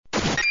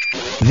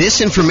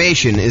This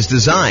information is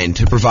designed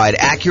to provide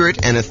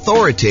accurate and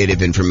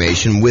authoritative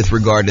information with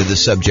regard to the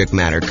subject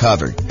matter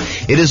covered.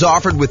 It is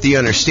offered with the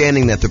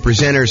understanding that the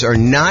presenters are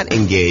not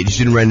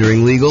engaged in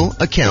rendering legal,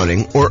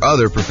 accounting, or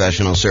other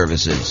professional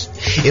services.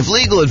 If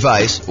legal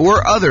advice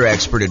or other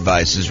expert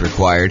advice is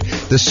required,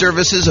 the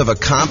services of a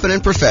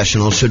competent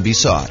professional should be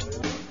sought.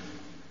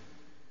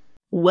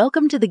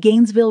 Welcome to the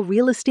Gainesville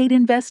Real Estate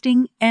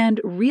Investing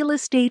and Real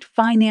Estate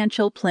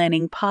Financial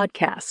Planning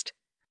Podcast.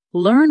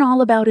 Learn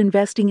all about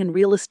investing in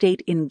real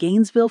estate in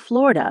Gainesville,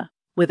 Florida,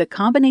 with a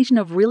combination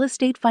of real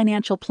estate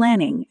financial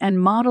planning and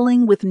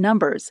modeling with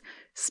numbers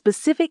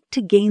specific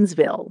to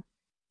Gainesville,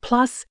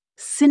 plus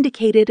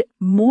syndicated,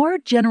 more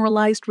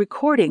generalized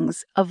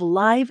recordings of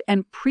live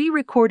and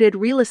pre-recorded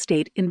real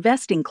estate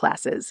investing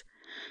classes,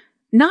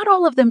 not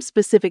all of them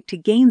specific to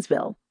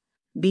Gainesville.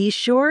 Be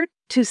sure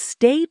to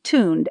stay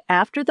tuned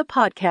after the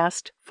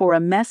podcast for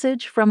a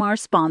message from our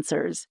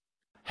sponsors.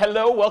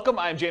 Hello, welcome.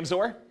 I'm James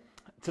Orr.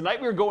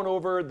 Tonight we're going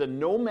over the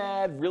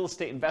Nomad real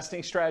estate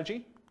investing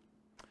strategy.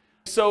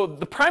 So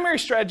the primary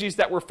strategies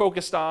that we're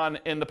focused on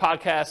in the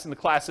podcast and the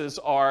classes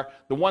are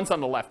the ones on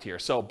the left here.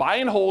 So buy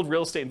and hold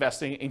real estate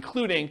investing,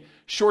 including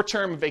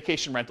short-term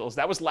vacation rentals.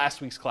 That was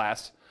last week's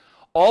class.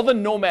 All the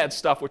Nomad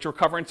stuff, which we're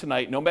covering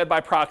tonight, Nomad by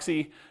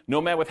proxy,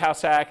 Nomad with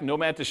house hack,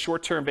 Nomad to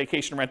short-term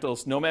vacation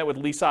rentals, Nomad with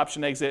lease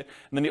option exit,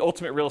 and then the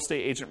ultimate real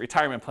estate agent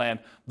retirement plan.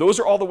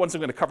 Those are all the ones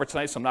I'm going to cover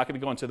tonight, so I'm not going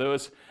to go into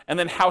those. And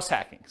then house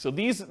hacking. So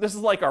this is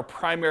like our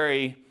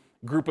primary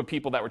group of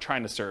people that we're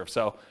trying to serve.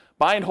 So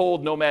buy and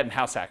hold, Nomad, and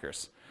house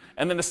hackers.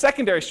 And then the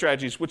secondary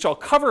strategies, which I'll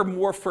cover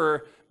more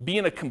for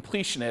being a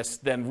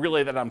completionist than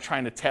really that I'm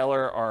trying to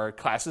tailor our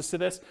classes to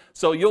this.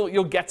 So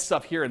you'll get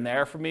stuff here and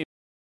there from me.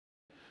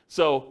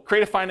 So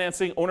creative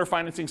financing, owner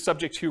financing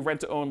subject to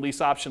rent to own,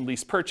 lease option,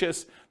 lease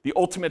purchase, the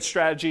ultimate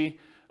strategy,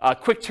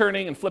 quick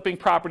turning and flipping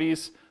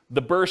properties,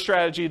 the BRRRR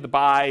strategy, the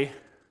buy,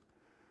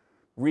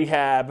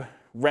 rehab,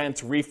 rent,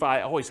 refi.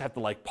 I always have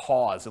to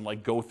pause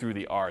and go through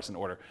the R's in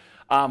order.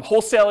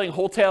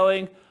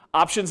 Wholetailing,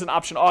 options and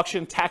option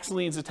auction, tax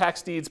liens and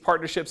tax deeds,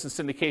 partnerships and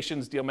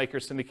syndications, deal maker,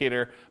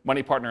 syndicator,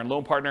 money partner, and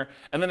loan partner.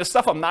 And then the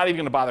stuff I'm not even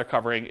going to bother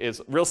covering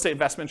is real estate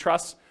investment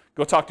trusts.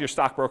 Go talk to your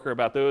stockbroker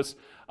about those,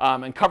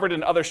 and covered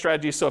in other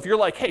strategies. So if you're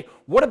like, hey,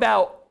 what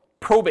about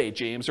probate,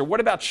 James? Or what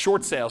about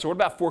short sales? Or what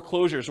about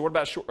foreclosures? Or what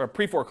about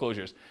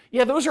pre-foreclosures?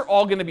 Yeah, those are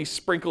all going to be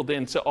sprinkled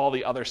into all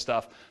the other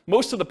stuff.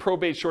 Most of the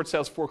probate, short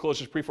sales,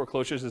 foreclosures,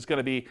 pre-foreclosures is going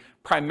to be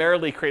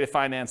primarily creative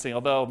financing,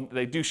 although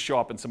they do show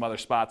up in some other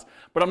spots.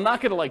 But I'm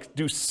not going to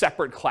do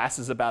separate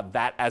classes about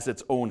that as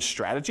its own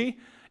strategy.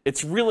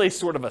 It's really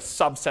sort of a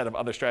subset of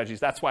other strategies.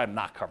 That's why I'm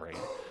not covering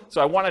it.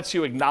 So I wanted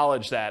to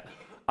acknowledge that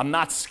I'm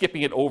not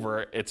skipping it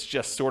over. It's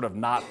just sort of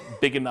not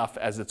big enough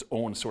as its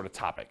own sort of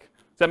topic.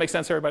 Does that make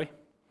sense, everybody?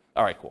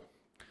 All right, cool.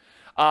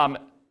 If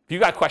you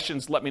got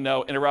questions, let me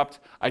know. Interrupt.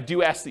 I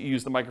do ask that you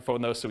use the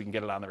microphone, though, so we can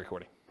get it on the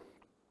recording.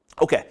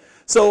 Okay,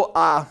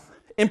 so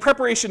in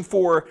preparation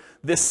for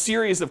this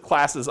series of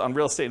classes on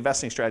real estate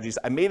investing strategies,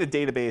 I made a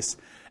database,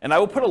 and I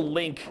will put a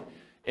link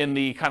in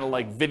the kind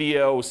of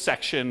video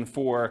section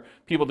for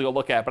people to go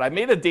look at. But I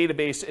made a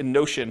database in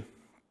Notion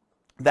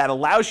that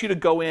allows you to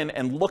go in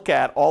and look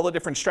at all the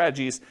different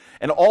strategies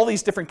and all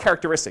these different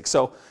characteristics.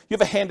 So you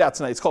have a handout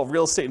tonight. It's called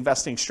Real Estate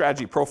Investing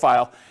Strategy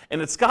Profile,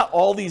 and it's got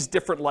all these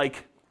different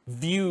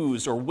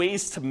views or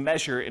ways to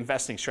measure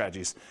investing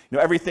strategies.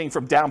 Everything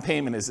from down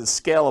payment is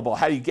scalable,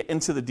 how you get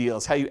into the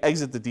deals, how you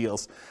exit the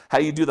deals, how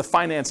you do the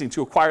financing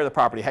to acquire the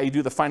property, how you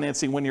do the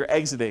financing when you're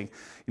exiting.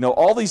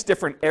 All these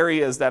different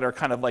areas that are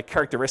kind of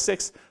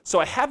characteristics. So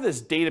I have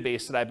this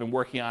database that I've been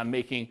working on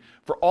making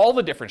for all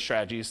the different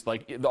strategies,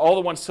 all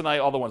the ones tonight,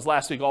 all the ones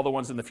last week, all the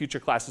ones in the future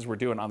classes we're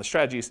doing on the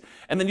strategies.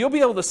 And then you'll be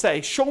able to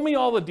say, show me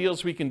all the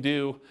deals we can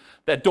do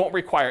that don't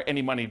require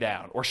any money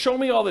down, or show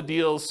me all the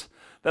deals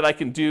that I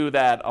can do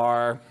that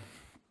are,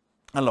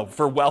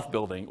 for wealth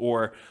building,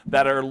 or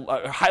that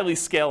are highly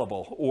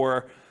scalable,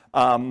 or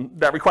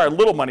that require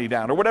little money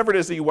down, or whatever it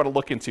is that you want to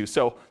look into.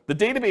 So the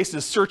database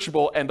is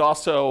searchable and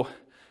also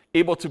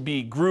able to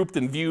be grouped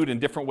and viewed in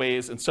different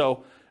ways. And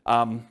so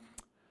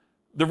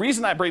the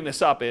reason I bring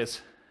this up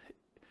is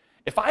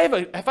if I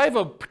have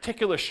a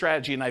particular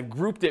strategy and I've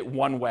grouped it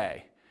one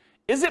way,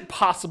 is it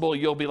possible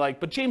you'll be like,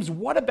 but James,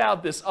 what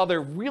about this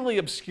other really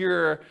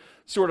obscure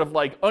sort of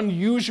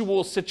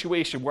unusual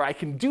situation where I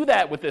can do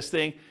that with this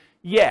thing?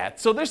 Yeah,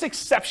 so there's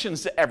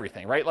exceptions to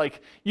everything, right?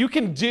 You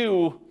can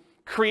do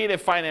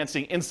creative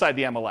financing inside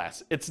the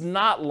MLS. It's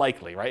not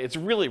likely, right? It's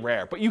really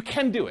rare, but you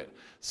can do it.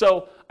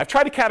 So I've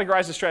tried to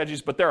categorize the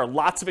strategies, but there are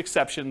lots of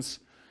exceptions.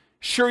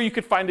 Sure, you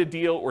could find a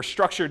deal or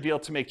structure a deal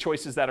to make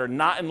choices that are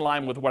not in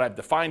line with what I've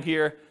defined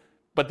here.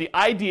 But the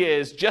idea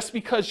is just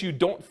because you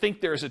don't think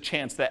there's a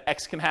chance that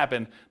X can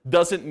happen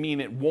doesn't mean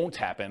it won't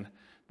happen.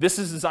 This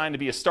is designed to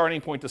be a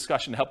starting point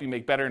discussion to help you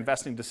make better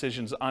investing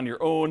decisions on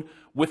your own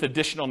with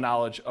additional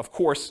knowledge. Of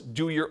course,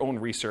 do your own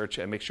research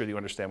and make sure that you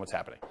understand what's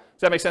happening.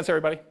 Does that make sense,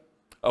 everybody?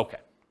 Okay.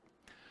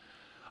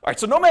 All right,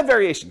 so Nomad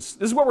variations.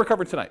 This is what we're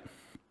covering tonight.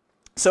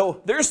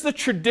 So there's the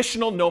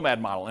traditional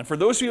Nomad model. And for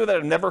those of you that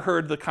have never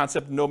heard the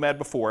concept of Nomad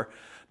before,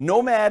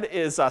 Nomad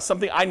is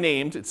something I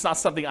named. It's not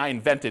something I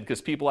invented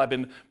because people have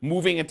been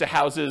moving into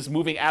houses,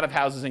 moving out of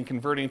houses and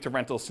converting to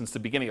rentals since the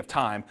beginning of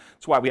time.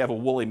 That's why we have a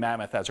woolly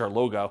mammoth as our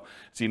logo.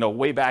 So,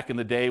 way back in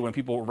the day when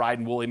people were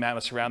riding woolly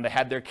mammoths around, they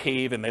had their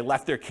cave and they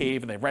left their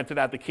cave and they rented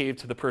out the cave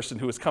to the person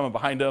who was coming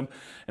behind them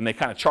and they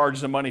kind of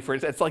charged them money for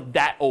it. It's like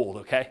that old,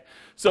 okay?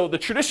 So the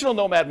traditional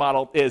Nomad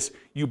model is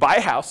you buy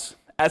a house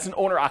as an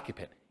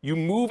owner-occupant. You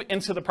move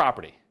into the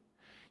property.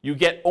 You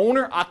get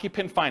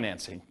owner-occupant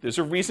financing. There's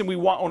a reason we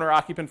want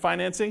owner-occupant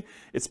financing.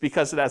 It's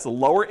because it has a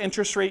lower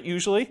interest rate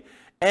usually,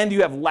 and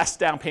you have less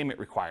down payment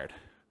required.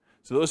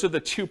 So those are the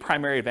two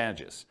primary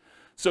advantages.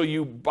 So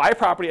you buy a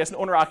property as an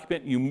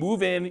owner-occupant, you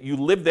move in, you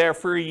live there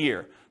for a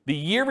year. The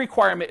year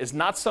requirement is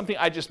not something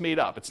I just made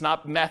up. It's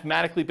not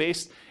mathematically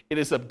based. It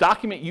is a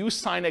document you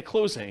sign at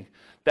closing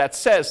that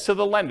says to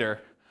the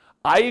lender,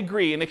 I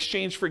agree in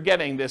exchange for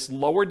getting this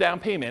lower down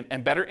payment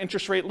and better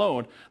interest rate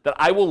loan that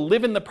I will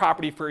live in the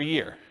property for a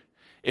year.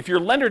 If your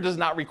lender does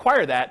not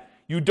require that,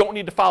 you don't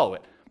need to follow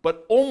it.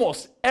 But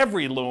almost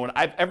every loan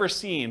I've ever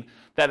seen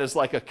that is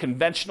like a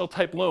conventional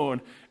type loan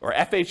or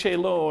FHA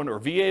loan or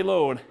VA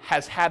loan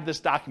has had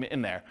this document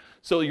in there.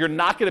 So you're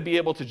not going to be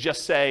able to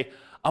just say,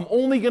 I'm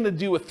only going to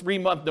do a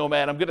 3-month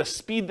Nomad. I'm going to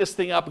speed this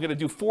thing up. I'm going to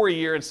do 4 a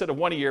year instead of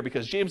 1 a year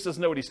because James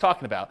doesn't know what he's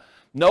talking about.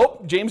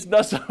 Nope, James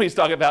does know what he's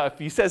talking about. If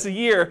he says a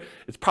year,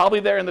 it's probably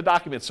there in the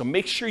document. So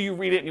make sure you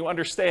read it and you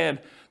understand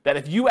that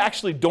if you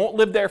actually don't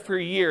live there for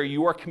a year,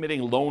 you are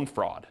committing loan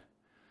fraud.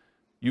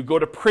 You go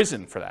to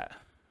prison for that,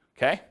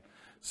 okay?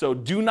 So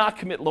do not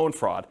commit loan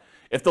fraud.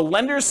 If the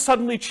lenders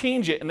suddenly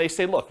change it and they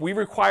say, look, we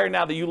require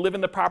now that you live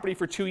in the property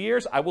for 2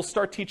 years, I will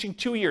start teaching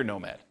 2-year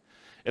Nomad.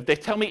 If they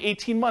tell me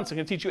 18 months, I'm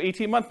going to teach you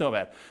 18-month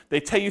Nomad. They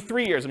tell you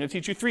 3 years, I'm going to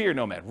teach you 3-year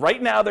Nomad.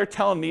 Right now, they're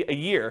telling me a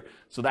year,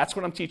 so that's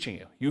what I'm teaching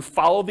you. You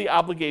follow the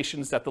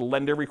obligations that the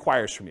lender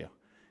requires from you.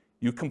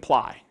 You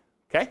comply,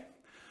 okay?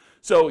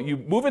 So you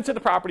move into the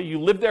property, you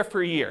live there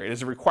for a year. It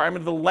is a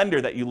requirement of the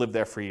lender that you live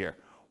there for a year.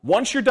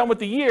 Once you're done with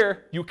the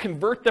year, you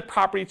convert the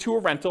property to a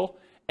rental,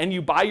 and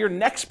you buy your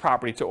next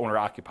property to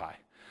owner-occupy.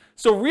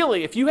 So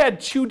really, if you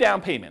had 2 down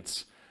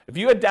payments, if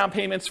you had down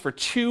payments for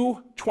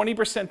 2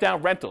 20%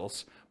 down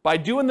rentals, by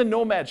doing the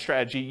Nomad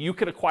strategy, you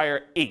could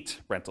acquire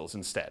 8 rentals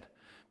instead.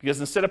 Because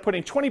instead of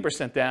putting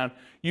 20% down,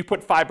 you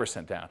put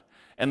 5% down.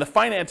 And the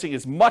financing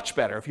is much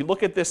better. If you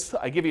look at this,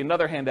 I give you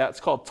another handout.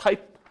 It's called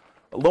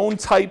loan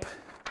type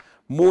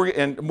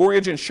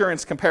mortgage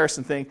insurance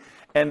comparison thing.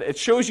 And it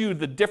shows you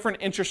the different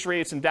interest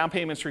rates and down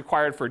payments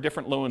required for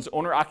different loans,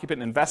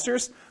 owner-occupant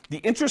investors. The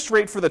interest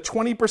rate for the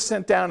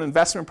 20% down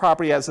investment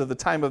property as of the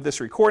time of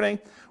this recording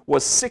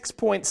was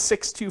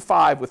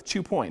 6.625 with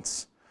 2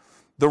 points.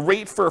 The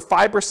rate for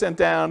 5%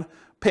 down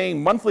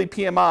paying monthly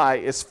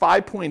PMI is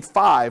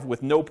 5.5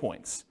 with no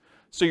points.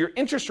 So your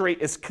interest rate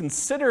is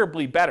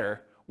considerably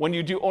better when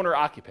you do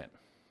owner-occupant,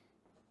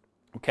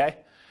 okay?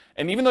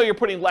 And even though you're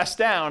putting less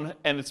down,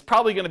 and it's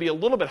probably going to be a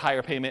little bit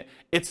higher payment,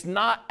 it's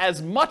not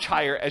as much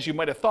higher as you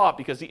might have thought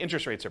because the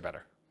interest rates are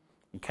better,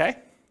 okay?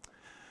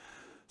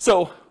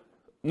 So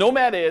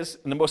Nomad is,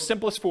 in the most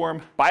simplest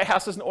form, buy a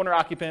house as an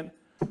owner-occupant,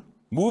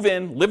 move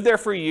in, live there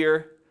for a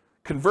year,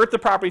 convert the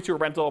property to a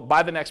rental,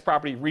 buy the next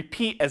property,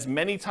 repeat as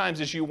many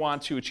times as you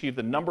want to achieve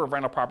the number of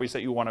rental properties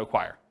that you want to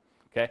acquire.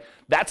 Okay?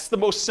 That's the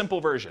most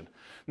simple version.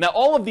 Now,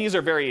 all of these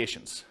are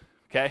variations.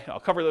 Okay? I'll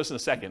cover those in a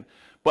second.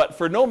 But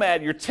for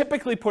Nomad, you're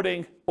typically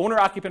putting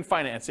owner-occupant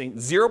financing,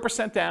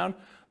 0% down.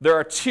 There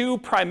are 2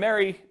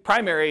 primary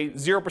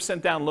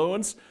 0% down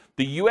loans.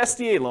 The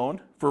USDA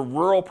loan for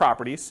rural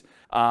properties.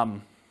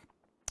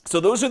 So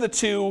those are the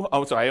 2,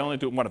 oh, sorry, I only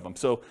do one of them.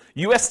 So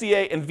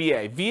USDA and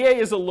VA. VA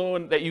is a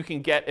loan that you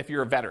can get if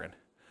you're a veteran.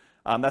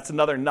 That's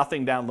another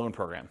nothing down loan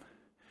program.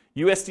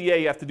 USDA,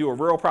 you have to do a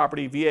rural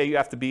property. VA, you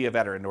have to be a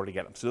veteran in order to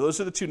get them. So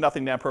those are the 2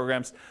 nothing down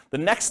programs. The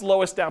next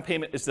lowest down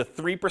payment is the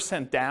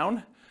 3%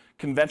 down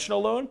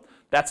conventional loan.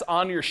 That's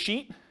on your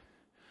sheet.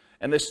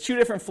 And there's 2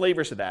 different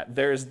flavors of that.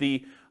 There's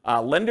the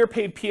lender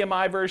paid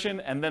PMI version,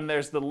 and then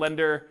there's the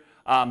lender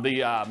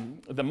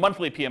the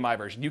monthly PMI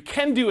version. You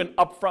can do an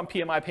upfront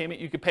PMI payment.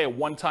 You could pay a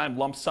one-time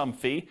lump sum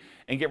fee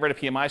and get rid of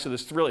PMI. So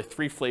there's really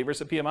 3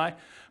 flavors of PMI.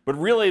 But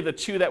really the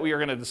 2 that we are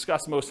going to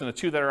discuss most and the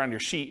 2 that are on your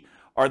sheet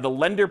are the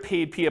lender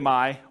paid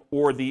PMI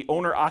or the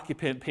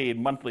owner-occupant paid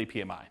monthly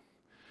PMI.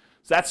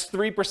 So that's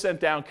 3%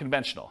 down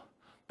conventional.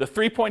 The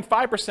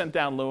 3.5%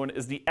 down loan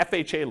is the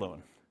FHA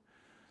loan.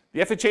 The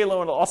FHA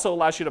loan also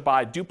allows you to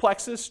buy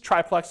duplexes,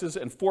 triplexes,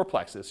 and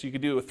fourplexes. So you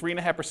could do a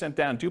 3.5%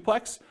 down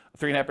duplex, a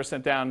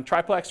 3.5% down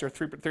triplex, or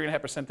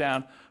 3.5%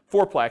 down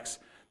fourplex.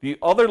 The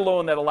other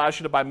loan that allows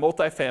you to buy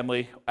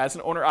multifamily as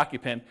an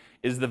owner-occupant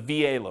is the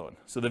VA loan.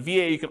 So the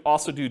VA, you can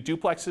also do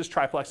duplexes,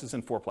 triplexes,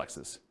 and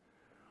fourplexes.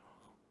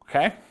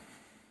 Okay?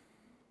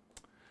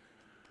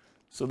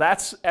 So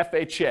that's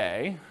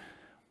FHA.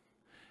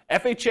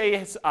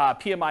 FHA's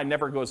PMI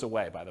never goes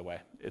away, by the way.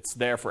 It's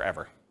there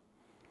forever.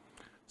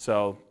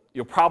 So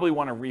you'll probably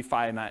want to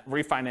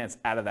refinance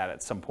out of that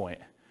at some point.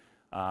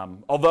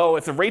 Although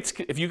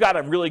if you got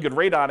a really good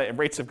rate on it and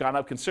rates have gone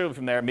up considerably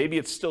from there, maybe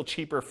it's still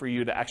cheaper for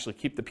you to actually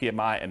keep the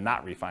PMI and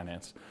not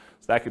refinance.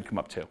 So that could come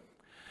up too.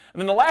 And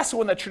then the last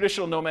one that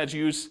traditional nomads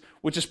use,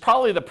 which is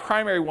probably the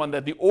primary one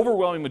that the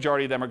overwhelming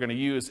majority of them are going to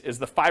use, is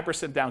the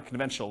 5% down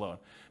conventional loan.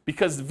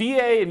 Because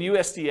VA and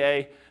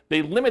USDA,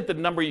 they limit the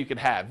number you can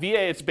have.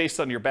 VA, it's based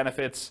on your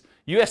benefits.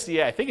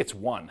 USDA, I think it's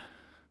 1.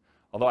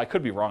 Although I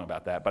could be wrong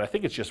about that, but I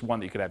think it's just 1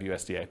 that you could have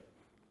USDA.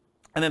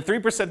 And then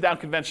 3% down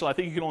conventional, I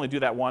think you can only do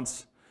that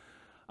once.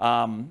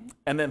 And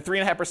then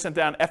 3.5%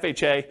 down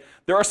FHA.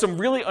 There are some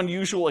really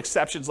unusual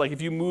exceptions, like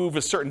if you move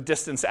a certain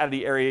distance out of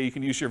the area, you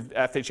can use your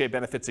FHA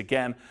benefits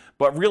again.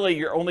 But really,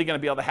 you're only going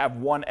to be able to have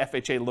 1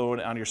 FHA loan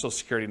on your Social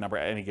Security number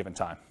at any given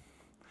time.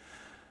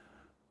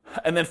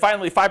 And then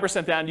finally,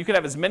 5% down, you can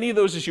have as many of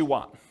those as you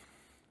want,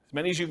 as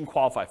many as you can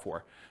qualify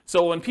for.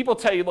 So when people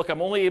tell you, look,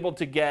 I'm only able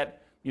to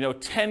get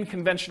 10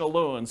 conventional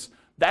loans,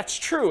 that's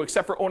true,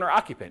 except for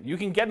owner-occupant. You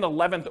can get an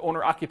 11th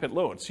owner-occupant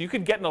loan. So you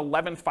could get an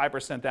 11th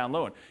 5% down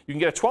loan. You can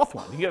get a 12th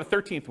one. You can get a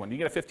 13th one. You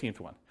can get a 15th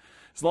one.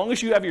 As long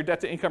as you have your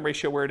debt-to-income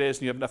ratio where it is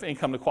and you have enough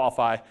income to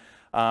qualify,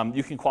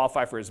 you can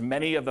qualify for as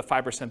many of the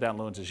 5% down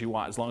loans as you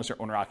want, as long as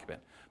they're owner-occupant.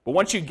 But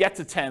once you get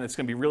to 10, it's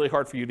going to be really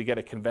hard for you to get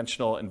a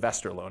conventional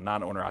investor loan,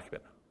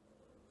 non-owner-occupant.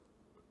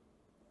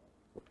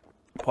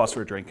 Pause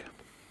for a drink.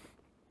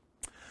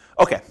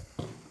 Okay.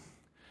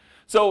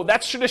 So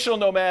that's traditional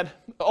nomad.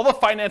 All the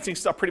financing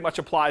stuff pretty much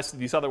applies to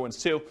these other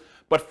ones too.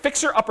 But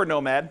fixer-upper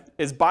nomad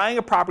is buying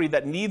a property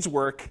that needs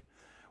work,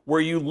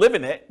 where you live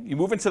in it, you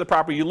move into the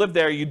property, you live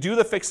there, you do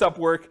the fix-up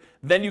work,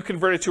 then you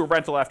convert it to a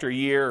rental after a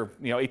year,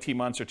 18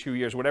 months or 2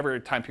 years, whatever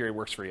time period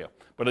works for you,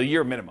 but a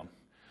year minimum.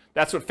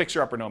 That's what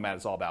fixer-upper nomad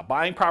is all about.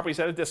 Buying properties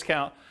at a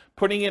discount,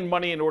 putting in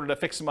money in order to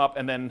fix them up,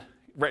 and then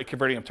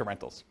converting them to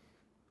rentals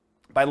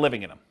by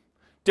living in them.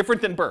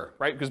 Different than BRRRR,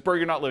 right? Because BRRRR,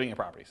 you're not living in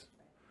properties.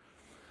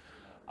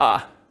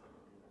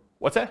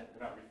 What's that? You're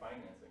not refinancing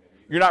it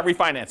either. You're not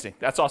refinancing.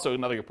 That's also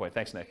another good point.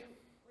 Thanks, Nick.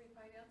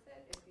 Refinance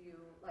it if you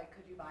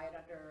could you buy it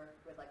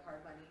with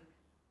hard money,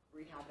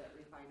 rehab it,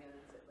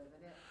 refinance it, live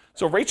in it?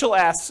 So Rachel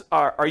asks,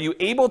 are you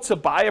able to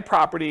buy a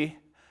property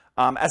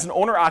as an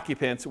owner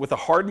occupant with a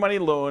hard money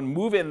loan,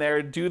 move in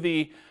there, do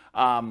the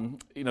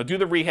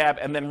rehab,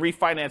 and then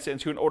refinance it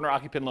into an owner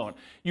occupant loan?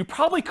 You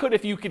probably could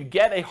if you could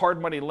get a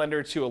hard money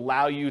lender to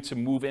allow you to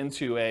move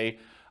into a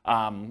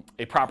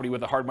property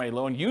with a hard money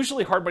loan.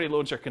 Usually hard money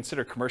loans are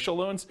considered commercial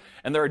loans,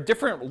 and there are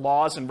different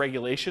laws and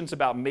regulations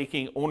about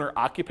making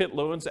owner-occupant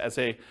loans as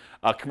a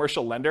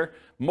commercial lender.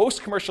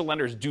 Most commercial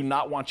lenders do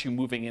not want you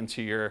moving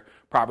into your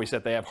properties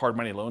that they have hard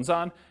money loans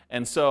on,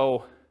 and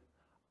so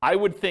I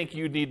would think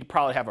you'd need to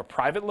probably have a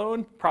private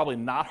loan, probably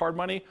not hard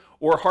money,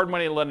 or a hard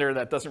money lender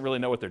that doesn't really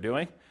know what they're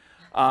doing,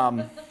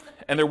 and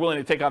they're willing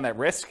to take on that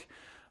risk.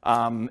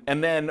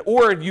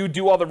 Or you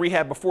do all the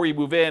rehab before you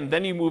move in,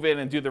 then you move in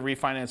and do the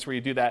refinance where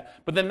you do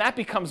that. But then that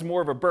becomes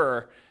more of a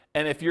BRRRR.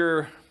 And if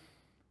you're,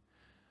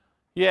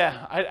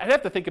 I'd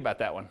have to think about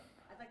that one.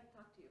 I'd like to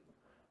talk to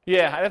you.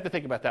 Yeah, I'd have to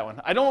think about that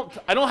one. I don't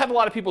have a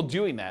lot of people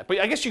doing that, but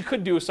I guess you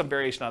could do some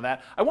variation on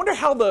that. I wonder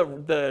how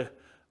the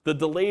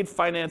delayed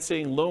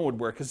financing loan would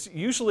work, because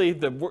usually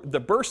the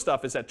BRRRR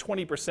stuff is at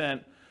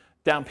 20%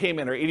 down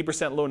payment or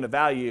 80% loan to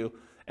value.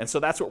 And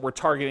so that's what we're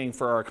targeting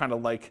for our kind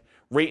of like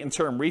rate and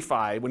term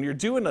refi. When you're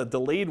doing a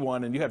delayed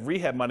one and you have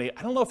rehab money,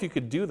 I don't know if you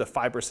could do the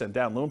 5%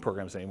 down loan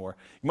programs anymore.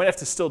 You might have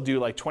to still do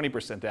like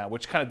 20% down,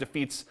 which kind of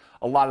defeats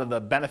a lot of the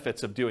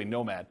benefits of doing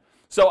Nomad.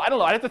 So I don't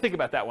know, I'd have to think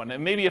about that one.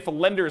 And maybe if a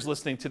lender is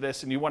listening to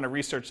this and you want to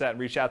research that and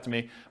reach out to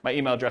me, my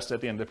email address is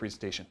at the end of the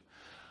presentation.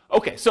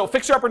 Okay, so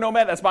fixer-upper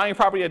Nomad, that's buying a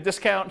property at a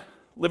discount,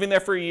 living there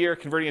for a year,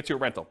 converting it to a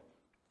rental.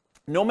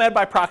 Nomad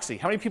by proxy.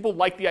 How many people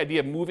like the idea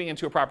of moving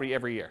into a property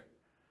every year?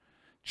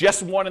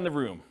 Just one in the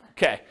room.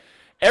 Okay.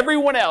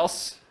 Everyone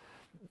else,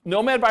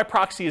 Nomad by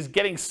proxy is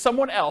getting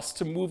someone else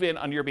to move in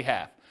on your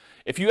behalf.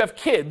 If you have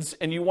kids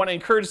and you want to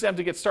encourage them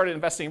to get started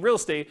investing in real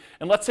estate,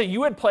 and let's say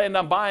you had planned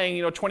on buying,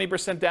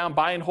 20% down,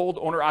 buy and hold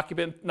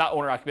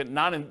non-owner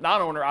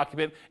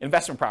occupant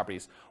investment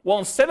properties. Well,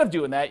 instead of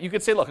doing that, you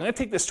could say, look, I'm going to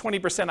take this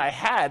 20% I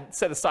had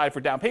set aside for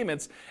down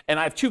payments, and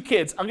I have 2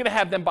 kids. I'm going to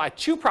have them buy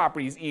 2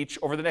 properties each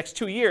over the next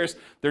 2 years.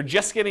 They're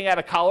just getting out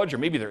of college, or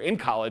maybe they're in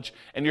college,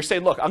 and you're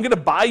saying, look, I'm going to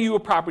buy you a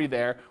property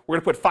there. We're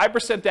going to put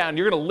 5% down.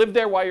 You're going to live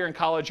there while you're in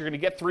college. You're going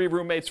to get 3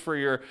 roommates for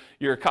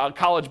your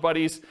college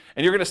buddies,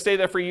 and you're going to stay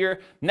there for a year.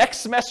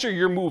 Next semester,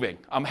 you're moving.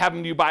 I'm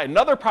having you buy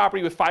another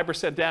property with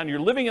 5% down. You're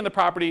living in the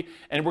property,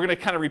 and we're going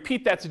to kind of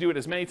repeat that to do it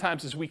as many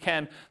times as we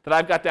can that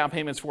I've got down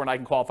payments for and I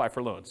can qualify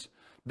for loans.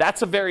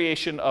 That's a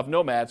variation of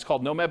Nomad. It's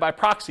called Nomad by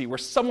proxy, where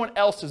someone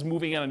else is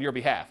moving in on your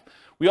behalf.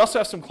 We also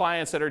have some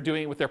clients that are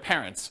doing it with their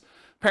parents.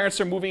 Parents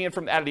are moving in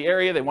from out of the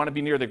area. They want to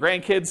be near their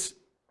grandkids.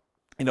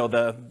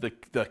 The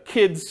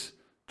kids,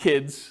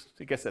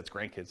 I guess that's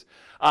grandkids.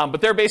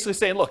 But they're basically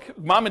saying, look,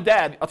 mom and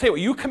dad, I'll tell you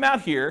what, you come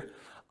out here.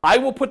 I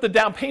will put the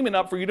down payment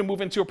up for you to move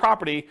into a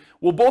property.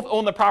 We'll both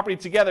own the property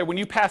together. When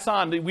you pass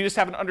on, we just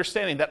have an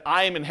understanding that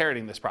I am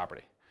inheriting this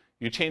property.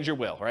 You change your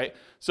will, right?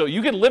 So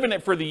you can live in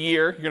it for the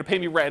year. You're going to pay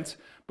me rent,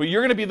 but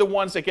you're going to be the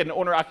ones that get an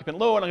owner-occupant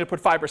loan. I'm going to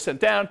put 5%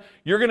 down.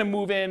 You're going to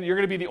move in. You're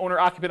going to be the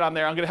owner-occupant on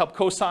there. I'm going to help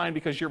co-sign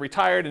because you're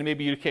retired and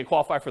maybe you can't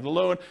qualify for the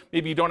loan.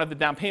 Maybe you don't have the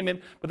down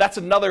payment, but that's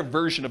another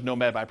version of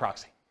Nomad by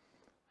proxy.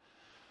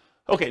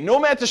 Okay,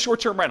 Nomad to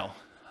short-term rental.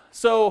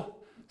 So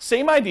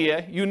same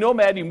idea. You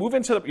Nomad, you move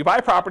into, you buy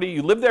a property,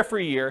 you live there for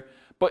a year.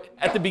 But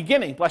at the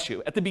beginning, bless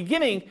you, at the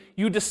beginning,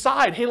 you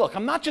decide, hey, look,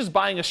 I'm not just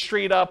buying a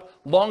straight up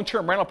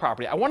long-term rental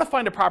property. I want to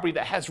find a property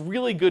that has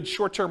really good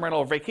short-term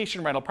rental or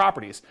vacation rental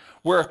properties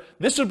where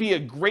this would be a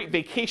great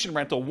vacation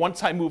rental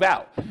once I move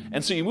out.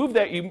 And so you move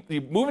there, you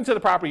move into the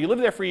property, you live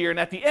there for a year, and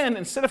at the end,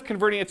 instead of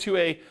converting it to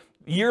a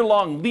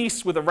year-long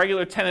lease with a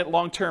regular tenant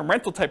long-term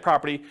rental type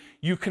property,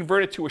 you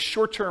convert it to a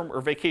short-term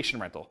or vacation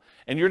rental.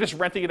 And you're just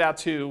renting it out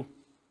to,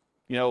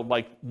 you know,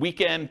 like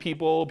weekend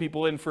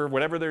people in for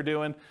whatever they're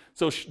doing.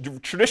 So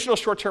traditional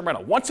short-term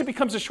rental. Once it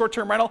becomes a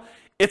short-term rental,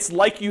 it's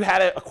like you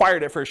had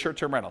acquired it for a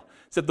short-term rental.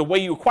 Except the way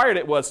you acquired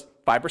it was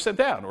 5%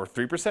 down, or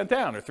 3%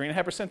 down, or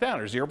 3.5% down,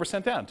 or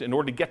 0% down in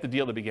order to get the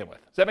deal to begin with.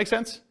 Does that make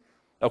sense?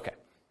 Okay.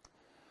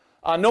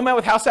 Nomad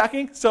with house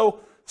hacking. So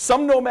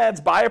some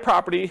nomads buy a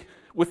property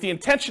with the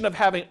intention of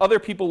having other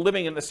people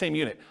living in the same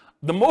unit.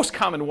 The most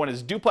common one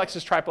is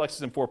duplexes,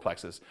 triplexes, and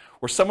fourplexes,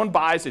 where someone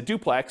buys a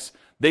duplex,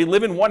 they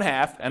live in one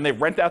half, and they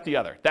rent out the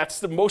other. That's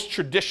the most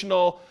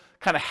traditional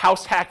kind of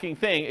house hacking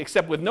thing,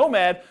 except with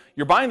Nomad,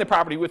 you're buying the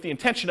property with the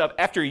intention of,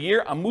 after a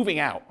year, I'm moving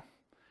out,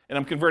 and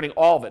I'm converting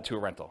all of it to a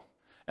rental.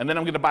 And then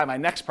I'm going to buy my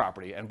next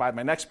property, and buy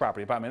my next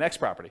property, buy my next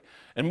property.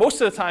 And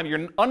most of the time,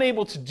 you're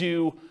unable to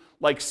do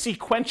like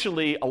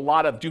sequentially a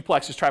lot of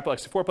duplexes,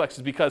 triplexes,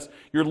 fourplexes because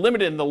you're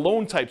limited in the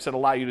loan types that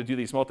allow you to do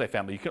these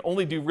multifamily. You can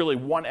only do really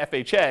one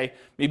FHA.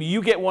 Maybe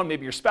you get one,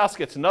 maybe your spouse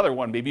gets another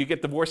one. Maybe you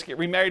get divorced, get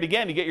remarried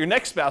again, you get your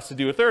next spouse to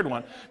do a third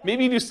one.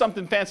 Maybe you do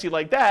something fancy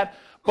like that,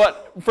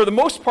 but for the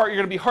most part, you're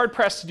going to be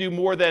hard-pressed to do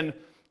more than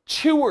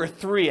 2 or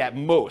 3 at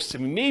most. I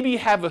mean, maybe you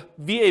have a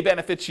VA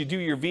benefits, you do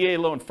your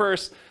VA loan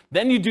first,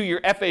 then you do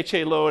your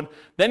FHA loan,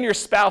 then your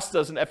spouse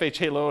does an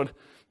FHA loan.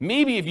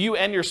 Maybe if you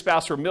and your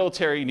spouse were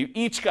military and you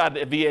each got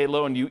a VA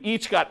loan, you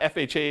each got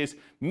FHAs,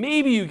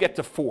 maybe you get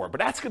to 4, but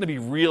that's going to be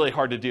really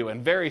hard to do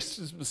in very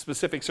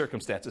specific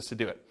circumstances to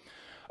do it.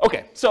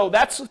 Okay, so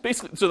that's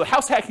basically, so the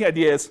house hacking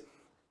idea is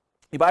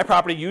you buy a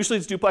property, usually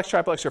it's duplex,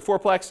 triplex, or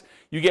fourplex,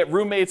 you get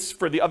roommates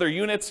for the other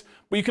units,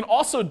 but you can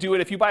also do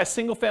it if you buy a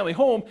single family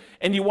home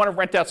and you want to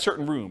rent out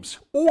certain rooms.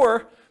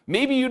 Or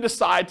maybe you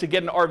decide to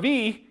get an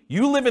RV,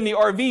 you live in the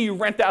RV, you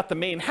rent out the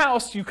main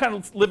house, you kind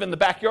of live in the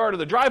backyard or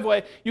the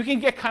driveway, you can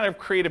get kind of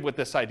creative with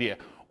this idea.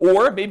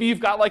 Or maybe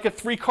you've got like a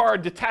 3-car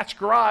detached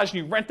garage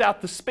and you rent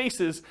out the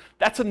spaces.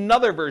 That's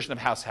another version of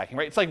house hacking,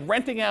 right? It's like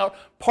renting out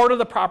part of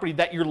the property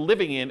that you're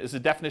living in is the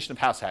definition of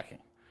house hacking.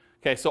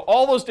 Okay, so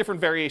all those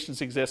different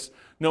variations exist,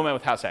 Nomad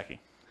with house hacking.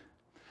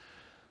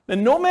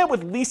 Then Nomad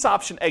with lease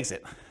option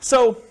exit.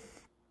 So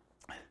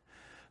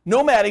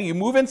nomading, you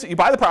move in, you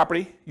buy the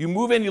property, you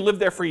move in, you live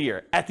there for a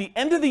year. At the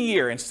end of the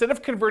year, instead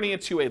of converting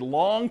it to a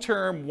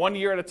long-term, 1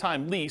 year at a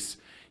time lease,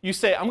 you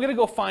say, I'm going to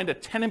go find a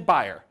tenant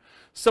buyer,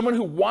 someone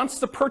who wants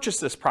to purchase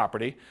this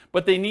property,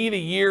 but they need a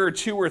year or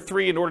 2 or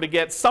 3 in order to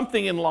get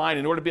something in line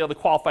in order to be able to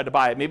qualify to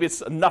buy it. Maybe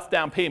it's enough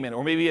down payment,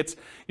 or maybe it's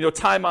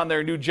time on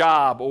their new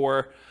job,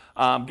 or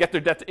get their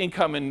debt to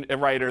income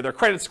right, or their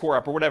credit score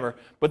up, or whatever.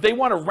 But they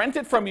want to rent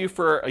it from you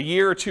for a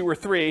year or 2 or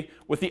 3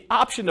 with the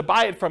option to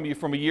buy it from you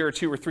from a year or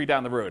 2 or 3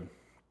 down the road.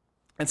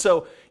 And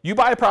so you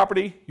buy a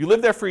property, you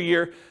live there for a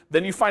year,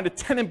 then you find a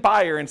tenant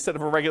buyer instead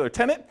of a regular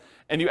tenant,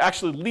 and you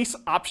actually lease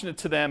option it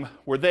to them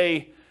where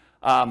they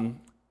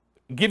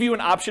give you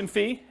an option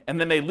fee, and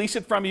then they lease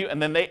it from you,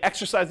 and then they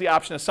exercise the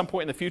option at some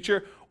point in the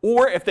future.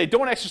 Or if they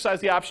don't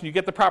exercise the option, you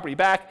get the property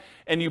back,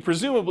 and you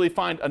presumably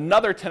find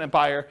another tenant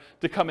buyer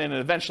to come in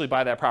and eventually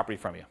buy that property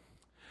from you.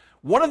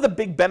 One of the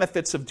big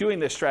benefits of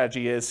doing this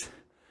strategy is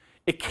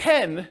it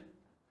can,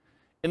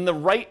 in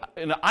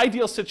an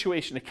ideal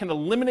situation, it can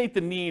eliminate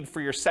the need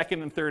for your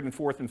second and third and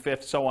fourth and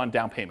fifth, so on,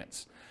 down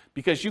payments.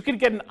 Because you can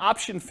get an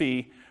option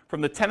fee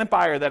from the tenant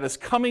buyer that is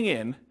coming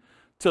in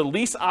to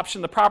lease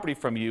option the property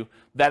from you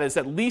that is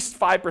at least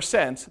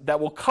 5% that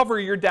will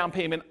cover your down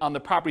payment on the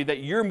property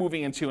that you're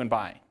moving into and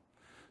buying.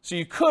 So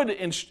you could,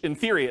 in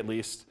theory at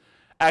least,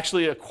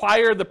 actually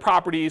acquire the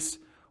properties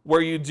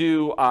where you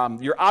do,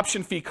 your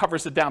option fee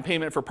covers the down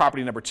payment for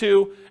property number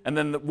 2, and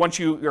then once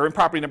you're in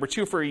property number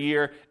 2 for a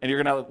year and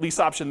you're going to lease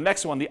option the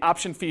next one, the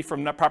option fee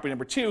from property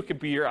number 2 could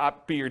be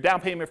your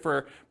down payment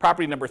for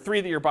property number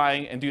 3 that you're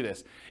buying, and do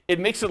this. It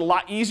makes it a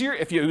lot easier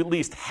if you at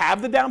least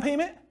have the down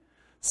payment,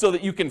 so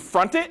that you can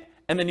front it,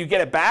 and then you get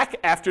it back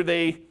after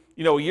a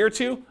year or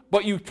 2.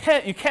 But you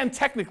can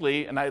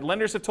technically, and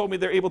lenders have told me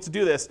they're able to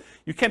do this,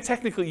 you can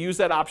technically use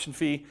that option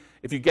fee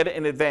if you get it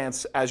in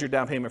advance as your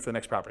down payment for the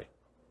next property.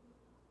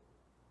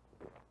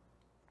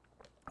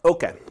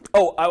 Okay.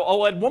 Oh,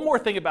 I'll add one more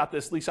thing about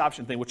this lease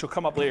option thing, which will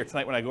come up later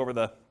tonight when I go over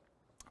the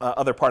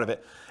other part of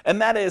it.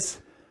 And that is,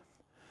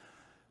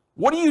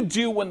 What do you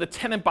do when the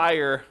tenant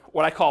buyer,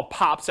 what I call,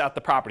 pops out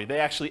the property? They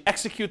actually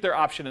execute their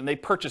option and they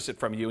purchase it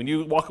from you, and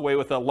you walk away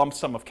with a lump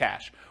sum of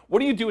cash. What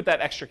do you do with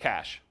that extra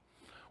cash?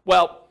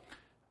 Well,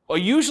 I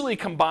usually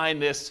combine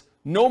this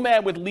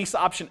Nomad with lease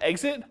option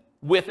exit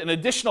with an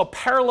additional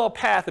parallel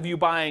path of you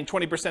buying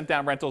 20%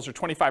 down rentals or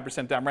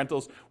 25% down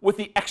rentals with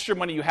the extra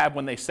money you have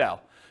when they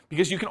sell.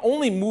 Because you can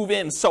only move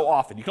in so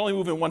often. You can only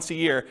move in once a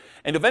year,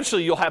 and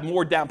eventually you'll have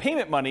more down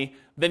payment money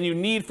than you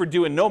need for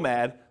doing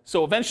Nomad.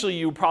 So eventually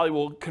you probably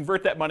will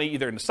convert that money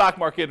either in the stock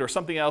market or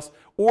something else,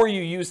 or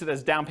you use it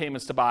as down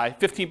payments to buy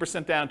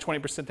 15% down,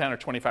 20% down, or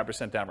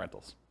 25% down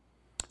rentals.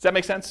 Does that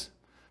make sense?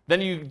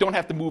 Then you don't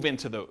have to move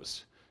into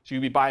those. So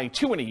you'd be buying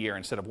 2 in a year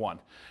instead of 1.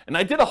 And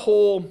I did a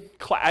whole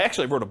class, I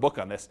actually wrote a book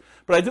on this,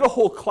 but I did a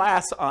whole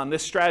class on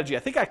this strategy. I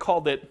think I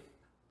called it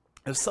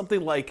as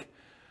something like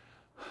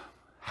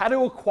how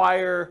to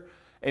acquire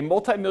a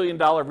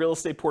multi-million-dollar real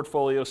estate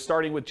portfolio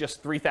starting with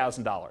just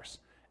 $3,000.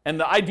 And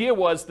the idea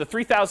was the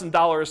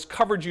 $3,000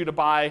 covered you to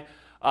buy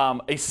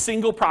a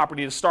single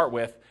property to start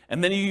with,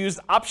 and then you used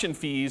option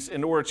fees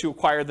in order to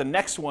acquire the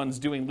next ones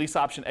doing lease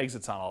option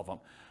exits on all of them.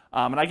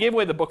 And I gave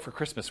away the book for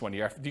Christmas one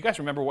year. Do you guys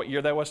remember what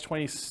year that was?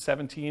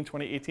 2017,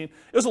 2018? It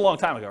was a long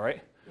time ago,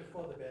 right?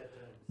 Before the bad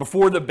times.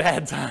 Before the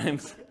bad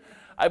times.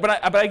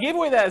 But I gave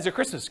away that as a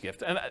Christmas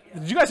gift. And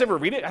did you guys ever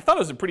read it? I thought it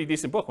was a pretty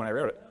decent book when I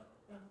wrote it.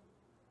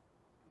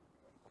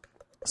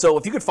 So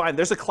if you could find,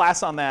 there's a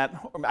class on that.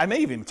 I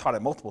may have even taught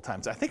it multiple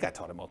times. I think I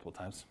taught it multiple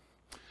times.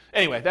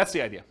 Anyway, that's the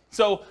idea.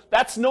 So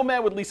that's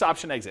Nomad with lease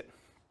option exit.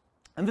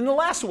 And then the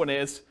last one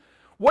is,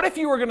 what if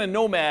you were going to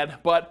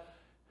Nomad, but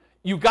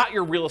you got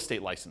your real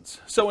estate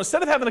license? So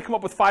instead of having to come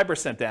up with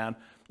 5% down,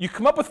 you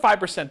come up with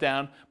 5%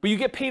 down, but you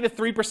get paid a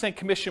 3%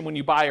 commission when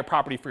you buy a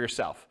property for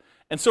yourself.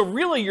 And so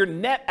really you're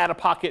net out of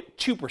pocket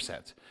 2%.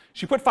 So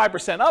you put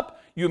 5%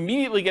 up, you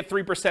immediately get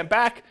 3%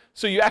 back,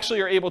 so you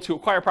actually are able to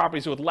acquire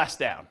properties with less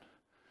down.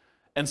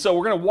 And so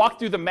we're going to walk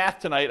through the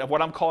math tonight of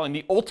what I'm calling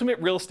the ultimate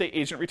real estate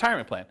agent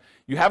retirement plan.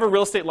 You have a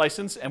real estate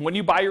license, and when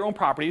you buy your own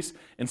properties,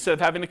 instead of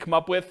having to come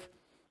up with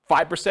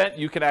 5%,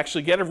 you can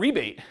actually get a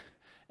rebate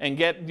and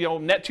get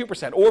net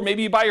 2%. Or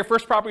maybe you buy your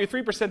first property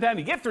with 3% down,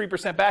 you get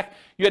 3% back,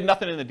 you had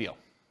nothing in the deal.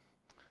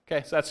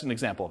 Okay, so that's an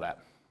example of that.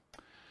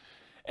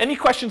 Any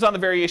questions on the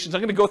variations? I'm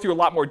going to go through a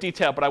lot more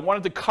detail, but I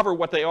wanted to cover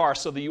what they are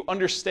so that you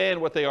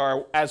understand what they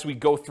are as we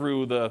go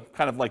through the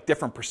kind of like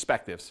different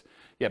perspectives.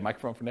 Yeah,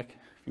 microphone for Nick,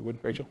 if you would,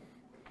 Rachel.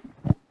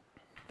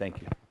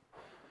 Thank you.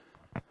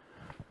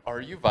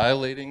 Are you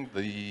violating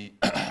the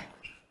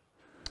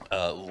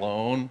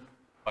loan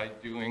by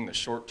doing the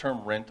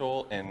short-term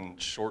rental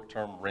and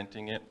short-term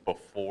renting it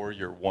before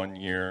your 1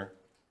 year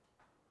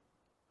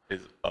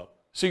is up?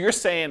 So you're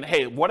saying,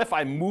 hey, what if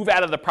I move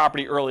out of the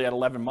property early at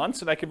 11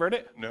 months and I convert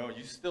it? No,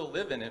 you still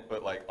live in it,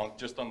 but like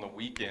just on the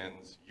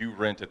weekends, you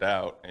rent it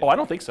out. Oh, I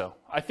don't think so.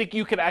 I think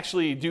you could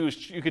actually do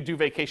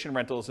vacation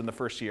rentals in the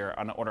first year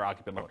on an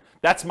owner-occupant loan.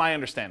 That's my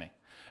understanding.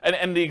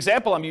 And the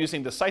example I'm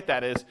using to cite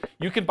that is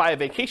you can buy a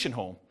vacation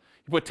home.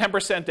 You put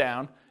 10%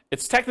 down.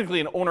 It's technically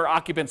an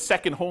owner-occupant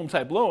second home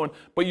type loan,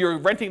 but you're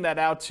renting that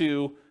out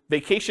to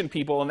vacation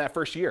people in that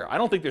first year. I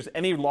don't think there's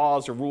any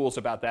laws or rules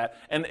about that.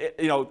 And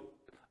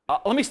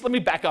let me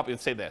back up and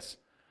say this.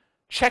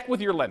 Check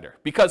with your lender,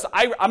 because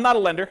I'm not a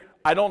lender.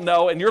 I don't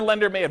know, and your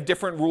lender may have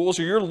different rules,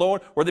 or your loan,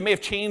 or they may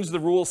have changed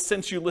the rules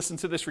since you listened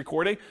to this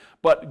recording.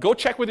 But go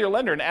check with your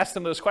lender and ask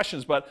them those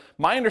questions. But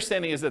my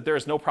understanding is that there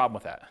is no problem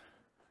with that.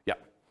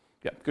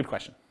 Yeah, good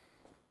question.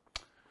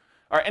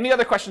 All right, any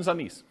other questions on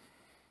these?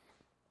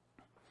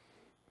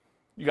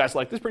 You guys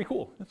like this? Pretty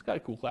cool. It's got a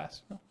cool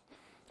class.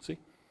 See?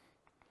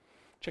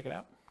 Check it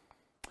out.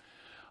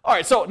 All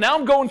right, so now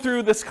I'm going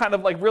through this kind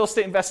of like real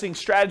estate investing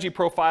strategy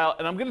profile,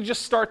 and I'm going to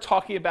just start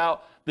talking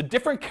about the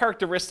different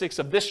characteristics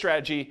of this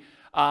strategy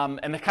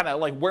and the kind of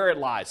like where it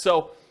lies.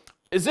 So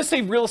is this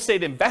a real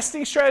estate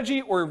investing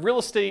strategy or a real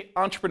estate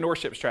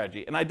entrepreneurship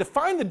strategy? And I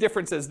define the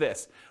difference as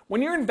this.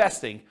 When you're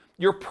investing,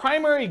 your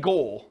primary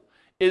goal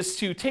is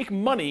to take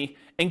money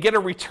and get a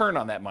return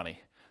on that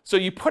money. So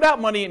you put out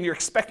money and you're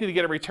expecting to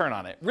get a return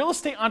on it. Real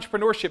estate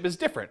entrepreneurship is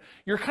different.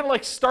 You're kind of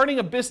like starting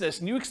a business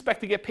and you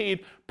expect to get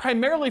paid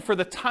primarily for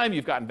the time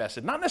you've got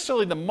invested. Not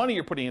necessarily the money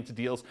you're putting into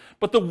deals,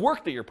 but the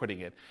work that you're putting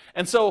in.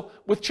 And so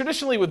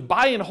traditionally with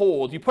buy and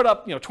hold, you put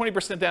up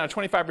 20% down or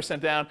 25%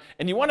 down,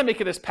 and you want to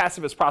make it as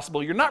passive as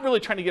possible. You're not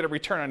really trying to get a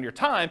return on your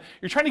time.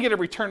 You're trying to get a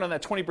return on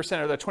that 20%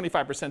 or that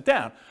 25%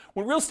 down.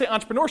 When real estate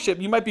entrepreneurship,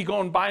 you might be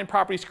buying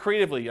properties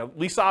creatively,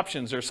 lease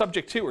options or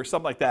subject to or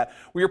something like that,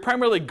 where you're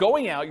primarily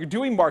going out, you're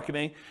doing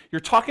marketing, you're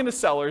talking to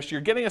sellers,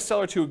 you're getting a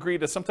seller to agree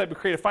to some type of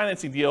creative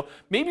financing deal.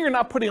 Maybe you're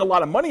not putting a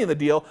lot of money in the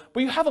deal,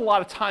 but you have a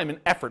lot of time and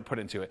effort put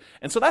into it.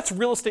 And so that's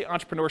real estate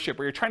entrepreneurship,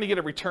 where you're trying to get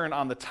a return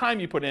on the time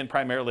you put in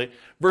primarily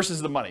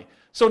versus the money.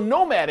 So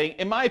nomading,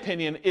 in my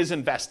opinion, is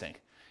investing.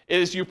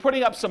 Is you're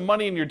putting up some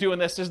money and you're doing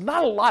this. There's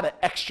not a lot of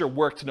extra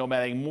work to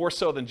nomading, more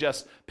so than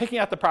just picking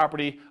out the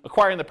property,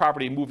 acquiring the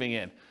property, and moving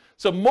in.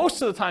 So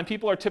most of the time,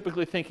 people are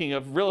typically thinking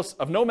of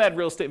nomad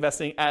real estate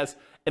investing as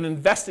an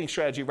investing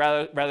strategy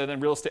rather than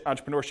real estate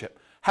entrepreneurship.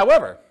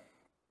 However,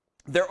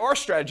 there are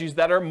strategies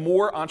that are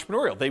more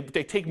entrepreneurial.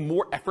 They take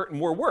more effort and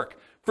more work.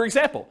 For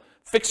example,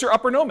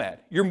 fixer-upper nomad.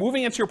 You're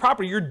moving into your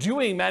property. You're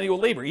doing manual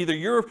labor. Either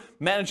you're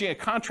managing a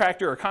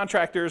contractor or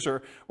contractors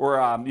or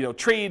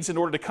trades in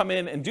order to come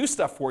in and do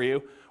stuff for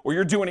you, or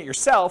you're doing it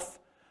yourself,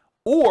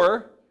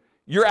 or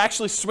you're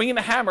actually swinging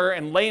a hammer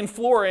and laying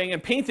flooring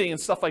and painting and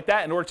stuff like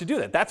that in order to do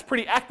that. That's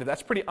pretty active.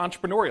 That's pretty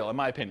entrepreneurial, in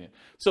my opinion.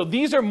 So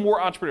these are more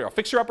entrepreneurial.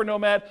 Fixer-upper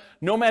nomad,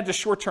 nomad to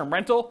short-term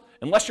rental.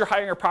 Unless you're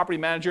hiring a property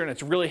manager and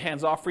it's really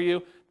hands-off for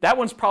you, that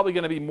one's probably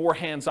going to be more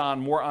hands-on,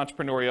 more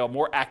entrepreneurial,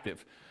 more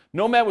active.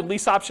 Nomad with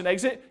lease option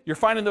exit, you're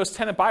finding those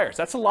tenant buyers.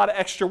 That's a lot of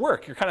extra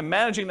work. You're kind of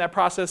managing that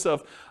process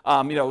of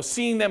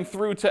seeing them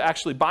through to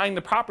actually buying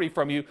the property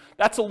from you.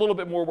 That's a little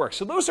bit more work.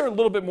 So those are a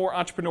little bit more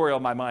entrepreneurial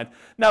in my mind.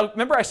 Now,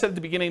 remember I said at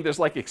the beginning there's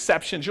like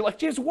exceptions. You're like,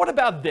 James, what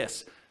about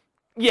this?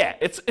 Yeah,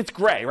 it's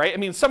gray, right? I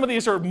mean, some of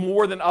these are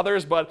more than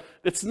others, but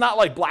it's not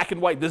like black and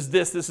white.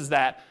 This is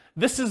that.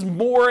 This is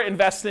more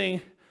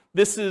investing.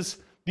 These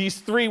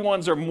three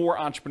ones are more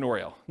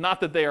entrepreneurial. Not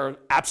that they are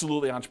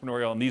absolutely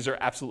entrepreneurial and these are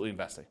absolutely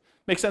investing.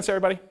 Make sense,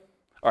 everybody?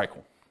 All right,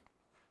 cool.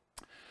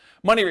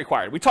 Money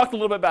required. We talked a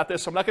little bit about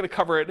this, so I'm not going to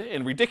cover it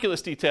in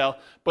ridiculous detail,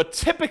 but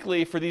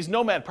typically for these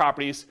nomad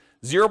properties,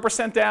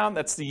 0% down,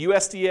 that's the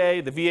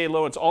USDA, the VA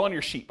loan, it's all on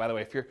your sheet, by the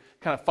way, if you're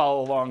kind of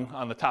follow along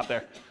on the top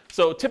there.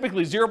 So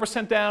typically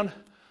 0% down,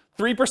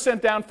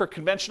 3% down for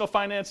conventional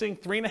financing,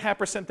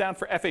 3.5% down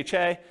for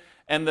FHA,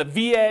 and the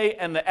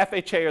VA and the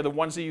FHA are the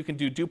ones that you can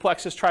do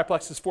duplexes,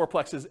 triplexes,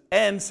 fourplexes,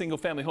 and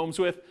single-family homes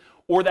with,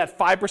 or that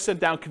 5%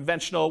 down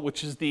conventional,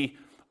 which is the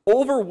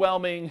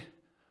overwhelming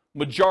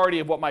majority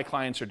of what my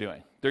clients are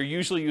doing. They're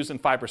usually using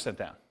 5%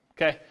 down,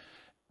 okay?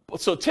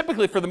 So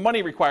typically for the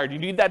money required, you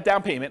need that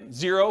down payment,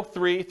 0,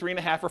 3,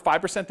 3.5, or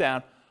 5%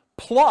 down,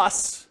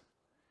 plus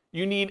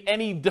you need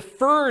any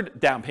deferred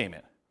down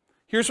payment.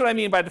 Here's what I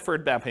mean by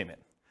deferred down payment.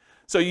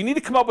 So you need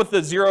to come up with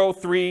the 0,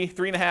 3,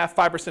 3.5,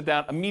 5%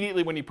 down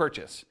immediately when you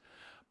purchase.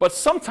 But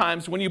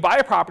sometimes when you buy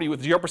a property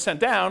with 0%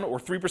 down, or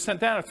 3%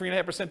 down, or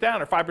 3.5%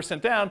 down, or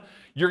 5% down,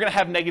 you're gonna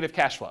have negative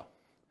cash flow.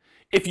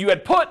 If you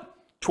had put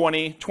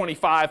 20,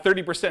 25,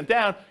 30%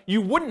 down, you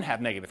wouldn't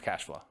have negative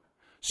cash flow.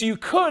 So you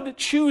could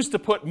choose to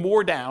put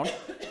more down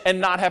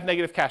and not have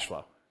negative cash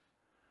flow.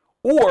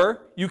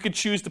 Or you could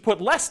choose to put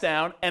less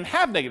down and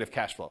have negative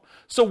cash flow.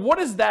 So what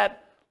is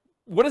that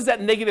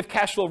negative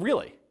cash flow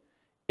really?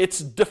 It's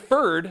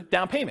deferred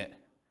down payment.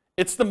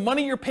 It's the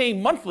money you're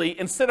paying monthly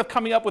instead of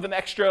coming up with an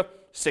extra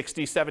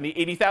 $60,000,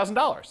 $70,000,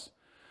 $80,000.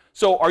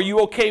 So are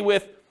you okay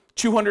with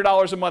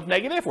 $200 a month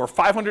negative or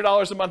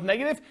 $500 a month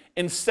negative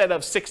instead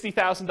of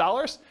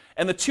 $60,000?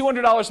 And the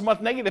 $200 a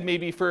month negative may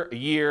be for a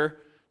year,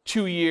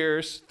 2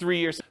 years, 3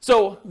 years.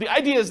 So the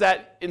idea is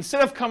that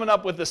instead of coming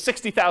up with the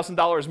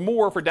 $60,000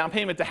 more for down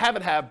payment to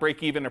have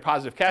break even or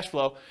positive cash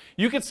flow,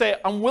 you could say,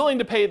 I'm willing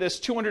to pay this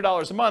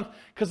 $200 a month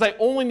because I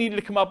only needed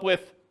to come up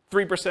with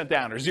 3%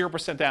 down or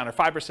 0% down or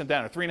 5%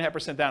 down or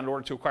 3.5% down in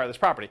order to acquire this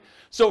property.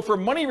 So for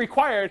money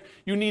required,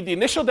 you need the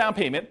initial down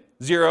payment,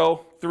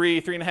 0,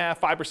 3, 3.5,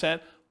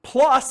 5%,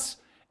 plus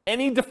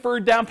any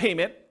deferred down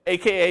payment,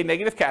 aka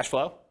negative cash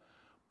flow,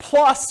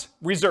 plus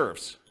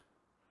reserves.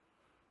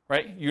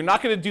 Right? You're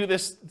not going to do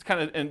this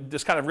kind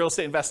of real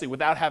estate investing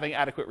without having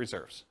adequate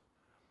reserves.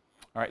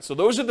 All right, so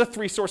those are the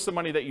three sources of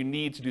money that you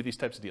need to do these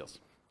types of deals.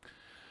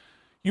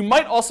 You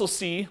might also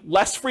see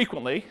less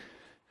frequently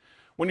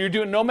when you're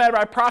doing nomad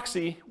by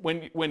proxy,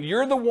 when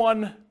you're the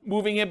one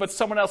moving in but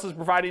someone else is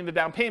providing the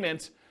down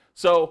payment.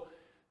 So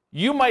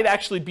you might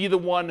actually be the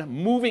one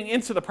moving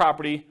into the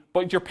property,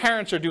 but your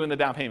parents are doing the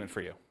down payment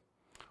for you.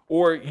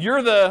 Or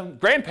you're the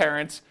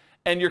grandparents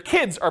and your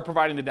kids are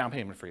providing the down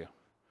payment for you.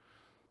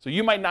 So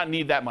you might not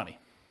need that money.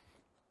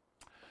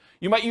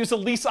 You might use a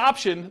lease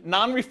option,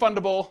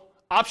 non-refundable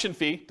option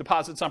fee,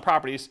 deposits on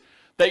properties,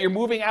 that you're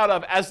moving out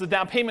of as the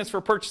down payments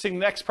for purchasing the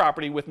next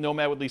property with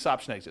Nomad with lease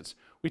option exits.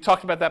 We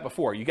talked about that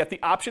before. You get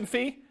the option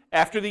fee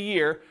after the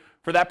year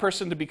for that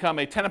person to become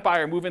a tenant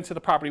buyer, move into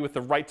the property with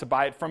the right to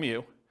buy it from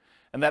you.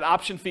 And that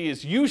option fee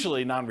is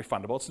usually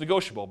non-refundable. It's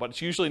negotiable, but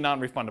it's usually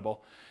non-refundable.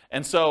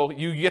 And so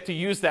you get to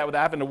use that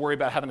without having to worry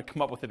about having to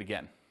come up with it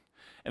again.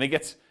 And it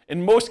gets,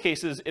 in most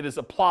cases, it is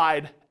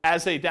applied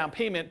as a down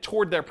payment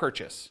toward their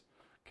purchase.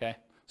 Okay?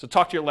 So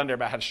talk to your lender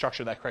about how to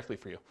structure that correctly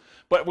for you.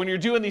 But when you're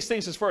doing these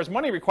things as far as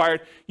money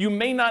required, you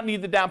may not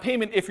need the down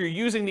payment if you're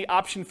using the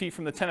option fee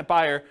from the tenant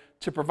buyer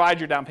to provide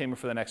your down payment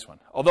for the next one.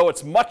 Although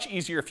it's much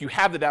easier if you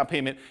have the down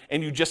payment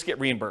and you just get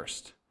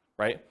reimbursed,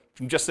 right?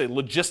 From just a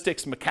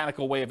logistics,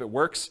 mechanical way of it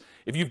works.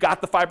 If you've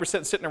got the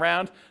 5% sitting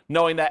around,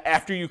 knowing that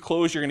after you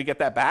close, you're going to get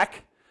that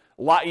back,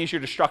 a lot easier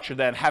to structure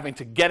than having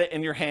to get it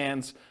in your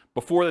hands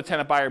before the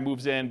tenant buyer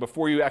moves in,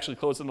 before you actually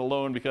close on the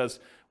loan,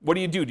 because what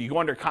do? Do you go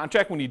under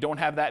contract when you don't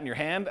have that in your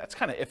hand? That's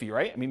kind of iffy,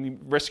 right? I mean, you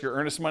risk your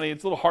earnest money.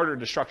 It's a little harder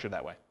to structure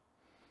that way.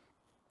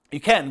 You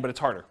can, but it's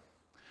harder.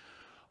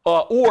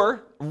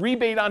 Or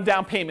rebate on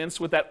down payments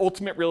with that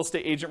ultimate real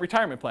estate agent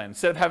retirement plan.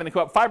 Instead of having to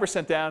come up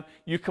 5% down,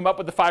 you come up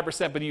with the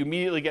 5%, but you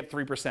immediately get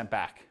 3%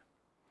 back.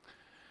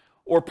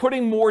 Or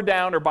putting more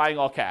down or buying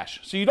all cash.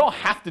 So you don't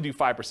have to do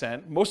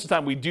 5%. Most of the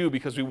time we do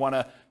because we want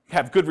to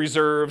have good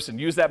reserves and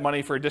use that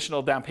money for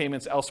additional down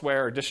payments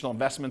elsewhere or additional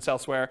investments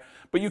elsewhere.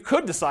 But you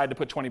could decide to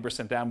put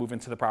 20% down, move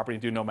into the property,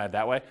 and do Nomad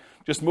that way.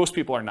 Just most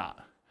people are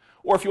not.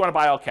 Or if you want to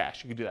buy all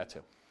cash, you could do that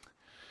too.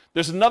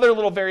 There's another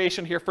little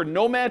variation here for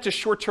Nomad to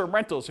short-term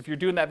rentals. If you're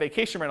doing that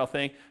vacation rental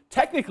thing,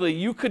 technically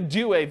you could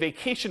do a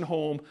vacation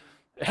home.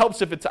 It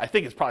helps if it's, I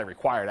think it's probably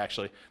required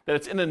actually, that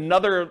it's in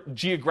another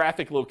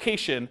geographic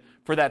location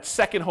for that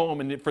second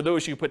home, and for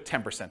those you put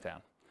 10%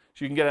 down.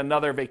 So you can get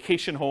another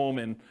vacation home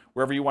in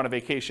wherever you want to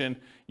vacation.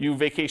 You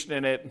vacation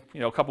in it,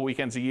 a couple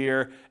weekends a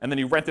year, and then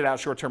you rent it out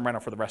short-term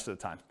rental for the rest of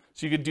the time.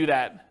 So you could do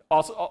that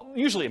also,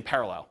 usually in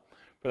parallel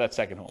for that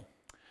second home.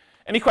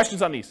 Any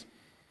questions on these?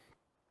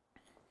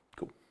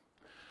 Cool.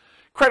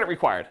 Credit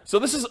required. So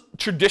this is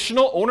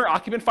traditional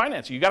owner-occupant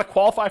financing. You got to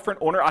qualify for an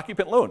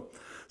owner-occupant loan.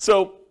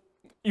 So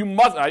you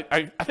must,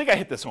 I think I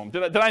hit this home.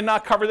 Did I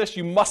not cover this?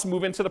 You must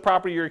move into the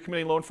property or you're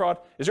committing loan fraud.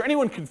 Is there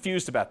anyone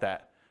confused about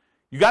that?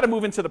 You got to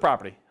move into the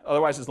property,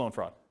 otherwise it's loan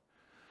fraud.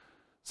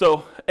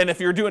 So, and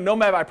if you're doing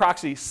Nomad by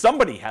proxy,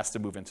 somebody has to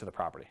move into the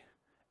property.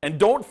 And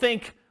don't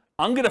think,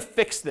 I'm going to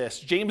fix this.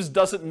 James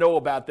doesn't know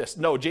about this.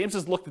 No, James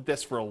has looked at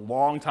this for a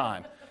long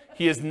time.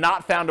 He has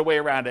not found a way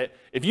around it.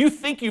 If you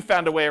think you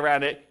found a way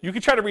around it, you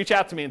can try to reach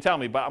out to me and tell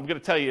me, but I'm going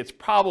to tell you it's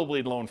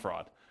probably loan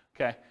fraud,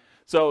 okay?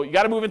 So you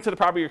got to move into the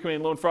property you're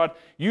committing loan fraud.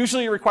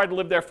 Usually you're required to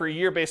live there for a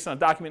year based on a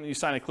document that you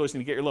sign at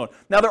closing to get your loan.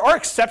 Now there are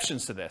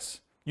exceptions to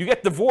this. You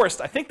get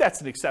divorced, I think that's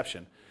an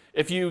exception.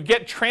 If you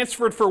get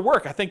transferred for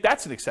work, I think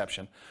that's an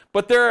exception.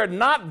 But there are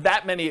not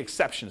that many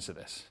exceptions to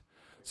this.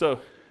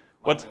 So,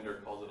 my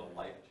lender calls it a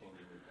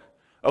life-changing event.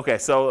 Okay,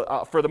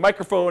 so for the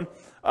microphone,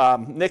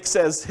 Nick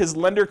says his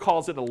lender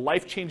calls it a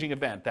life-changing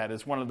event. That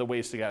is one of the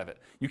ways to get out of it.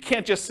 You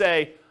can't just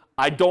say,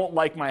 I don't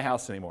like my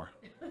house anymore.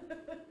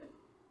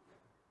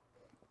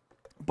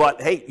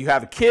 But hey, you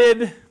have a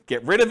kid,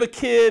 get rid of a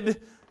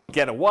kid,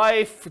 get a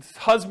wife,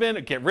 husband,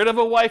 or get rid of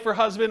a wife or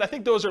husband. I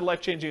think those are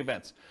life-changing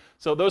events.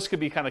 So those could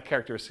be kind of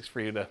characteristics for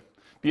you to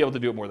be able to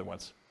do it more than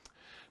once.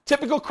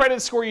 Typical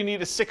credit score you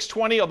need is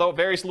 620, although it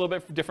varies a little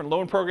bit for different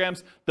loan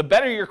programs. The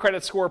better your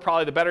credit score,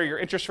 probably the better your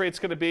interest rate's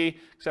going to be,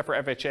 except for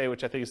FHA,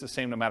 which I think is the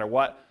same no matter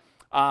what.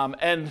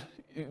 And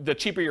the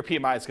cheaper your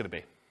PMI is going to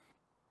be.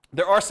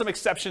 There are some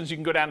exceptions. You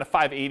can go down to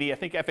 580. I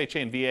think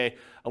FHA and VA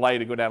allow you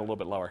to go down a little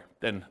bit lower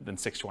than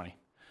 620.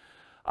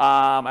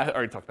 I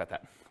already talked about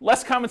that.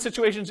 Less common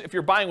situations, if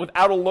you're buying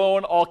without a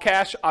loan, all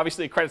cash,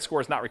 obviously a credit score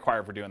is not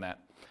required for doing that.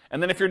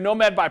 And then if you're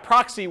Nomad by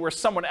proxy where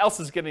someone else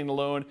is getting the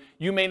loan,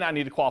 you may not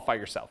need to qualify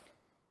yourself.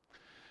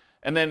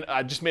 And then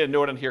I just made a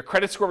note on here,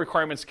 credit score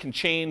requirements can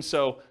change,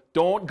 so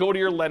don't go to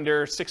your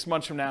lender 6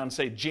 months from now and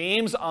say,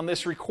 James on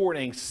this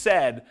recording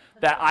said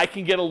that I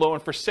can get a loan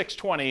for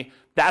 620,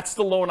 that's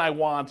the loan I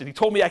want, and he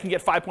told me I can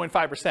get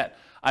 5.5%.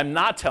 I'm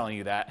not telling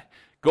you that.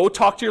 Go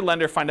talk to your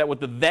lender, find out what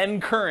the then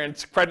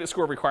current credit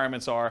score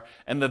requirements are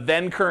and the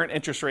then current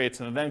interest rates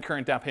and the then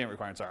current down payment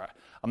requirements are.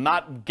 I'm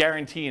not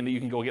guaranteeing that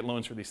you can go get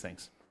loans for these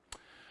things.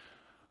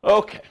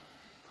 Okay,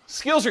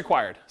 skills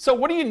required. So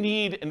what do you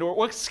need,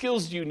 what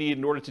skills do you need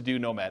in order to do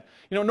Nomad?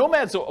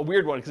 Nomad's a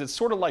weird one because it's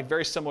sort of like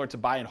very similar to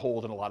buy and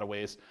hold in a lot of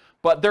ways.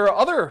 But there are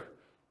other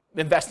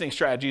investing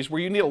strategies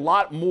where you need a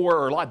lot more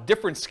or a lot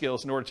different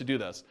skills in order to do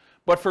this.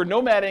 But for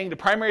nomading, the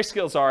primary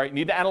skills are you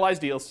need to analyze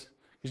deals.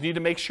 You need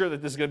to make sure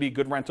that this is going to be a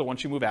good rental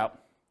once you move out.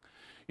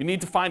 You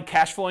need to find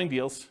cash flowing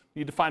deals.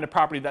 You need to find a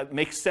property that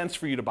makes sense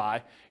for you to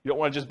buy. You don't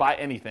want to just buy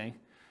anything.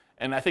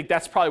 And I think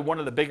that's probably one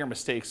of the bigger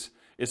mistakes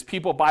is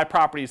people buy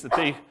properties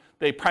that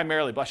they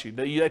primarily, bless you,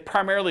 they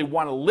primarily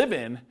want to live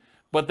in,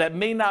 but that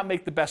may not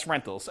make the best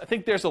rentals. I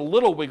think there's a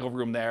little wiggle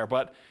room there,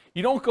 but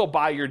you don't go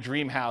buy your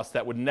dream house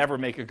that would never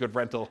make a good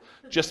rental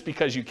just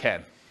because you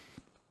can.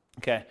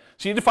 Okay,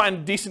 so you need to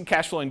find decent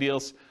cash flowing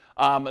deals.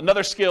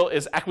 Another skill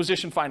is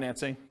acquisition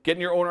financing,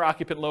 getting your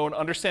owner-occupant loan,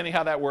 understanding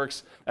how that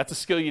works. That's a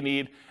skill you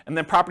need. And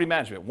then property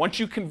management. Once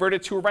you convert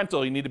it to a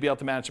rental, you need to be able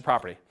to manage the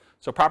property.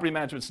 So property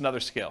management is another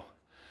skill.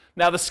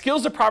 Now, the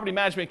skills of property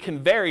management can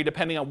vary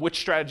depending on which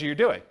strategy you're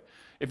doing.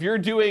 If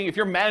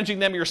you're managing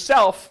them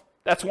yourself,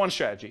 that's one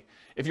strategy.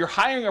 If you're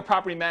hiring a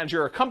property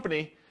manager or a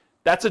company,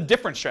 that's a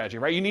different strategy,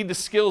 right? You need the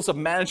skills of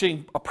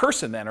managing a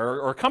person then,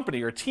 or a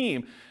company or a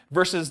team,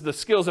 versus the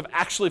skills of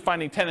actually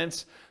finding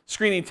tenants,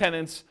 screening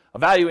tenants,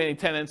 evaluating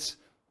tenants,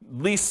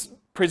 lease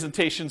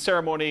presentation,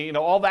 ceremony,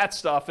 all that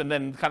stuff, and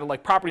then kind of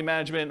like property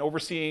management,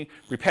 overseeing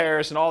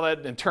repairs and all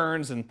that, and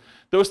turns and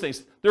those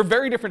things. They're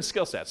very different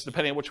skill sets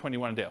depending on which one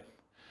you want to do.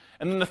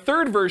 And then the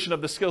third version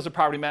of the skills of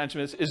property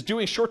management is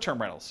doing short-term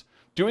rentals.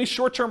 Doing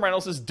short-term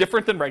rentals is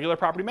different than regular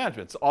property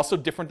management. It's also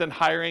different than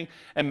hiring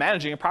and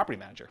managing a property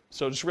manager.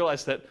 So just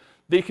realize that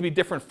they can be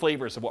different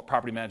flavors of what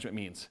property management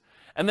means.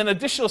 And then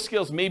additional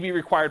skills may be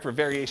required for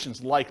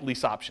variations like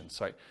lease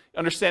options. Right?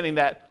 Understanding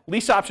that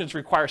lease options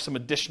require some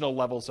additional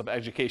levels of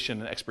education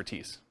and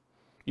expertise.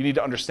 You need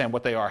to understand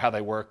what they are, how they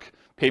work,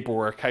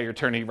 paperwork, how your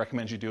attorney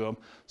recommends you do them,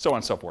 so on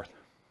and so forth.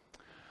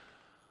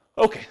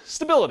 Okay,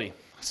 stability.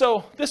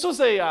 So this was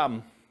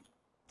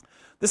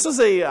This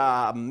was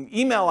a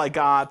email I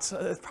got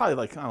probably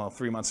like, I don't know,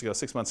 3 months ago,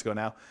 6 months ago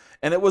now.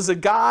 And it was a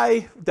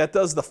guy that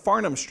does the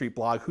Farnham Street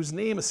blog, whose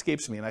name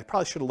escapes me, and I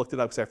probably should have looked it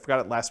up because I forgot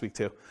it last week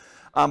too.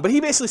 But he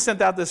basically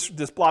sent out this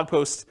blog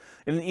post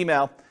in an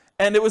email,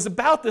 and it was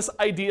about this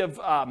idea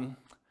of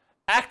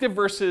active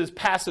versus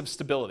passive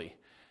stability.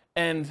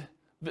 And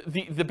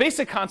the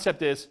basic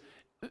concept is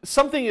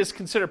something is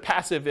considered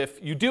passive if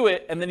you do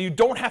it, and then you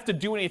don't have to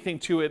do anything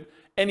to it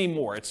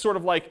anymore. It's sort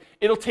of like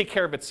it'll take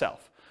care of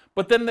itself.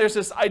 But then there's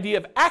this idea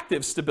of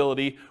active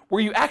stability where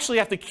you actually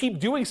have to keep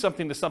doing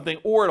something to something,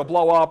 or it'll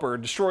blow up or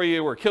destroy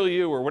you or kill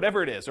you or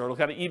whatever it is, or it'll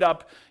kind of eat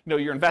up,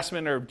 your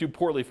investment or do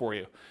poorly for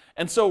you.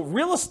 And so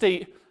real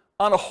estate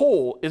on a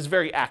whole is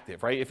very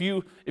active, right? If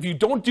you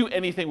don't do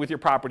anything with your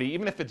property,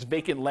 even if it's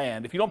vacant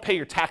land, if you don't pay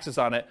your taxes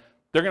on it,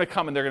 they're going to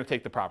come and they're going to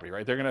take the property,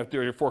 right? They're going to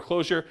do your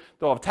foreclosure,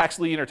 they'll have a tax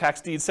lien or tax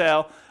deed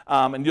sale,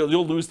 and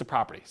you'll lose the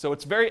property. So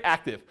it's very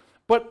active.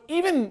 But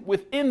even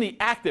within the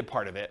active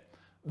part of it,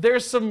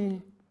 there's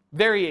some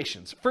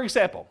variations. For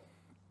example,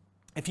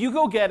 if you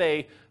go get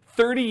a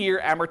 30-year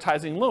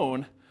amortizing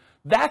loan,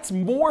 that's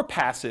more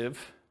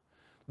passive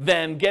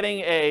than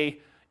getting a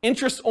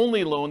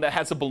interest-only loan that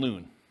has a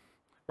balloon,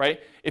 right?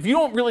 If you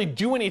don't really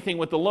do anything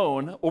with the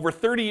loan, over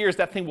 30 years,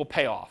 that thing will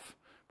pay off,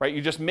 right?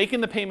 You're just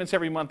making the payments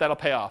every month, that'll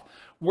pay off.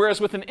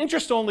 Whereas with an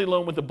interest-only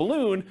loan with a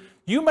balloon,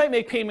 you might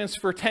make payments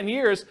for 10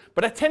 years,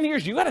 but at 10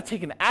 years, you got to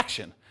take an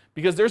action,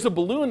 because there's a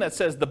balloon that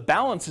says the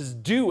balance is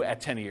due at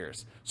 10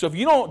 years. So if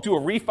you don't do a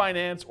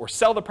refinance or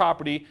sell the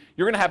property,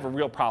 you're going to have a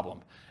real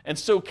problem. And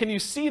so can you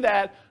see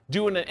that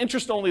doing an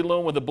interest-only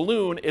loan with a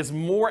balloon is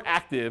more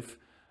active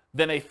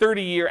than a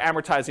 30-year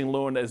amortizing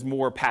loan that is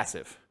more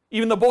passive?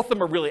 Even though both of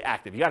them are really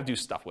active, you got to do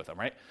stuff with them,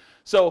 right?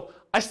 So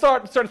I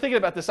started thinking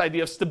about this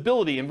idea of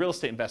stability in real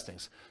estate investing.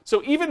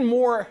 So even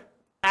more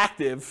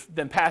active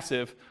than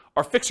passive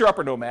are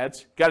fixer-upper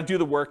nomads. Got to do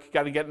the work,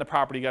 got to get in the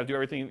property, got to do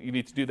everything you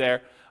need to do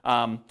there.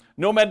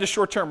 Nomad to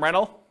short-term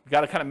rental.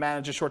 Got to kind of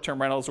manage the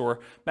short-term rentals or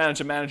manage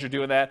a manager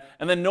doing that.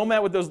 And then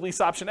nomad with those lease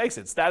option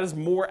exits. That is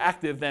more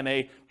active than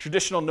a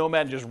traditional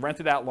nomad just rent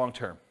it out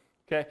long-term.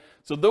 Okay,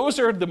 so those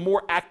are the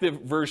more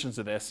active versions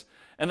of this.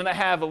 And then I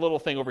have a little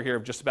thing over here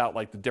of just about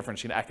like the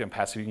difference between active and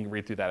passive. You can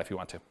read through that if you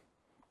want to.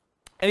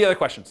 Any other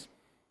questions?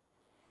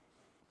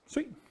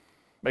 Sweet.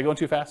 Am I going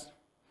too fast?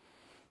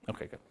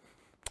 Okay, good.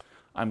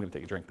 I'm going to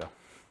take a drink though.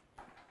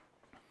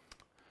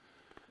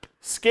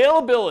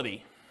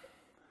 Scalability.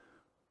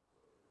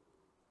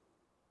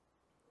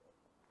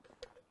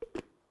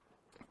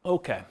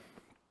 Okay.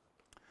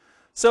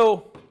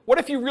 So what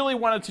if you really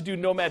wanted to do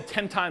Nomad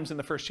 10 times in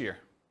the first year?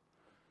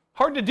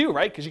 Hard to do,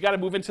 right? Because you got to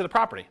move into the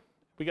property.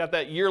 We got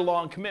that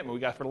year-long commitment we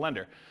got for the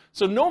lender.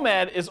 So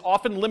Nomad is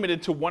often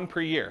limited to 1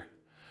 per year.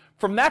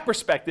 From that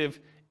perspective,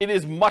 it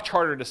is much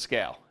harder to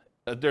scale.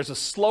 There's a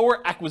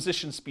slower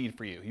acquisition speed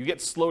for you. You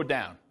get slowed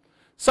down.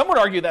 Some would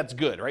argue that's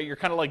good, right? You're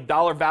kind of like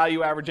dollar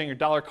value averaging or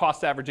dollar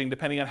cost averaging,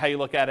 depending on how you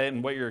look at it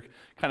and what you're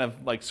kind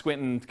of like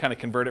squinting to kind of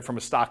convert it from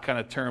a stock kind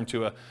of term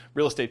to a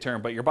real estate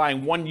term. But you're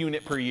buying 1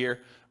 unit per year,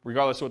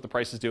 regardless of what the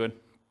price is doing.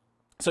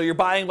 So you're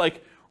buying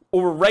like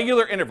over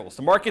regular intervals.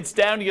 The market's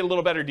down, you get a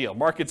little better deal.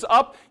 Market's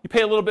up, you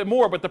pay a little bit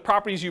more, but the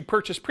properties you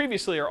purchased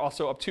previously are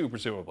also up too,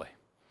 presumably.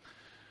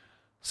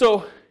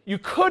 So you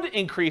could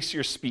increase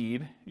your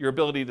speed, your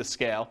ability to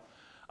scale,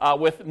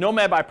 with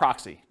Nomad by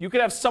proxy. You could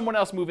have someone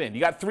else move in.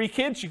 You got 3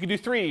 kids, you could do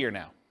 3 a year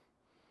now,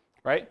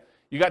 right?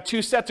 You got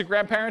 2 sets of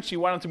grandparents, you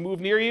want them to move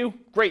near you,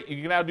 great,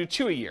 you can now do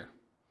 2 a year.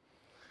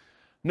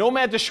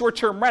 Nomad to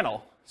short-term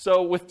rental.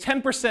 So with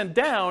 10%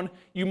 down,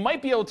 you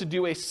might be able to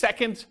do a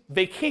second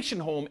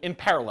vacation home in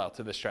parallel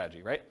to this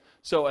strategy, right?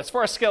 So as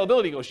far as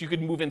scalability goes, you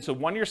could move into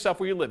one yourself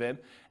where you live in,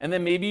 and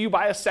then maybe you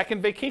buy a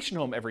second vacation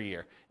home every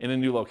year in a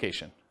new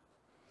location.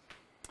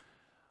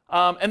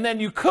 And then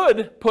you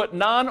could put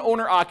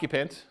non-owner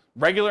occupant,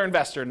 regular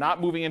investor, not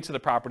moving into the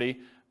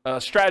property,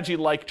 a strategy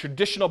like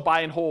traditional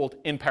buy and hold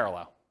in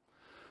parallel.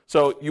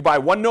 So you buy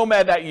 1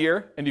 Nomad that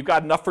year, and you've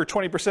got enough for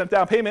 20%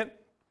 down payment.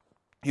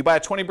 You buy a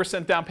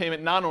 20% down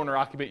payment non-owner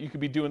occupant, you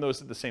could be doing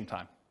those at the same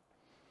time.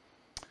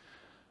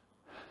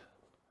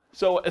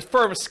 So as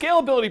from a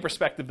scalability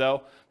perspective,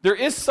 though, there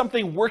is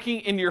something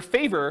working in your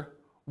favor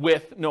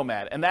with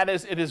Nomad, and that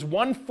is it is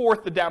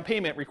 1/4 the down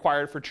payment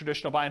required for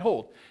traditional buy and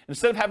hold.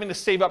 Instead of having to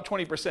save up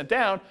 20%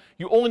 down,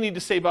 you only need to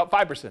save up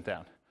 5%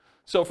 down.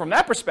 So from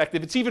that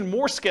perspective, it's even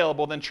more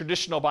scalable than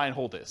traditional buy and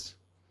hold is.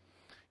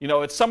 You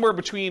know, it's somewhere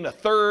between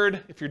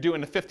 1/3 if you're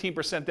doing the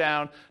 15%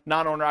 down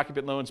non-owner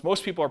occupant loans.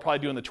 Most people are probably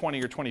doing the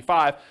 20 or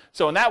 25.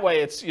 So in that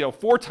way, it's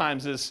 4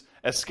 times as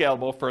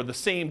scalable. For the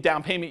same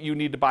down payment you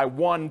need to buy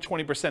 1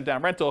 20%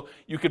 down rental,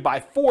 you could buy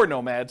 4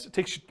 Nomads. It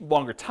takes you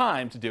longer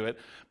time to do it,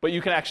 but you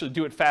can actually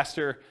do it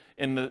faster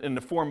in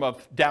the form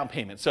of down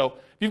payment. So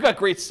if you've got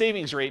great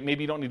savings rate,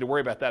 maybe you don't need to worry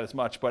about that as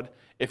much. But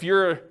if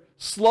you're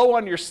slow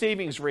on your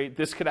savings rate,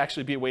 this could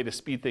actually be a way to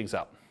speed things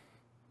up.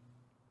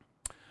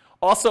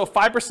 Also,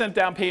 5%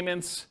 down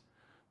payments,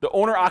 the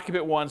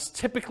owner-occupant ones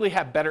typically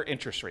have better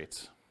interest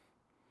rates.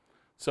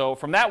 So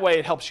from that way,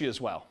 it helps you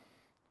as well.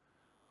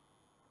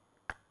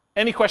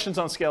 Any questions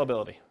on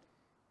scalability?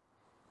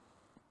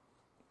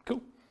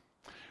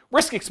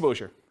 Risk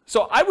exposure.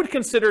 So I would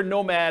consider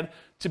Nomad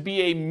to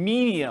be a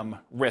medium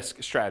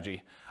risk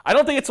strategy. I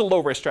don't think it's a low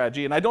risk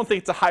strategy, and I don't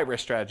think it's a high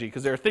risk strategy,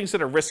 because there are things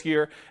that are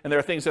riskier and there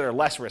are things that are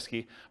less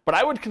risky. But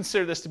I would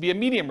consider this to be a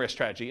medium risk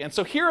strategy. And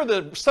so here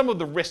are some of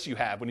the risks you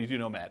have when you do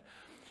Nomad.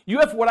 You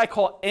have what I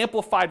call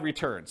amplified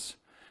returns.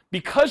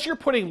 Because you're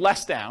putting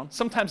less down,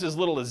 sometimes as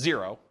little as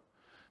 0,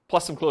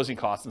 plus some closing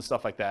costs and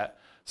stuff like that,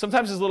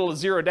 sometimes as little as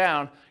 0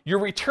 down, your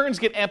returns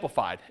get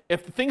amplified.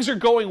 If things are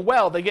going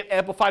well, they get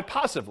amplified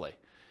positively.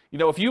 You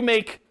know, if you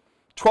make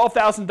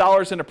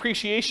 $12,000 in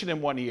appreciation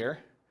in 1 year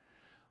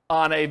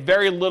on a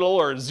very little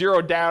or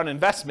 0 down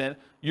investment,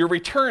 your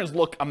returns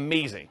look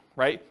amazing,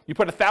 right? You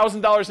put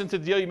 $1,000 into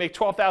the deal, you make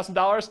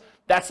 $12,000,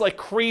 that's like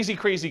crazy,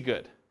 crazy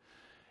good.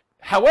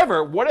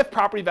 However, what if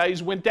property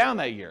values went down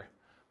that year?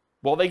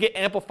 Well, they get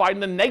amplified in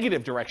the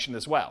negative direction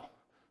as well.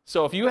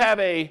 So if you have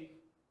a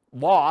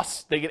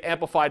loss, they get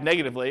amplified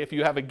negatively. If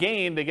you have a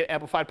gain, they get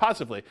amplified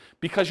positively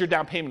because your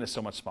down payment is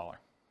so much smaller.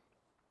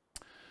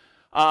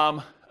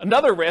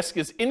 Another risk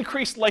is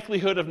increased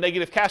likelihood of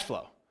negative cash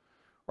flow,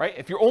 right?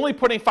 If you're only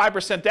putting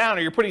 5% down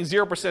or you're putting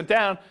 0%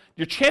 down,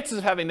 your chances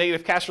of having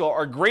negative cash flow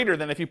are greater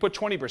than if you put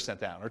 20%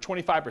 down or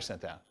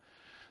 25% down.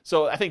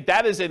 So I think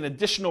that is an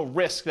additional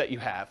risk that you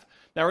have.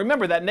 Now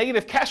remember, that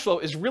negative cash flow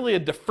is really a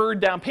deferred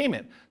down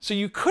payment. So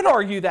you could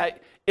argue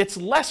that it's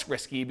less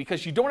risky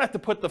because you don't have to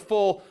put the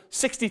full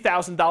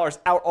 $60,000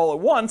 out all at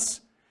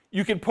once.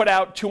 You can put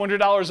out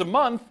 $200 a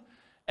month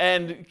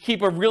and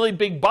keep a really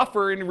big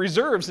buffer in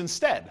reserves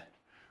instead,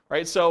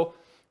 right? So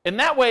in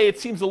that way, it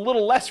seems a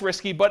little less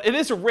risky, but it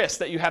is a risk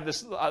that you have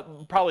this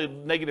probably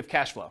negative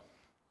cash flow.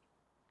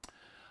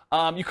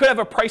 You could have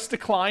a price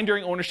decline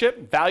during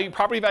ownership.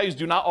 Property values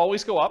do not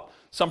always go up.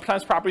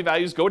 Sometimes property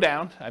values go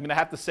down. I mean, I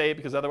have to say it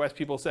because otherwise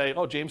people say,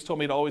 oh, James told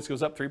me it always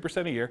goes up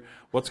 3% a year.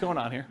 What's going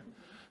on here?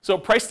 So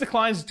price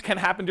declines can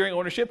happen during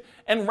ownership,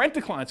 and rent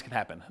declines can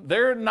happen.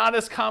 They're not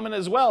as common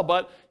as well,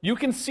 but you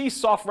can see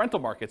soft rental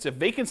markets. If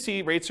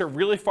vacancy rates are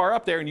really far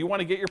up there and you want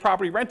to get your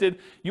property rented,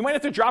 you might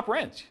have to drop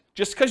rent.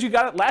 Just because you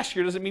got it last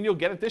year doesn't mean you'll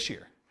get it this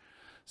year.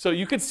 So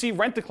you could see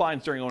rent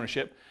declines during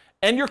ownership.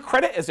 And your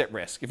credit is at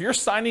risk. If you're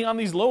signing on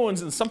these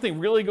loans and something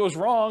really goes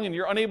wrong and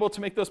you're unable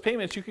to make those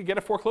payments, you could get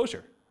a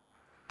foreclosure.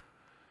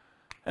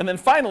 And then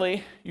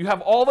finally, you have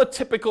all the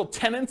typical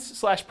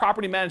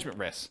tenants/property management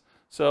risks.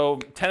 So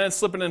tenants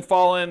slipping and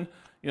falling,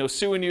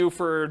 suing you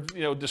for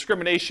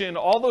discrimination,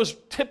 all those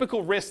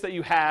typical risks that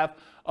you have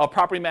of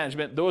property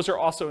management, those are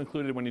also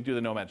included when you do the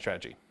Nomad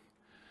strategy.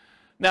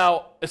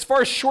 Now, as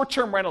far as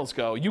short-term rentals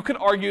go, you can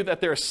argue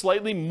that there's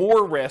slightly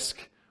more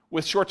risk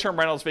with short-term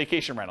rentals,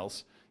 vacation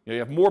rentals. You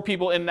have more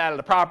people in and out of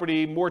the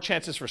property, more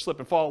chances for slip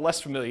and fall,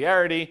 less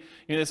familiarity.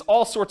 There's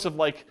all sorts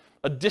of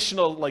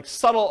additional,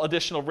 subtle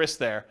additional risks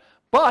there.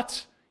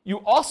 But you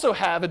also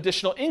have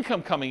additional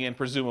income coming in,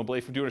 presumably,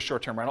 from doing a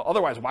short-term rental.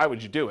 Otherwise, why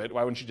would you do it?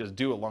 Why wouldn't you just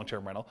do a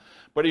long-term rental?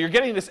 But you're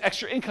getting this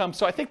extra income,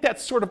 so I think that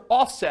sort of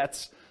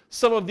offsets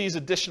some of these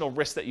additional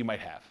risks that you might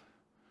have.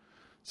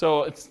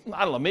 So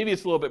I don't know, maybe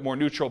it's a little bit more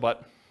neutral,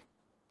 but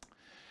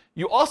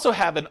you also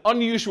have an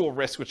unusual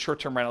risk with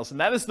short-term rentals, and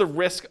that is the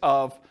risk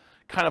of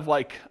kind of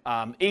like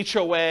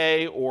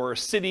HOA or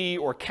city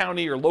or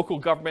county or local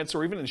governments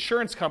or even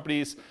insurance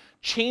companies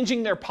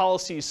changing their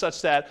policies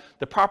such that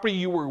the property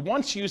you were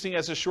once using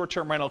as a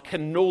short-term rental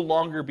can no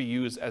longer be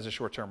used as a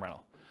short-term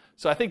rental.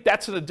 So I think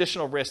that's an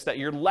additional risk that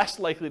you're less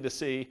likely to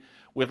see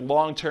with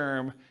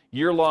long-term,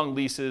 year-long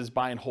leases,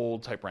 buy and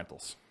hold type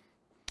rentals.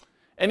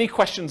 Any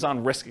questions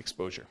on risk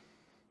exposure?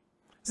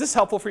 Is this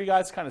helpful for you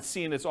guys, kind of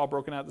seeing it's all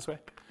broken out this way?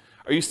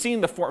 Are you seeing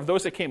the form,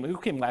 those that came, who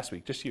came last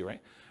week? Just you, right?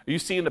 Are you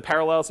seeing the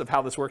parallels of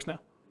how this works now?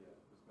 Yeah,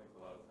 this makes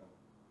a lot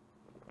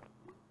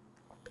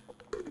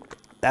of sense.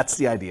 That's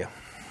the idea.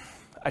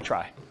 I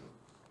try.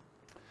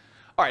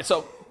 All right,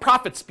 so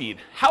profit speed.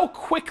 How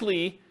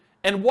quickly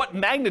and what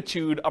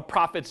magnitude of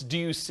profits do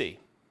you see?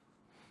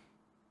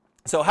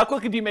 So how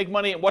quickly do you make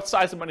money and what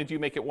size of money do you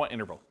make at what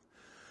interval?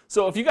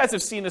 So if you guys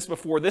have seen this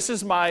before, this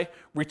is my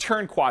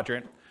return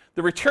quadrant.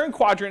 The return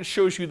quadrant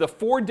shows you the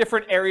 4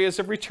 different areas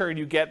of return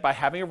you get by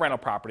having a rental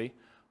property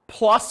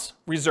plus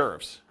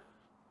reserves.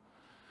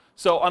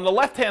 So on the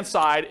left-hand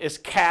side is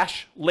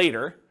cash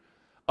later,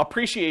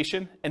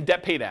 appreciation, and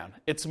debt paydown.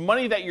 It's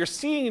money that you're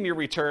seeing in your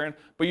return,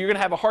 but you're going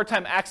to have a hard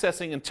time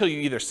accessing until you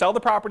either sell the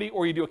property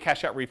or you do a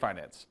cash-out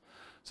refinance.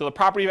 So the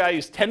property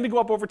values tend to go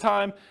up over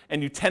time,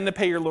 and you tend to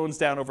pay your loans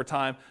down over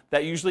time.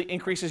 That usually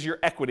increases your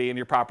equity in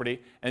your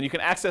property, and you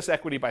can access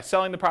equity by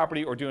selling the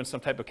property or doing some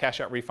type of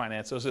cash-out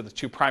refinance. Those are the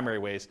 2 primary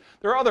ways.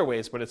 There are other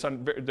ways, but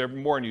they're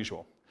more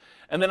unusual.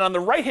 And then on the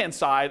right-hand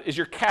side is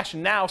your cash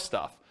now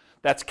stuff.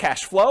 That's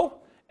cash flow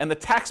and the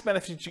tax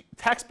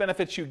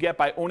benefits you get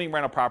by owning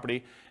rental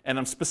property, and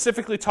I'm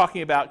specifically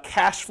talking about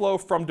cash flow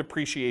from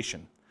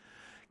depreciation.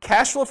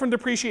 Cash flow from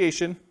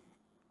depreciation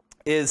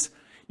is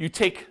you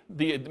take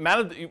the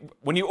amount of,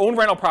 when you own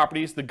rental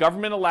properties, the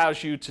government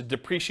allows you to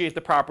depreciate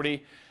the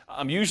property,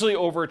 usually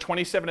over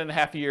 27 and a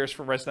half years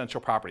for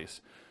residential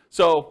properties.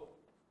 So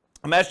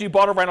imagine you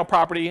bought a rental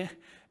property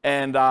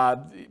And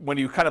when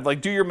you kind of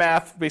like do your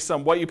math based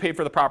on what you paid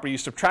for the property, you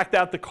subtract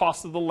out the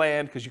cost of the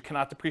land, because you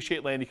cannot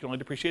depreciate land, you can only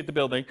depreciate the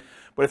building.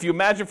 But if you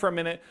imagine for a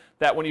minute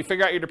that when you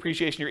figure out your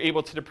depreciation, you're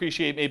able to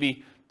depreciate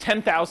maybe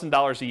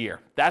 $10,000 a year.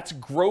 That's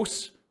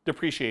gross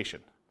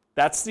depreciation.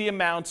 That's the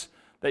amount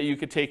that you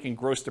could take in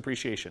gross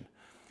depreciation.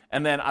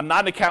 And then I'm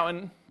not an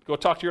accountant, go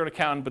talk to your own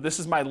accountant, but this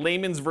is my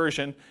layman's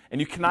version,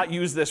 and you cannot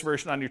use this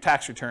version on your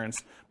tax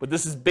returns, but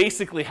this is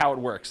basically how it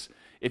works.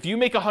 If you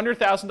make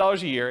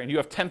 $100,000 a year and you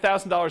have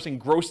 $10,000 in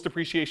gross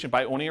depreciation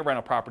by owning a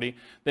rental property,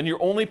 then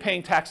you're only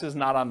paying taxes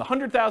not on the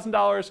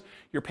 $100,000,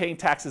 you're paying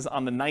taxes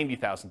on the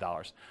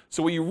 $90,000.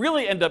 So what you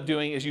really end up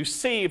doing is you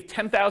save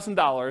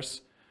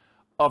 $10,000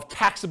 of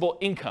taxable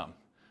income.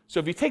 So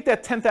if you take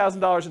that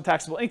 $10,000 in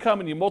taxable income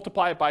and you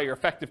multiply it by your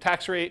effective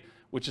tax rate,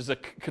 which is a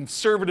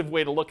conservative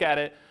way to look at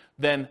it,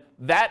 then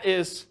that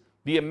is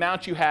the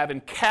amount you have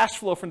in cash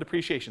flow from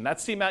depreciation.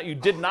 That's the amount you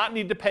did not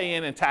need to pay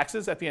in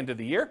taxes at the end of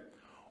the year,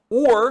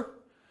 or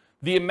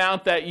the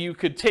amount that you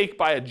could take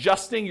by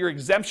adjusting your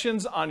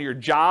exemptions on your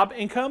job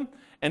income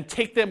and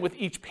take them with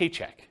each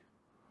paycheck.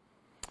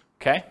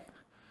 Okay?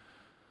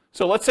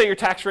 So let's say your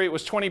tax rate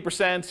was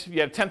 20%, you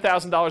had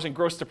 $10,000 in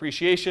gross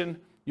depreciation,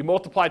 you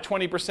multiply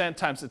 20%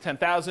 times the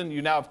 $10,000,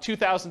 you now have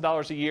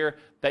 $2,000 a year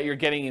that you're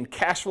getting in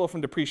cash flow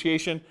from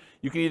depreciation.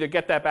 You can either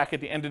get that back at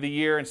the end of the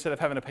year instead of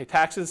having to pay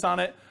taxes on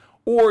it,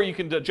 or you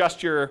can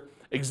adjust your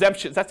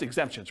exemptions. That's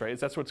exemptions, right?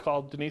 That's what it's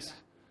called, Denise?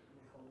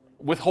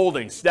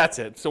 Withholdings, that's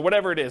it. So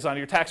whatever it is on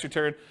your tax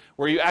return,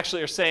 where you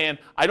actually are saying,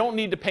 I don't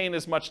need to pay in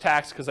as much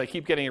tax because I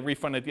keep getting a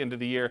refund at the end of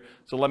the year,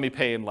 so let me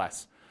pay in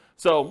less.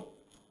 So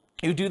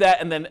you do that,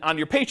 and then on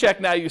your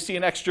paycheck now you see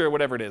an extra,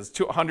 whatever it is,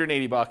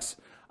 $180,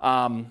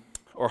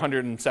 or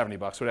 $170,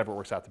 whatever it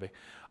works out to be,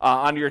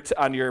 on your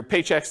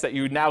paychecks that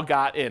you now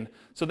got in.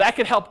 So that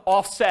could help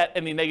offset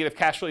any negative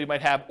cash flow you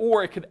might have,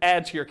 or it could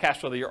add to your cash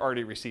flow that you're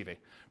already receiving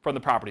from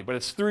the property. But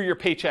it's through your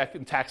paycheck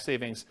and tax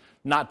savings,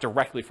 not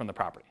directly from the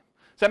property.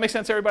 Does that make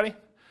sense, everybody?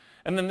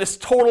 And then this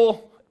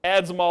total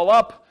adds them all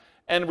up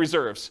and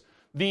reserves.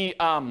 The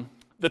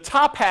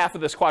top half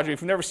of this quadrant,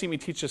 if you've never seen me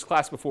teach this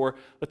class before,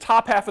 the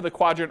top half of the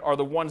quadrant are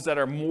the ones that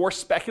are more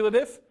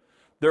speculative.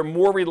 They're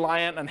more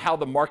reliant on how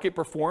the market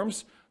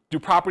performs. Do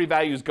property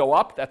values go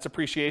up? That's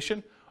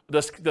appreciation.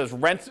 Does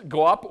rent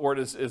go up, or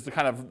is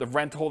the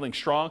rent holding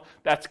strong?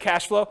 That's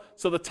cash flow.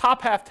 So the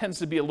top half tends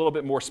to be a little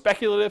bit more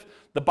speculative.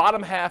 The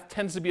bottom half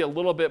tends to be a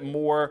little bit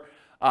more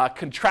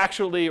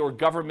contractually or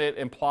government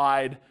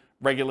implied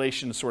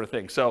regulation sort of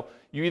thing. So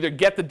you either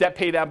get the debt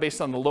pay down based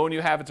on the loan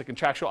you have, it's a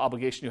contractual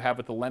obligation you have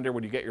with the lender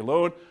when you get your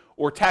loan,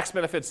 or tax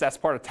benefits, that's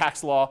part of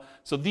tax law.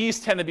 So these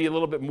tend to be a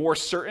little bit more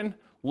certain,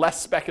 less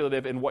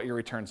speculative in what your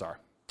returns are.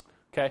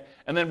 Okay?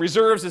 And then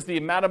reserves is the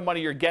amount of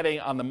money you're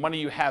getting on the money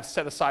you have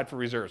set aside for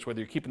reserves,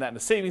 whether you're keeping that in a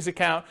savings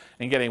account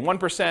and getting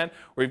 1%,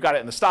 or you've got it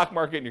in the stock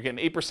market and you're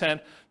getting 8%.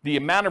 The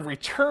amount of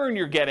return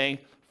you're getting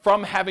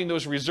from having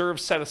those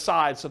reserves set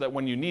aside so that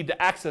when you need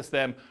to access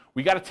them,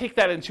 we got to take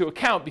that into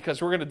account,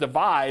 because we're going to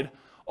divide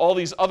all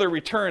these other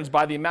returns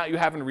by the amount you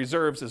have in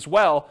reserves as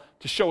well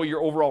to show what your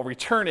overall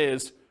return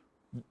is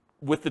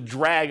with the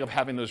drag of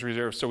having those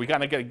reserves. So we got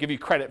to give you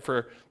credit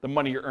for the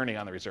money you're earning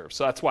on the reserves.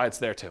 So that's why it's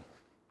there too.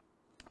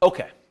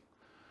 Okay,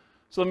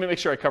 so let me make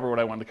sure I cover what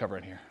I wanted to cover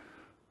in here.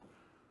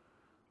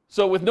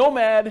 So with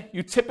Nomad,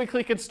 you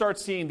typically can start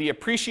seeing the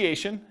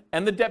appreciation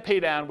and the debt pay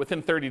down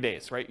within 30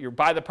 days, right? You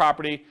buy the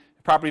property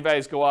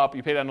values go up,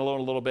 you pay down the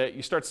loan a little bit,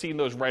 you start seeing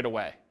those right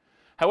away.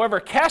 However,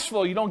 cash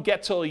flow you don't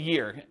get till a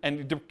year,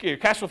 and your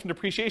cash flow from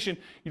depreciation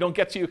you don't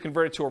get till you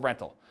convert it to a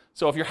rental.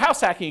 So if you're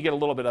house hacking, you get a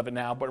little bit of it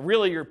now, but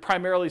really you're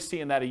primarily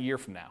seeing that a year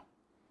from now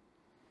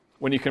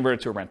when you convert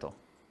it to a rental.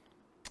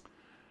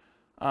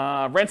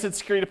 Rents and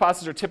security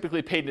deposits are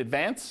typically paid in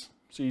advance,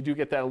 so you do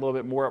get that a little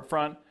bit more up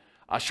front.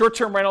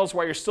 Short-term rentals,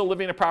 while you're still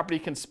living in a property,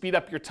 can speed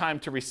up your time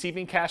to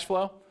receiving cash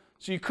flow.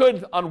 So you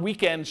could, on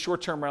weekends,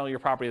 short-term rental your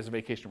property as a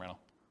vacation rental.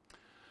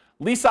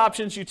 Lease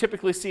options, you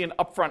typically see an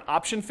upfront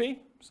option fee.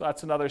 So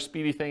that's another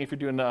speedy thing if you're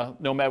doing a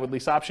Nomad with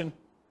lease option.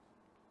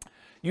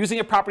 Using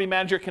a property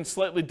manager can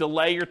slightly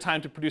delay your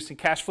time to producing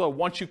cash flow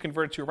once you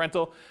convert it to a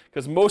rental,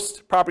 because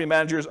most property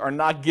managers are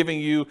not giving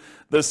you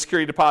the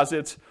security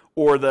deposits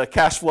or the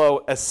cash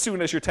flow as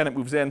soon as your tenant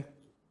moves in.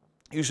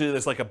 Usually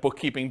there's like a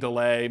bookkeeping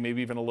delay,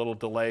 maybe even a little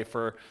delay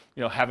for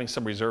having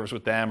some reserves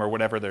with them or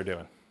whatever they're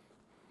doing.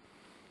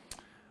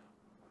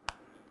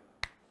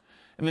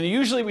 And then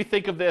usually we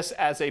think of this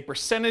as a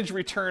percentage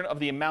return of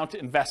the amount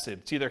invested.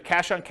 It's either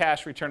cash on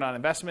cash return on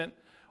investment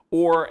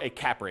or a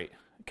cap rate.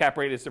 Cap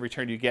rate is the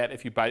return you get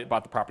if you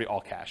bought the property all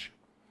cash.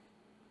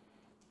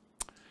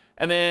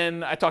 And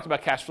then I talked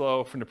about cash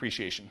flow from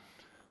depreciation.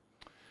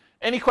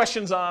 Any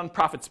questions on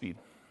profit speed?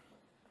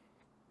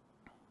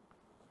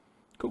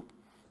 Cool.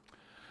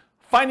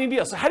 Finding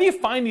deals. So how do you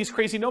find these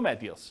crazy Nomad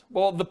deals?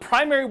 Well, the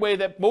primary way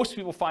that most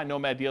people find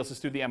Nomad deals is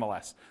through the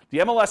MLS. The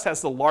MLS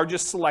has the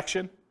largest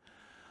selection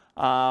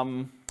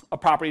of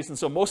properties, and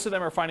so most of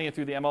them are finding it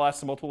through the MLS,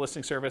 the multiple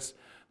listing service.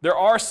 There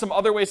are some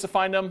other ways to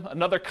find them.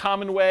 Another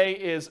common way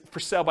is for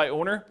sale by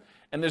owner,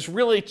 And there's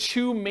really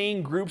two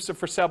main groups of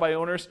for sale by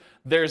owners.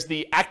 There's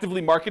the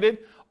actively marketed,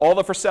 all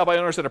the for sale by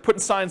owners that are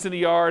putting signs in the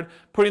yard,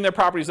 putting their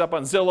properties up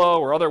on Zillow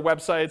or other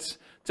websites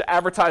to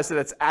advertise that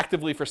it's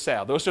actively for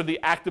sale. Those are the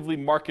actively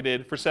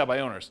marketed for sale by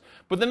owners.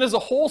 But then there's a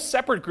whole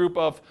separate group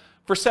of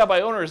for sale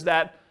by owners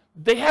that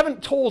they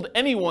haven't told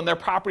anyone their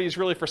property is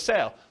really for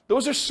sale.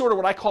 Those are sort of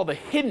what I call the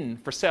hidden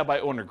for sale by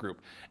owner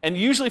group. And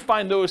you usually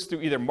find those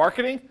through either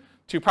marketing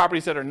to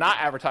properties that are not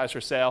advertised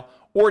for sale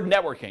or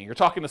networking. You're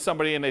talking to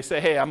somebody and they say,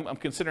 hey, I'm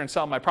considering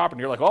selling my property. And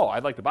you're like, oh,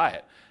 I'd like to buy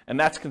it. And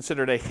that's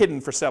considered a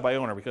hidden for sale by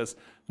owner because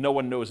no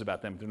one knows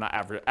about them. They're not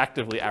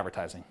actively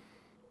advertising.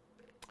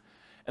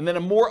 And then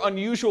a more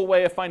unusual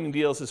way of finding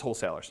deals is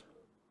wholesalers.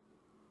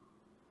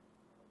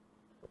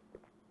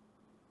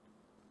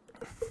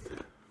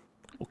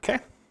 Okay.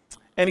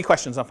 Any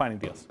questions on finding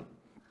deals?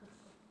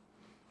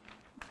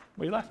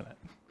 What are you laughing at?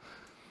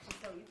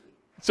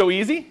 So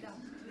easy.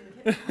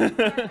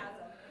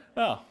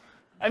 Oh.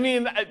 I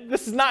mean,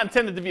 this is not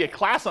intended to be a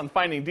class on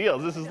finding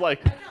deals. This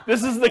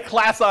is the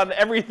class on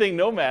everything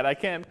Nomad. I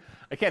can't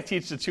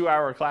teach the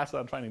 2-hour class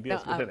on finding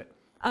deals within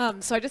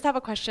it. So I just have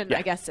a question. Yeah.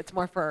 I guess it's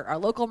more for our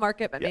local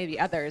market, but maybe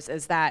others,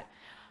 is that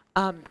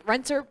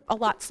rents are a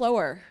lot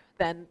slower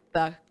than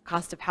the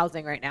cost of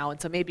housing right now.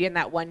 And so maybe in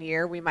that 1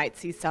 year, we might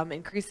see some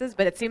increases,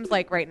 but it seems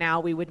like right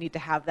now we would need to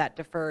have that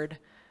deferred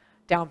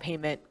down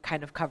payment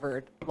kind of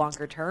covered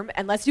longer term,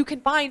 unless you can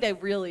find a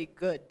really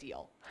good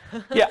deal.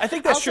 Yeah, I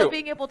think that's also, true.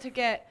 being able to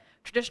get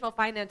traditional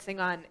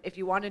financing on, if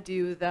you want to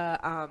do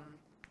the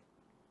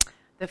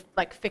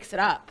like fix it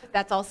up,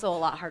 that's also a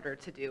lot harder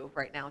to do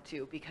right now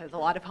too, because a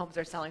lot of homes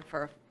are selling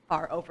for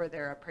far over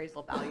their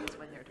appraisal values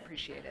when they're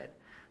depreciated.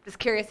 Just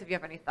curious if you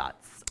have any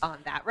thoughts on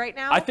that right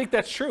now. I think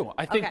that's true.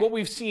 I think what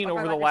we've seen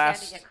over the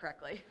last, it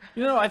correctly.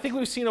 I think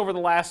we've seen over the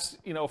last,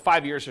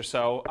 5 years or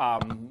so,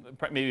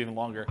 maybe even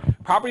longer,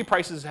 property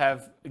prices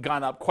have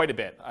gone up quite a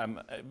bit,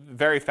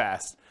 very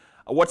fast.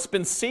 What's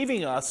been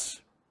saving us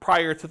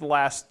prior to the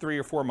last 3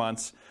 or 4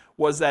 months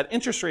was that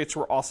interest rates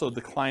were also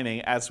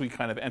declining as we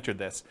kind of entered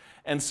this.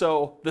 And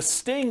so the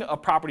sting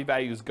of property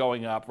values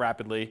going up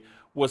rapidly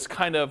was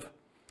kind of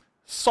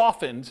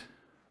softened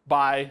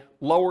by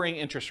lowering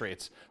interest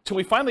rates till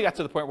we finally got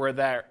to the point where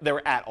they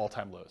were at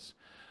all-time lows.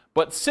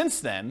 But since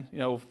then,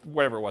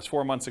 whatever it was,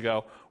 4 months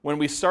ago, when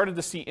we started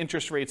to see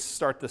interest rates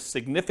start to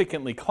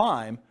significantly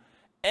climb,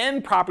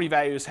 and property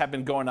values have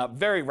been going up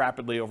very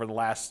rapidly over the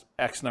last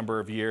X number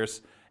of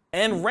years,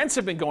 and rents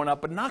have been going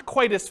up, but not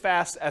quite as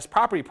fast as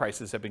property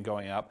prices have been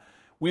going up,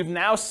 we've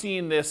now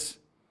seen this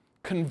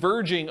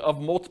converging of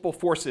multiple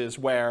forces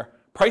where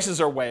prices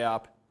are way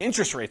up,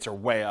 interest rates are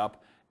way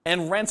up,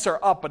 and rents are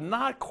up, but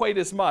not quite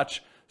as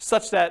much,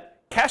 such that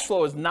cash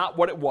flow is not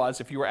what it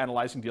was if you were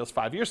analyzing deals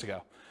 5 years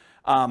ago.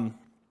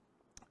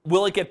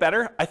 Will it get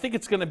better? I think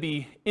it's going to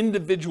be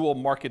individual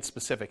market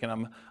specific,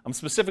 and I'm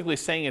specifically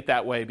saying it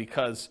that way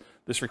because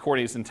this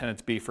recording is intended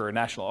to be for a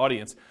national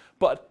audience.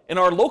 But in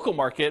our local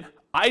market,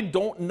 I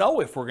don't know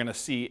if we're going to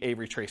see a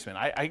retracement.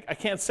 I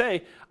can't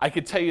say. I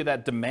could tell you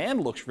that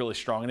demand looks really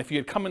strong, and if you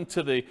had come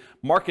into the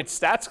market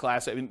stats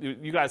class, I mean,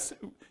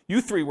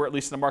 you three were at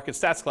least in the market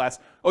stats class.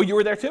 Oh, you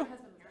were there too?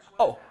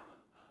 Oh,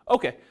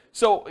 okay.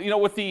 So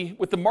with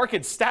the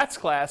market stats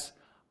class,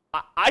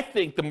 I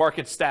think the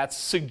market stats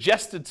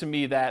suggested to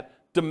me that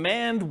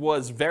demand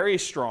was very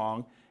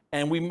strong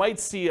and we might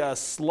see a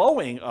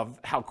slowing of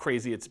how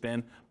crazy it's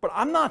been, but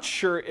I'm not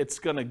sure it's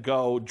going to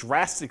go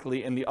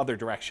drastically in the other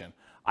direction.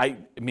 I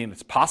mean,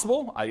 it's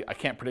possible. I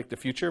can't predict the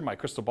future. My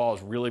crystal ball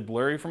is really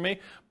blurry for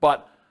me,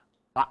 but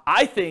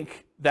I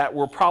think that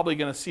we're probably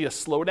going to see a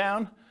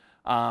slowdown,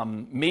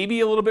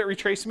 maybe a little bit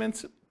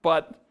retracements,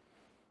 but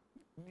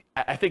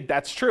I think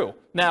that's true.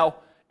 Now,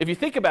 if you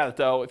think about it,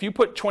 though, if you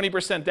put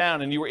 20%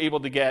 down and you were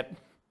able to get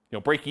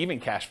break-even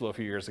cash flow a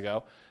few years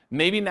ago,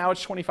 maybe now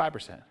it's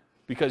 25%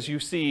 because you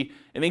see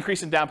an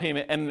increase in down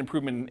payment and an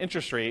improvement in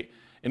interest rate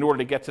in order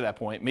to get to that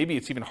point. Maybe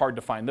it's even hard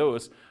to find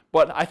those.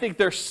 But I think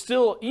there's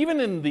still, even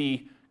in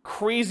the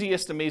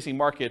craziest, amazing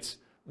markets,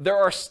 there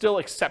are still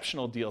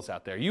exceptional deals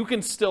out there. You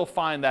can still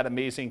find that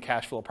amazing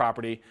cash flow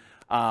property.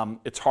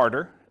 It's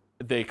harder.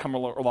 They come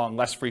along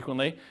less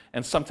frequently,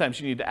 and sometimes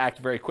you need to act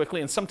very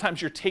quickly, and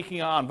sometimes you're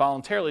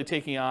voluntarily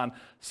taking on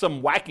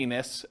some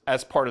wackiness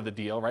as part of the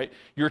deal, right?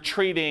 You're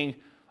trading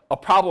a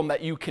problem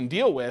that you can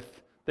deal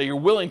with, that you're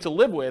willing to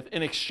live with,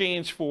 in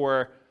exchange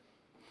for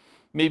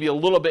maybe a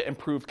little bit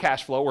improved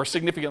cash flow or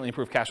significantly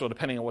improved cash flow,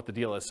 depending on what the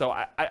deal is. So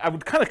I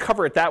would kind of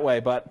cover it that way,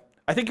 but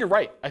I think you're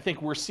right. I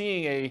think we're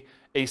seeing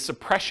a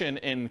suppression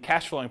in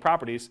cash flowing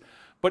properties,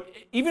 but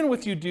even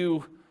with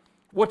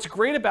what's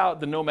great about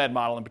the Nomad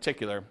model in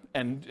particular,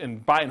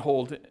 and buy and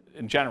hold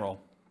in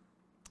general,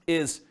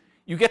 is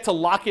you get to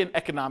lock in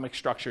economic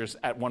structures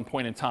at one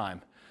point in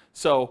time.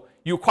 So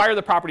you acquire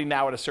the property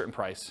now at a certain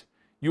price.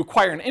 You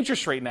acquire an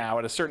interest rate now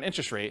at a certain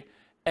interest rate.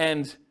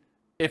 And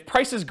if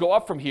prices go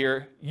up from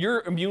here,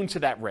 you're immune to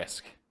that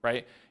risk.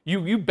 right?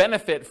 You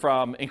benefit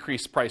from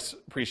increased price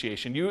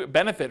appreciation. You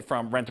benefit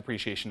from rent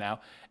appreciation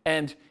now.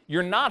 And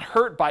you're not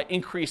hurt by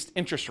increased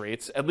interest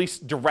rates, at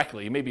least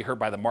directly. You may be hurt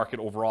by the market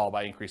overall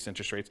by increased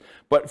interest rates.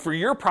 But for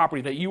your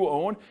property that you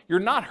own, you're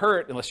not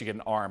hurt unless you get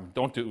an ARM.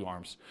 Don't do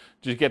ARMs.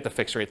 Just get the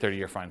fixed rate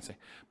 30-year financing.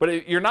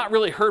 But you're not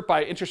really hurt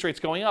by interest rates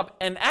going up.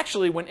 And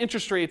actually, when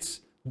interest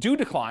rates do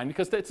decline,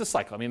 because it's a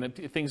cycle. I mean,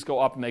 things go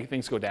up and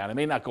things go down. It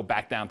may not go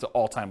back down to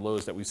all-time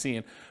lows that we've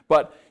seen,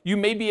 but you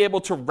may be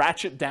able to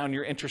ratchet down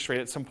your interest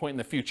rate at some point in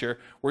the future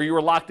where you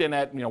were locked in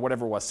at,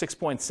 whatever it was,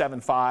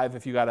 6.75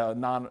 if you got a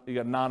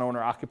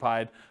non-owner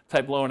occupied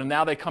type loan, and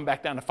now they come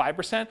back down to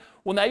 5%.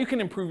 Well, now you can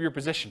improve your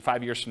position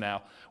 5 years from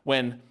now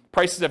when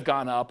prices have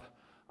gone up,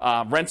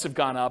 rents have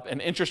gone up,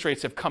 and interest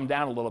rates have come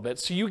down a little bit.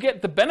 So you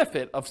get the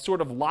benefit of sort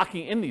of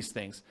locking in these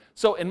things.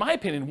 So in my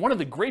opinion, one of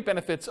the great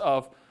benefits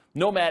of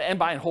Nomad and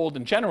buy and hold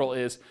in general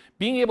is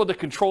being able to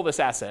control this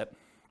asset,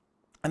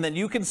 and then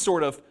you can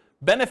sort of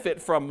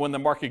benefit from when the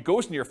market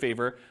goes in your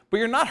favor, but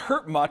you're not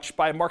hurt much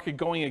by a market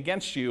going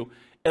against you,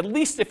 at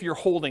least if you're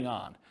holding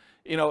on.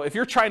 If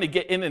you're trying to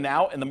get in and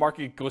out and the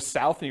market goes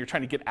south and you're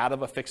trying to get out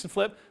of a fix and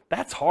flip,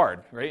 that's hard,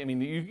 right? I mean,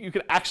 you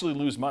could actually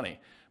lose money.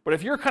 But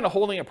if you're kind of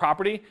holding a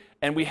property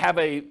and we have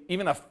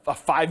even a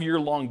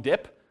 5-year-long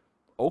dip,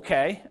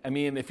 okay. I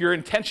mean, if your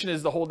intention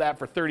is to hold that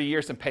for 30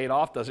 years and pay it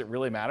off, does it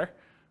really matter?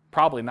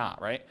 Probably not,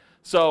 right?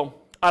 So,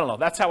 I don't know.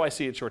 That's how I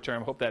see it short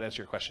term. I hope that answered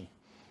your question.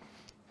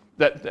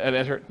 That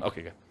answered?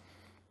 Okay, good.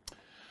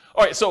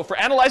 All right, so for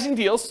analyzing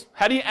deals,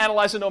 how do you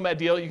analyze a Nomad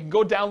deal? You can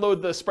go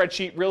download the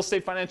spreadsheet,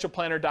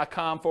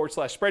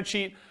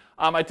 realestatefinancialplanner.com/spreadsheet.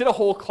 I did a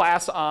whole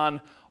class on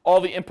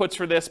all the inputs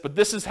for this, but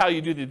this is how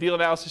you do the deal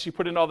analysis. You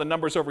put in all the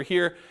numbers over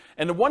here.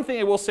 And the one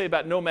thing I will say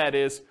about Nomad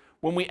is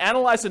when we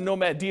analyze a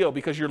Nomad deal,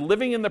 because you're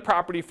living in the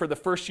property for the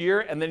first year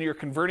and then you're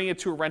converting it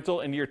to a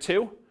rental in year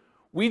 2,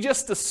 we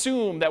just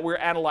assume that we're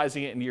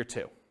analyzing it in year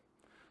 2.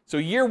 So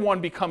year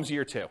 1 becomes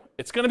year 2.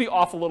 It's going to be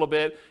off a little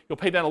bit. You'll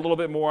pay down a little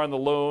bit more on the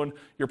loan.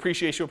 Your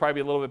appreciation will probably be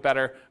a little bit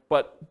better,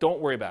 but don't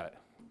worry about it.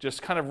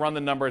 Just kind of run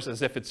the numbers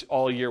as if it's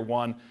all year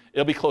 1.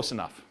 It'll be close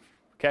enough,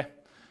 okay?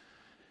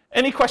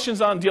 Any questions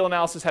on deal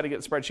analysis, how to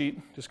get the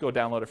spreadsheet? Just go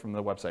download it from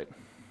the website.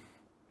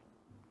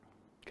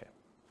 Okay.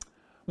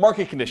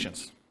 Market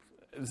conditions.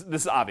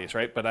 This is obvious,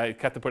 right? But I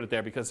have to put it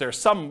there because there are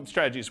some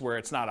strategies where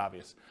it's not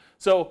obvious.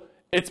 So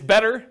it's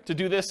better to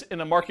do this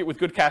in a market with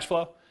good cash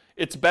flow.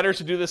 It's better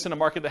to do this in a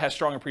market that has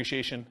strong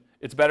appreciation.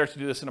 It's better to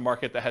do this in a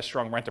market that has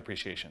strong rent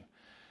appreciation.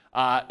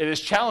 It is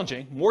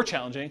challenging, more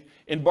challenging,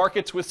 in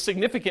markets with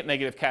significant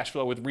negative cash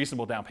flow with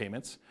reasonable down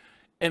payments.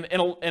 And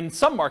in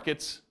some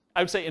markets,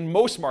 I would say in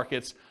most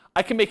markets,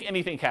 I can make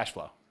anything cash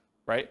flow,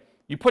 right?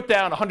 You put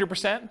down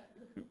 100%,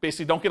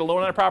 basically don't get a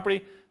loan on a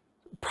property,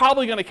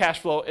 probably going to cash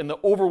flow in the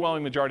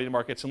overwhelming majority of the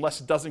markets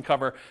unless it doesn't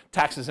cover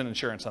taxes and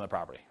insurance on the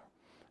property.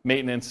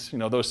 Maintenance,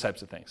 those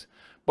types of things.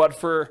 But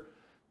for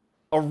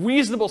a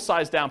reasonable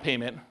size down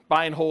payment,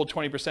 buy and hold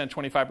 20%,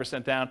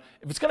 25% down,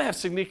 if it's going to have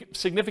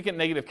significant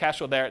negative cash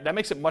flow there, that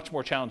makes it much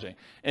more challenging.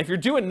 And if you're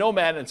doing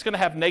Nomad and it's going to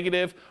have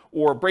negative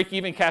or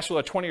break-even cash flow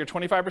at 20 or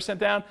 25%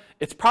 down,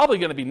 it's probably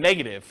going to be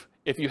negative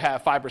if you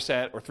have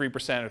 5% or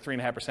 3% or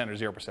 3.5%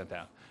 or 0%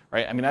 down,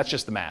 right? I mean, that's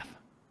just the math.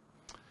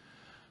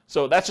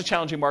 So that's a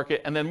challenging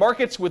market. And then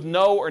markets with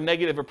no or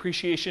negative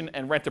appreciation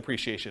and rent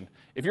appreciation.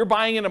 If you're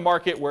buying in a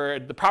market where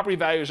the property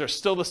values are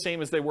still the same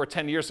as they were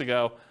 10 years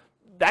ago,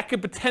 that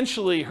could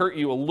potentially hurt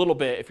you a little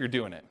bit if you're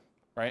doing it,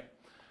 right?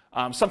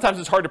 Sometimes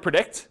it's hard to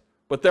predict,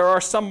 but there are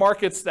some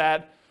markets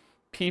that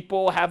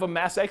people have a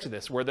mass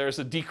exodus where there's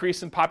a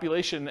decrease in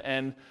population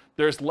and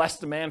there's less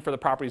demand for the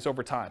properties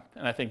over time.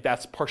 And I think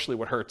that's partially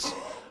what hurts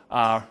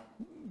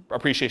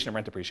appreciation and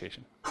rent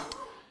appreciation.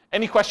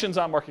 Any questions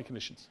on market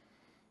conditions?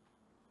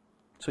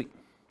 Sweet.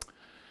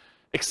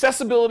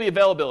 Accessibility,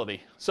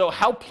 availability. So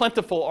how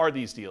plentiful are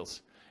these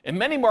deals? In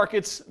many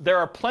markets, there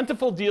are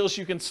plentiful deals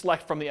you can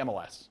select from the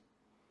MLS.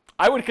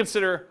 I would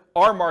consider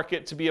our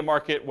market to be a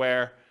market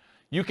where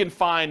you can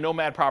find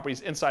Nomad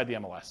properties inside the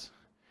MLS.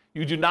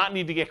 You do not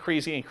need to get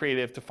crazy and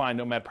creative to find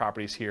Nomad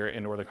properties here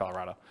in Northern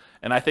Colorado.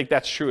 And I think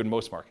that's true in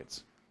most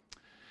markets.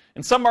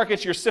 In some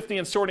markets, you're sifting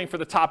and sorting for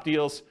the top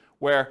deals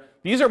where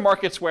these are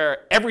markets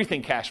where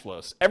everything cash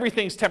flows.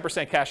 Everything's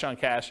 10% cash on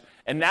cash.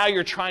 And now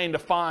you're trying to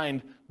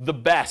find the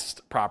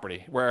best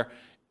property where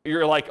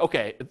you're like,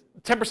 okay,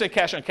 10%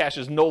 cash on cash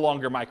is no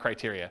longer my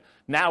criteria.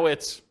 Now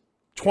it's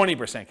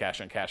 20%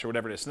 cash on cash or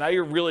whatever it is. So now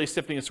you're really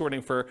sifting and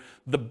sorting for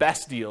the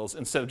best deals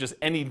instead of just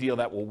any deal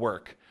that will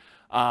work.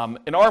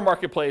 In our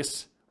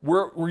marketplace,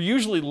 we're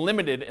usually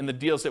limited in the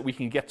deals that we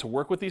can get to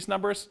work with these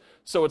numbers.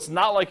 So it's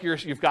not like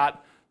you've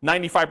got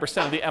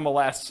 95% of the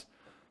MLS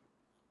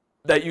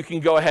that you can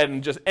go ahead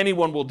and just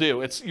anyone will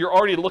do. You're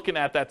already looking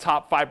at that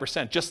top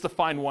 5% just to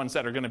find ones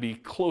that are going to be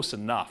close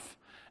enough.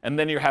 And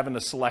then you're having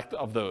to select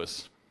of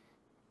those.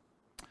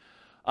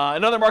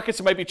 In other markets,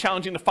 it might be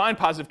challenging to find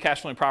positive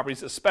cash flowing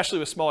properties, especially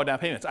with smaller down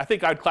payments. I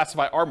think I'd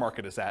classify our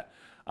market as that.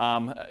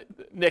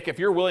 Nick, if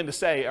you're willing to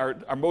say,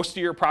 are most of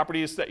your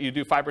properties that you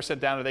do 5%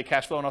 down, are they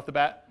cash flowing off the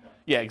bat?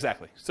 Yeah,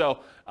 exactly. So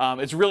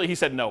it's really, he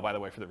said no, by the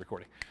way, for the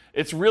recording.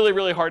 It's really,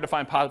 really hard to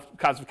find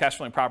positive cash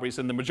flowing properties.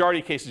 In the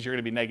majority of cases, you're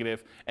going to be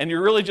negative, and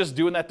you're really just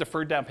doing that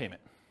deferred down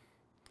payment.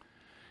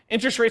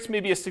 Interest rates may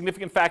be a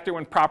significant factor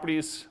when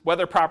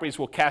whether properties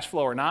will cash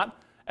flow or not.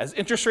 As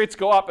interest rates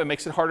go up, it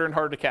makes it harder and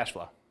harder to cash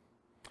flow.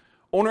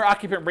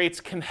 Owner-occupant rates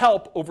can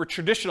help over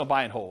traditional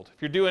buy and hold.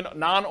 If you're doing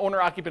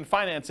non-owner-occupant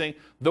financing,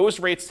 those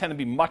rates tend to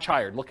be much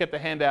higher. Look at the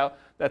handout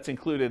that's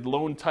included,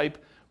 loan type,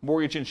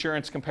 mortgage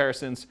insurance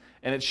comparisons,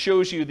 and it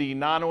shows you the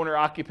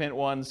non-owner-occupant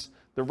ones,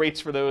 the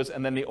rates for those,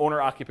 and then the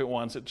owner-occupant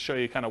ones that show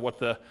you kind of what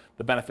the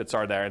benefits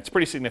are there. It's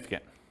pretty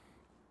significant.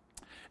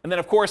 And then,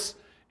 of course,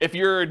 if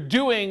you're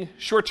doing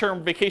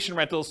short-term vacation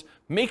rentals,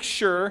 make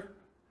sure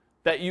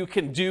that you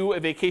can do a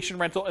vacation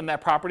rental in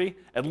that property,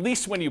 at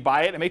least when you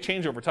buy it. It may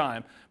change over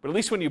time, but at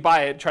least when you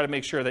buy it, try to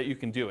make sure that you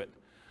can do it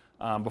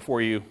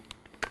before you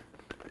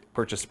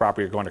purchase the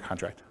property or go under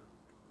contract.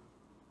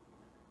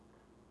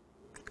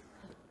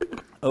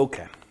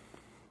 Okay.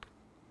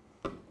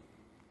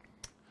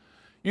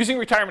 Using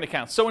retirement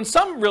accounts. So in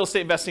some real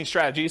estate investing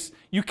strategies,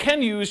 you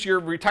can use your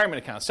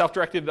retirement account,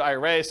 self-directed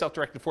IRA,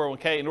 self-directed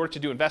 401k in order to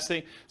do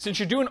investing. Since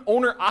you're doing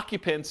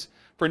owner-occupants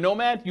for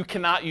Nomad, you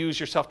cannot use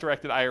your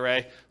self-directed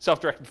IRA,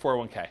 self-directed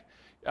 401k.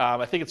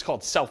 I think it's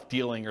called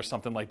self-dealing or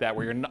something like that,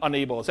 where you're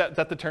unable. Is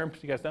that the term? Do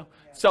you guys know?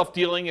 Yeah.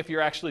 Self-dealing if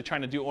you're actually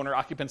trying to do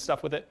owner-occupant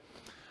stuff with it.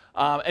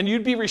 And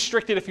you'd be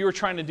restricted if you were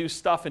trying to do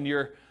stuff in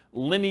your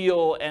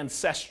lineal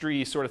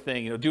ancestry sort of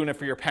thing, doing it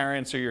for your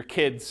parents or your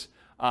kids.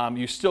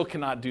 You still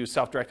cannot do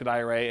self-directed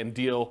IRA and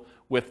deal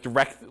with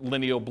direct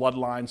lineal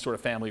bloodline sort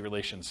of family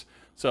relations.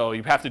 So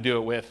you have to do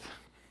it with,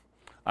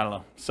 I don't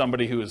know,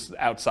 somebody who is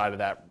outside of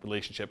that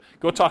relationship.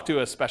 Go talk to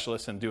a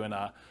specialist in doing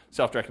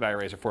self-directed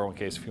IRAs or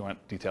 401ks if you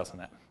want details on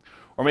that.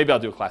 Or maybe I'll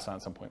do a class on it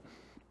at some point.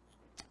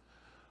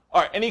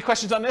 All right, any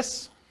questions on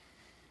this?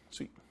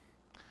 Sweet.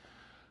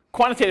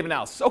 Quantitative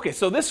analysis. Okay,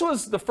 so this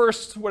was the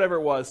first, whatever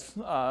it was.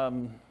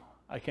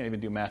 I can't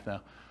even do math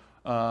now.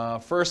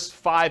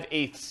 First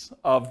 5/8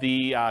 of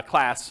the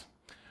class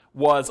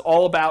was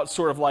all about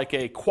sort of like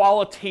a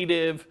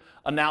qualitative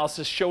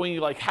analysis showing you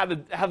like how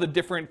the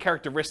different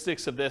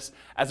characteristics of this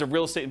as a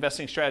real estate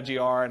investing strategy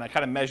are, and I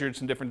kind of measured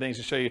some different things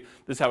to show you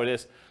this is how it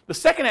is. The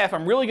second half,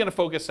 I'm really going to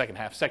focus, second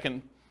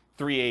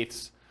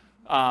 3/8.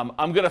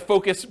 I'm going to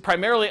focus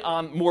primarily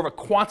on more of a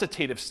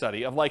quantitative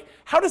study of like,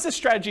 how does this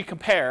strategy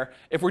compare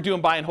if we're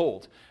doing buy and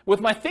hold? With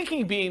my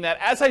thinking being that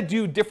as I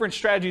do different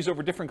strategies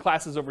over different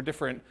classes, over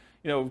different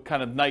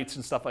kind of nights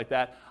and stuff like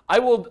that, I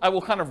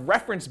will kind of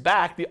reference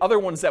back the other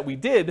ones that we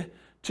did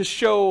to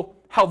show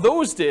how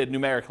those did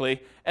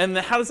numerically, and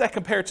then how does that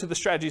compare to the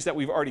strategies that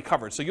we've already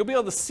covered. So you'll be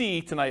able to see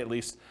tonight at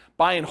least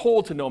buy and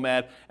hold to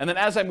Nomad, and then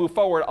as I move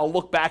forward, I'll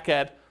look back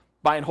at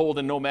buy and hold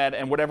and Nomad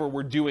and whatever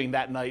we're doing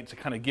that night to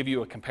kind of give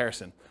you a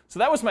comparison. So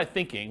that was my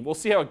thinking. We'll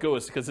see how it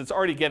goes because it's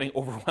already getting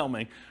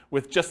overwhelming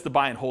with just the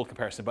buy and hold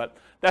comparison, but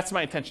that's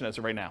my intention as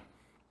of right now.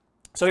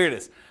 So here it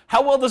is.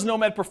 How well does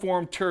Nomad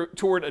perform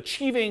toward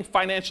achieving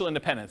financial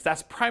independence?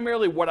 That's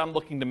primarily what I'm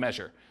looking to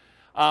measure.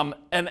 And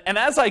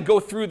as I go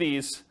through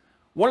these,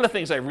 one of the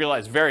things I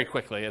realized very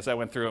quickly as I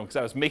went through them, because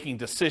I was making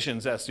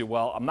decisions as to,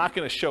 well, I'm not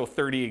going to show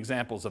 30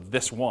 examples of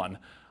this one.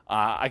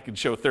 I could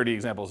show 30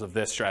 examples of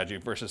this strategy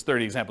versus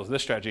 30 examples of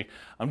this strategy.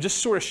 I'm just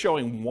sort of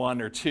showing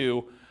one or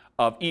two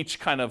of each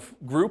kind of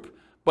group,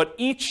 but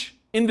each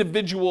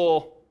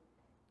individual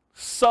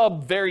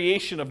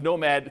sub-variation of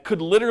Nomad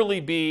could literally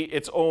be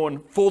its own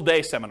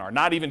full-day seminar,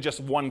 not even just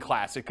one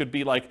class. It could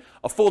be like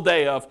a full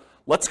day of,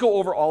 let's go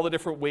over all the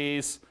different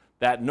ways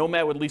that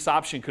Nomad with lease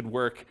option could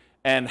work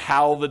and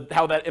how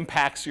that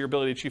impacts your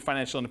ability to achieve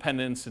financial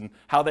independence and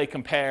how they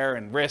compare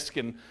and risk.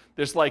 And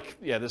there's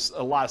there's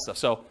a lot of stuff.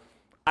 So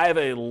I have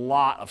a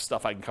lot of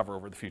stuff I can cover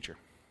over the future.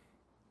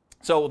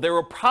 So there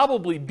will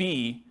probably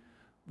be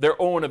their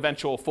own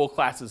eventual full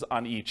classes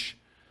on each.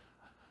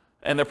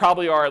 And there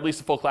probably are at least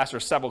a full class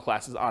or several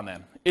classes on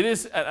them. It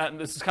is,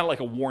 this is kind of like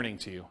a warning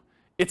to you.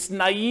 It's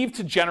naive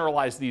to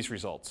generalize these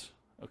results.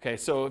 Okay,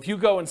 so if you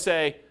go and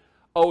say,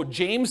 oh,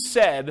 James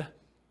said,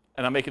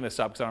 and I'm making this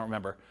up because I don't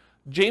remember,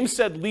 James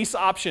said lease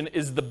option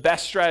is the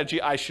best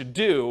strategy I should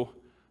do,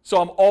 so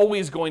I'm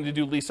always going to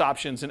do lease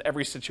options in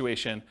every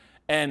situation.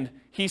 And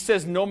he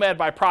says Nomad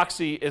by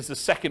proxy is the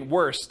second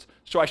worst,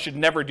 so I should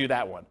never do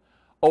that one.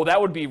 Oh, that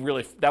would be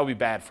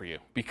bad for you,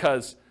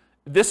 because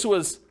this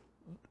was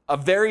a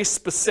very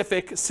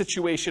specific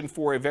situation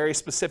for a very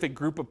specific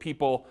group of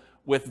people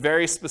with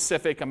very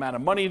specific amount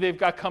of money they've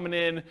got coming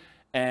in,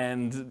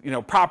 and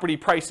property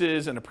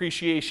prices and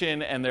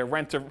appreciation and their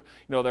rent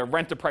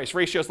to price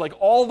ratios. Like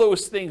all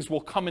those things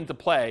will come into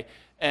play.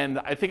 And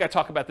I think I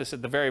talk about this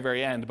at the very,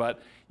 very end,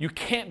 but you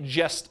can't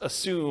just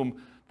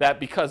assume that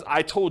because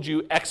I told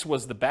you X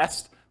was the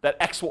best, that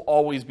X will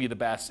always be the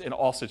best in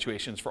all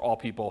situations for all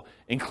people,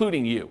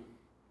 including you.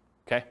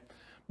 Okay?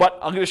 But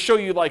I'm going to show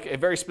you like a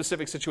very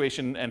specific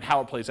situation and how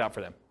it plays out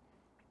for them.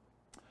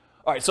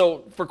 All right,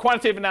 so for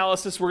quantitative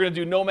analysis, we're going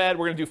to do Nomad.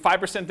 We're going to do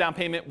 5% down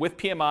payment with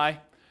PMI.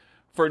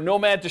 For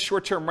Nomad to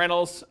short-term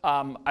rentals,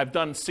 I've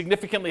done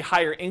significantly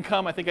higher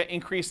income. I think I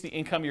increased the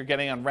income you're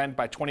getting on rent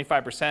by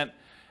 25%,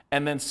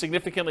 and then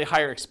significantly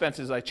higher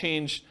expenses. I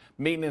changed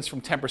maintenance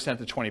from 10%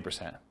 to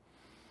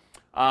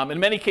 20%. In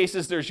many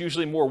cases, there's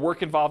usually more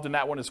work involved in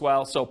that one as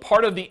well. So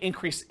part of the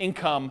increased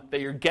income that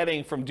you're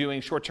getting from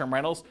doing short-term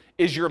rentals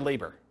is your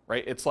labor,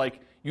 right? It's like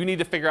you need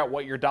to figure out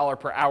what your dollar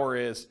per hour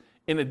is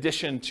in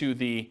addition to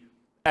the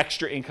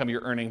extra income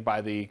you're earning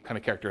by the kind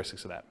of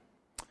characteristics of that.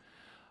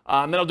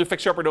 Then I'll do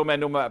fixer-upper Nomad,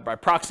 Nomad by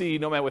proxy,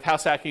 Nomad with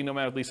house hacking,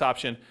 Nomad with lease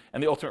option,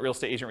 and the ultimate real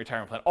estate agent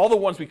retirement plan. All the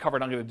ones we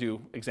covered, I'm going to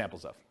do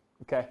examples of.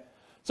 Okay.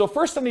 So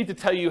first, I need to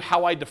tell you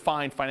how I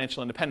define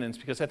financial independence,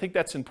 because I think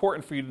that's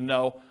important for you to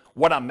know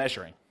what I'm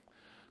measuring.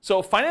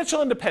 So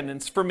financial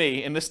independence for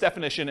me in this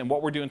definition and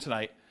what we're doing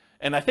tonight,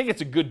 and I think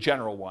it's a good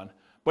general one,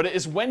 but it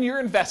is when your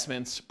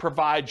investments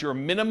provide your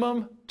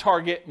minimum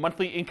target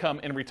monthly income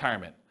in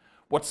retirement.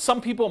 What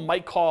some people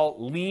might call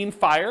lean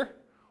fire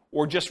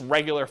or just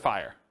regular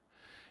fire.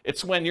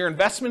 It's when your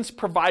investments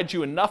provide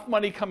you enough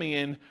money coming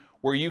in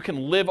where you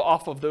can live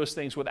off of those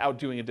things without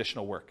doing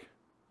additional work.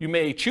 You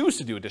may choose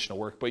to do additional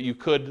work, but you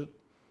could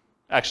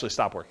actually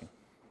stop working.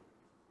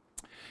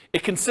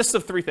 It consists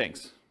of three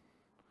things.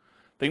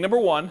 Thing number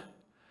one,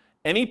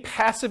 any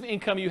passive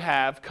income you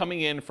have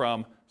coming in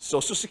from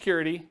Social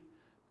Security,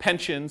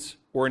 pensions,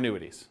 or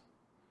annuities.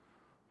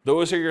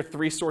 Those are your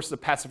three sources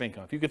of passive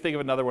income. If you could think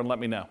of another one, let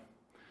me know.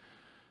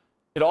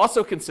 It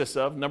also consists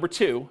of, number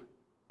two,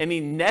 any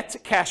net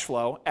cash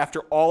flow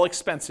after all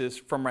expenses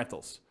from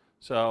rentals.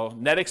 So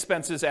net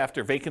expenses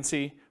after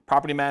vacancy,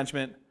 property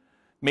management,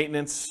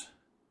 maintenance,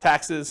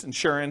 taxes,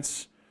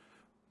 insurance,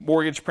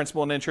 mortgage,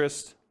 principal, and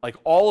interest. Like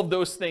all of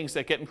those things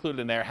that get included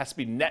in there has to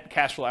be net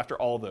cash flow after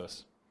all of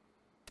those.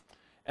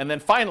 And then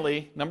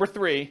finally, number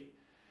three,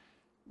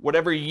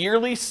 whatever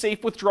yearly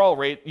safe withdrawal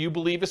rate you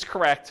believe is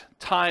correct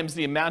times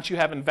the amount you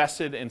have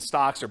invested in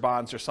stocks or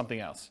bonds or something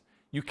else.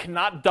 You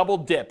cannot double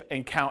dip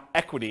and count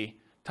equity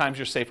times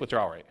your safe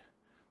withdrawal rate.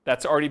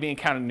 That's already being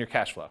counted in your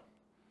cash flow.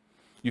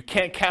 You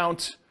can't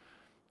count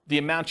the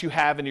amount you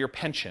have in your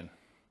pension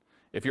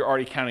if you're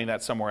already counting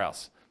that somewhere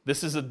else.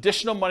 This is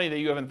additional money that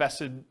you have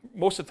invested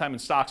most of the time in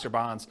stocks or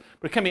bonds,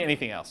 but it can be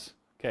anything else,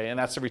 okay? And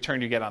that's the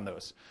return you get on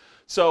those.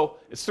 So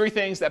it's three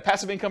things: that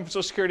passive income from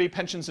Social Security,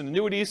 pensions, and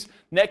annuities,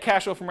 net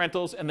cash flow from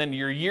rentals, and then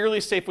your yearly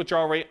safe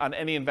withdrawal rate on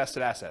any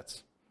invested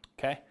assets,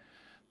 okay?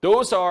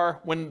 Those are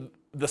when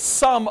the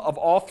sum of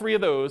all three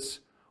of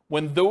those,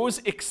 when those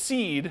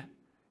exceed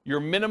your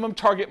minimum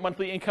target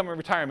monthly income in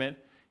retirement,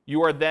 you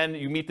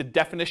meet the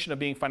definition of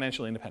being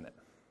financially independent.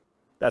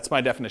 That's my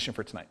definition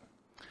for tonight.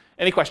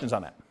 Any questions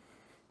on that?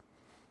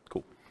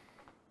 Cool.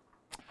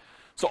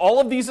 So all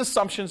of these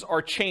assumptions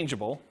are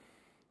changeable.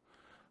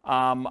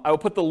 I will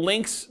put the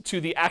links to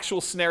the actual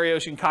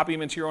scenarios. You can copy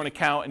them into your own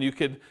account, and you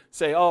could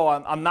say, oh,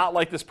 I'm not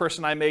like this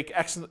person. I make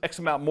X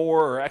amount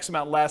more or X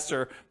amount less,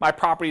 or my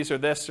properties are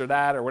this or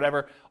that or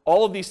whatever.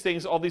 All of these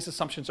things, all these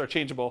assumptions are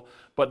changeable,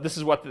 but this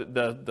is what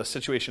the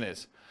situation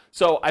is.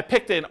 So I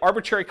picked an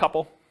arbitrary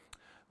couple.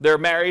 They're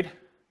married.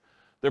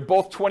 They're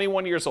both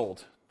 21 years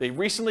old. They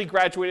recently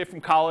graduated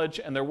from college,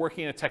 and they're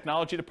working in a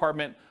technology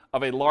department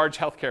of a large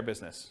healthcare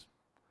business.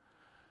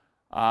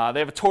 They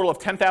have a total of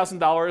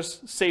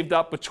 $10,000 saved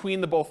up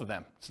between the both of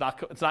them. It's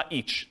not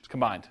each, it's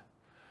combined.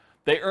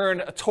 They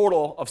earn a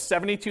total of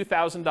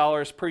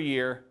 $72,000 per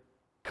year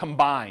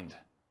combined,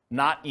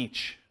 not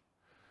each.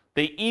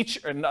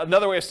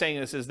 Another way of saying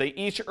this is they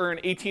each earn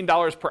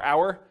 $18 per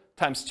hour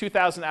times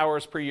 2,000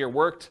 hours per year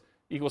worked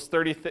equals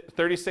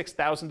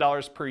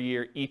 $36,000 per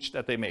year each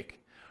that they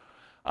make.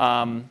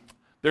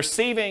 They're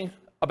saving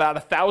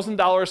about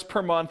 $1,000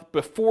 per month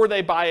before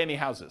they buy any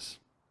houses.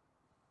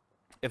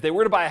 If they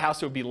were to buy a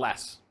house, it would be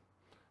less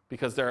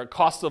because their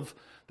cost of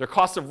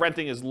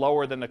renting is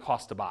lower than the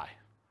cost to buy.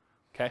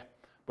 Okay?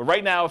 But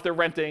right now, if they're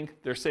renting,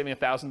 they're saving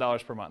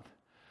 $1,000 per month.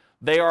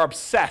 They are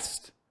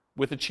obsessed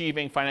with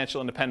achieving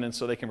financial independence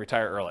so they can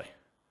retire early.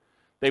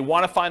 They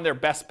want to find their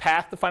best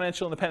path to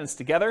financial independence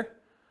together.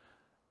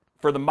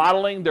 For the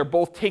modeling, they're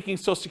both taking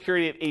Social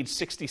Security at age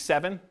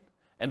 67,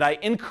 and I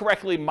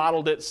incorrectly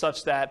modeled it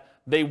such that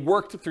they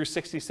worked through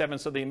 67,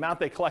 so the amount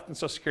they collect in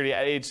Social Security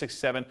at age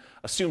 67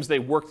 assumes they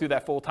work through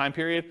that full time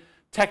period.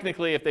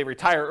 Technically, if they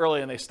retire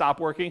early and they stop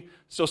working,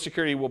 Social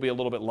Security will be a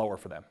little bit lower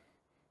for them.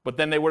 But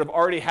then they would have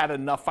already had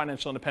enough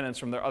financial independence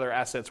from their other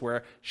assets where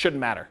it shouldn't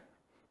matter.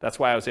 That's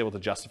why I was able to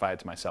justify it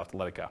to myself to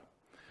let it go.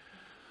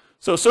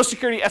 So Social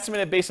Security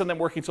estimated based on them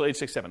working until age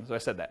 67, so I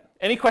said that.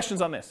 Any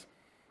questions on this?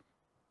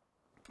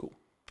 Cool.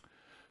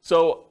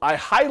 So I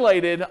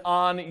highlighted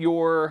on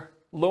your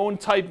loan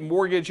type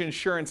mortgage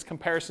insurance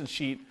comparison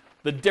sheet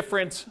the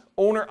different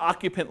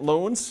owner-occupant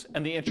loans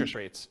and the interest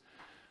rates.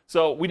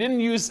 So we didn't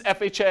use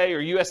FHA or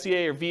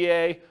USDA or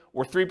VA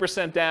or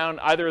 3% down,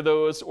 either of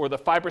those, or the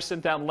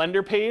 5% down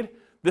lender paid.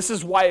 This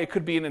is why it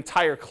could be an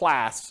entire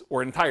class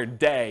or an entire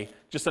day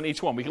just on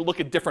each one. We could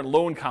look at different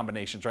loan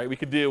combinations, right? We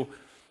could do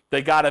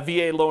They got a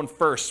VA loan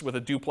first with a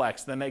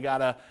duplex, then they got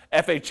a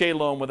FHA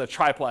loan with a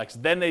triplex,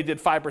 then they did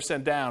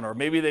 5% down, or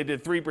maybe they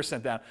did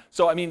 3% down.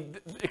 So, I mean,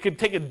 it could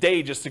take a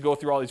day just to go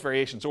through all these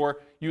variations,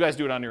 or you guys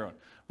do it on your own.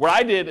 What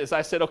I did is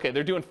I said, okay,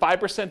 they're doing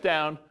 5%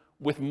 down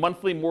with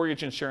monthly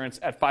mortgage insurance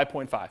at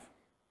 5.5.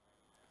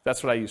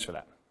 That's what I use for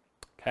that,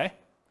 okay?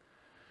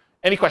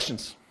 Any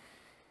questions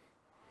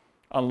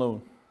on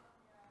loan?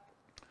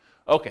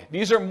 Okay,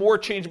 these are more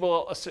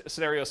changeable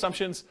scenario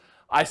assumptions.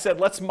 I said,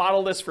 let's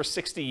model this for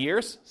 60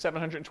 years,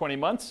 720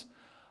 months.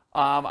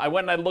 I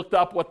went and I looked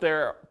up what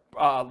their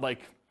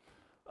kind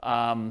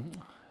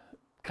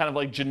of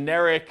like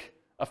generic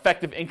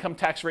effective income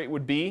tax rate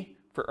would be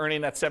for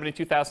earning that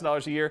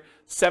 $72,000 a year.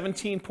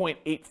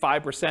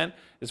 17.85%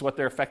 is what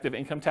their effective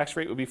income tax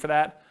rate would be for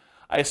that.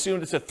 I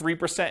assumed it's a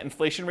 3%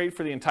 inflation rate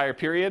for the entire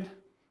period.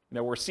 You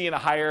know, we're seeing a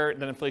higher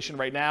than inflation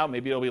right now.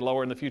 Maybe it'll be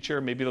lower in the future.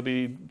 Maybe it'll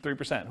be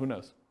 3%. Who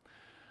knows?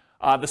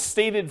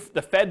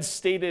 The Fed's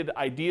stated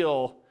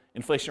ideal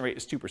inflation rate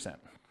is 2%,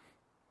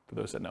 for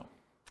those that know.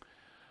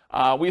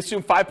 We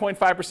assume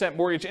 5.5%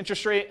 mortgage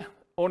interest rate,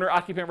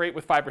 owner-occupant rate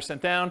with 5%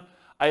 down.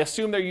 I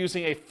assume they're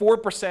using a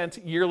 4%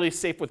 yearly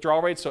safe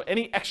withdrawal rate. So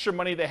any extra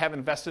money they have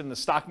invested in the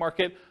stock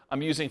market,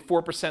 I'm using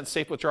 4%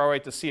 safe withdrawal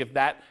rate to see if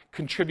that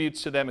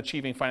contributes to them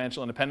achieving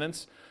financial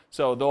independence.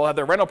 So they'll have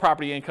their rental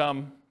property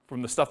income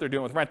from the stuff they're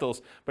doing with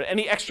rentals, but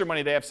any extra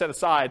money they have set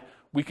aside,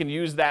 we can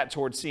use that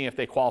towards seeing if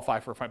they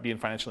qualify for being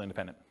financially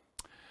independent.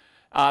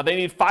 They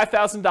need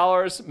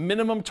 $5,000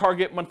 minimum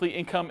target monthly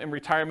income in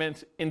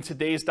retirement in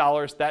today's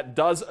dollars. That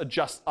does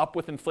adjust up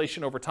with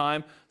inflation over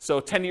time.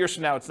 So 10 years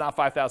from now, it's not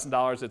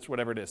 $5,000, it's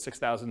whatever it is,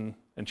 $6,000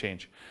 and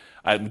change.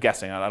 I'm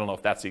guessing, I don't know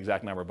if that's the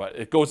exact number, but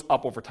it goes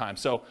up over time.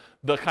 So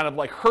the kind of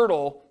like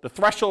hurdle, the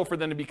threshold for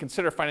them to be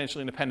considered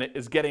financially independent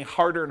is getting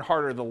harder and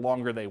harder the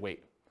longer they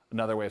wait.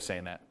 Another way of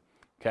saying that,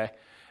 okay?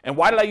 And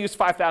why did I use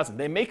 $5,000?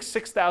 They make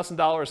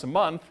 $6,000 a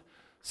month.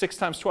 6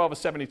 times 12 is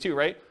 72,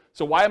 right?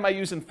 So why am I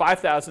using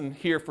 $5,000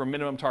 here for a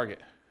minimum target?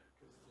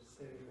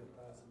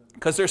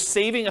 Because they're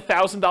saving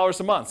 $1,000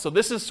 a month. So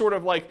this is sort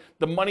of like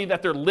the money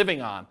that they're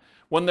living on.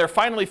 When they're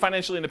finally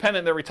financially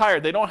independent, they're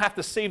retired, they don't have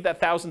to save that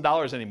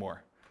 $1,000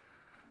 anymore.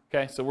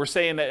 Okay, so we're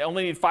saying that they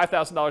only need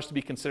 $5,000 to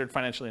be considered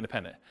financially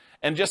independent.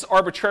 And just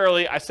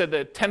arbitrarily, I said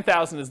that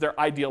 $10,000 is their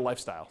ideal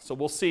lifestyle. So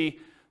we'll see,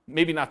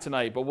 maybe not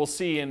tonight, but we'll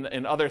see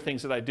in other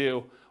things that I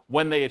do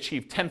when they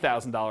achieve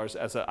 $10,000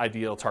 as an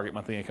ideal target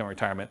monthly income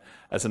retirement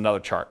as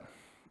another chart.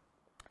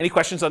 Any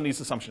questions on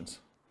these assumptions?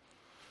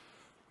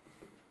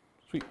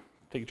 Sweet,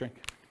 take a drink.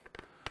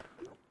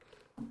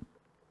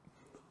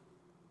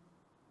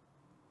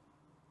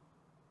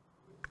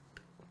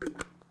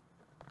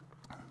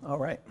 All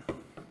right.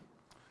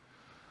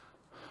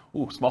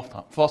 Ooh, small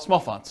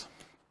fonts.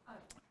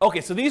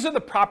 Okay, so these are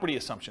the property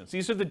assumptions.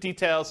 These are the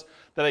details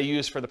that I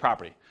use for the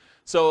property.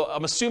 So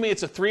I'm assuming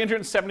it's a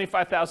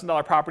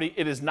 $375,000 property.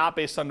 It is not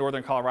based on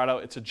Northern Colorado.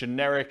 It's a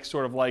generic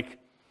sort of like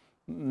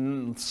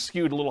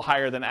skewed a little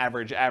higher than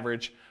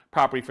average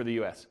property for the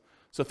US.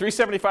 So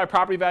 375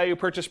 property value,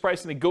 purchase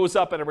price, and it goes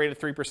up at a rate of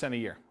 3% a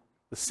year.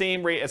 The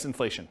same rate as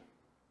inflation.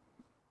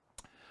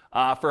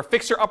 For a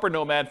fixer-upper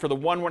Nomad, for the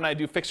one when I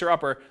do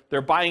fixer-upper,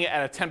 they're buying it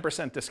at a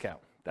 10% discount.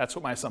 That's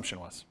what my assumption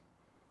was,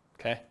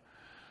 okay?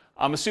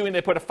 I'm assuming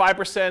they put a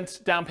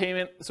 5% down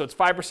payment, so it's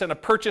 5%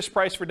 of purchase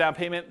price for down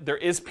payment. There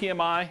is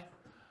PMI.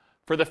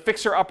 For the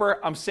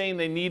fixer-upper, I'm saying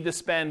they need to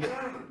spend,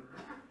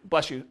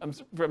 bless you,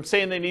 I'm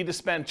saying they need to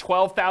spend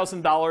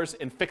 $12,000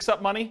 in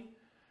fix-up money,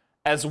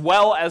 as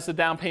well as the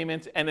down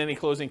payment and any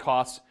closing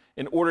costs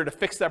in order to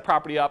fix that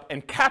property up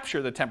and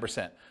capture the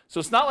 10%. So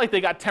it's not like they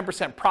got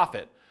 10%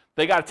 profit.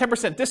 They got a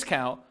 10%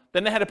 discount,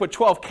 then they had to put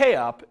 $12K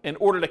up in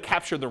order to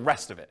capture the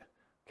rest of it,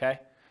 okay?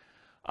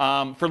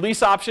 For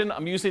lease option,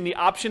 I'm using the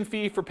option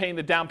fee for paying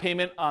the down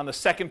payment on the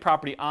second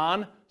property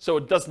on, so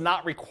it does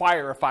not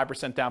require a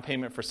 5% down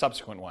payment for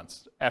subsequent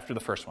ones after the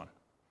first one.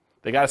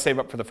 They got to save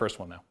up for the first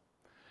one now.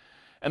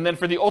 And then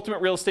for the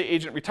ultimate real estate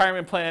agent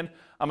retirement plan,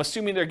 I'm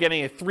assuming they're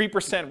getting a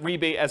 3%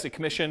 rebate as a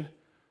commission.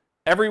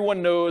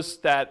 Everyone knows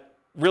that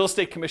real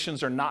estate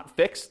commissions are not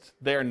fixed.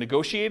 They are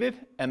negotiated,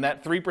 and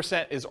that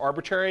 3% is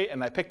arbitrary,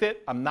 and I picked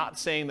it. I'm not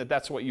saying that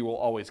that's what you will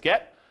always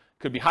get.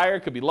 Could be higher,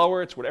 could be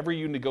lower. It's whatever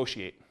you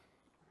negotiate.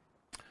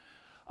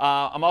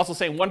 I'm also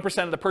saying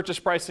 1% of the purchase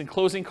price and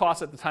closing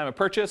costs at the time of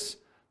purchase.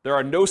 There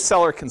are no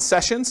seller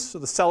concessions, so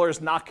the seller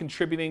is not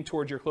contributing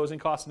towards your closing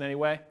costs in any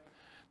way.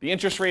 The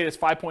interest rate is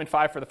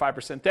 5.5 for the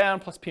 5% down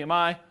plus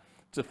PMI.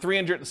 It's a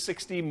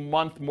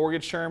 360-month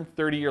mortgage term,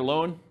 30-year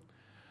loan.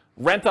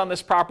 Rent on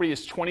this property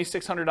is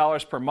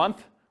 $2,600 per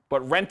month,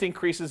 but rent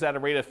increases at a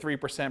rate of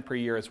 3% per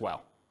year as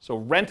well. So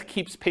rent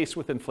keeps pace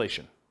with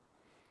inflation.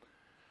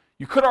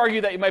 You could argue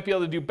that you might be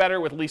able to do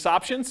better with lease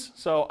options.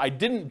 So I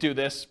didn't do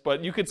this,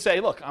 but you could say,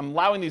 look, I'm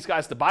allowing these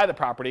guys to buy the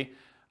property.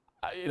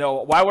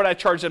 Why would I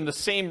charge them the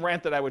same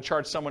rent that I would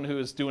charge someone who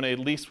is doing a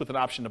lease with an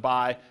option to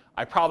buy?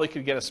 I probably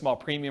could get a small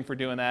premium for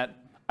doing that.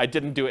 I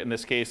didn't do it in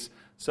this case.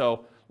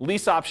 So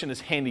lease option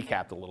is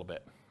handicapped a little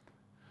bit.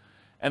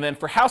 And then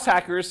for house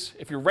hackers,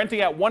 if you're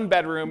renting out one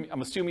bedroom,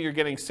 I'm assuming you're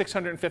getting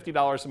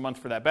 $650 a month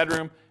for that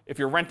bedroom. If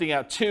you're renting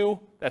out 2,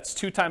 that's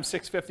 2 times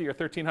 $650 or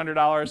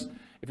 $1,300.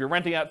 If you're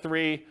renting out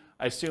 3,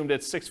 I assumed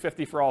it's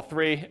 $650 for all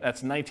 3.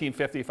 That's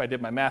 $1,950 if I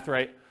did my math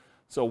right.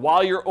 So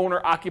while you're owner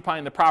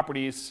occupying the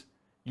properties,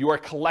 you are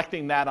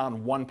collecting that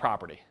on one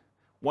property.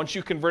 Once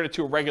you convert it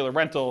to a regular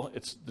rental,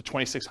 it's the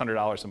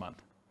 $2,600 a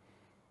month.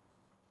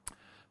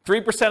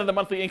 3% of the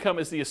monthly income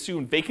is the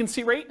assumed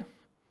vacancy rate.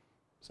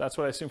 So that's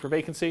what I assume for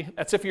vacancy.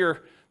 That's if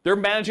they're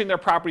managing their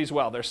properties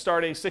well. They're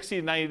starting 60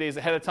 to 90 days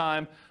ahead of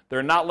time.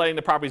 They're not letting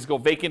the properties go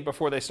vacant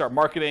before they start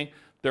marketing.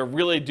 They're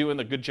really doing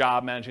a good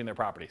job managing their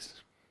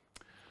properties.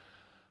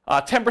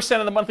 10%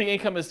 of the monthly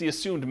income is the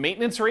assumed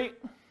maintenance rate.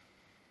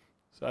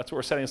 So that's what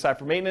we're setting aside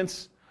for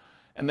maintenance.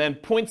 And then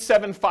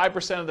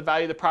 0.75% of the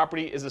value of the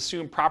property is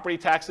assumed property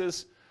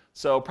taxes.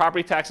 So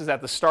property taxes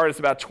at the start is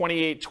about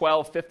 $28,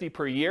 $12, $50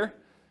 per year.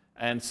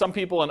 And some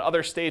people in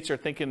other states are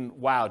thinking,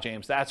 wow,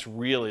 James, that's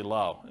really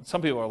low. And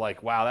some people are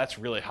like, wow, that's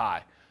really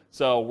high.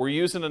 So we're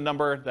using a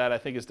number that I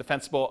think is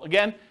defensible.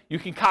 Again, you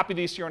can copy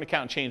these to your own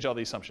account and change all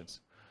the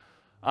assumptions.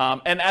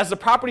 And as the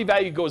property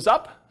value goes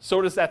up,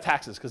 so does that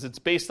taxes, because it's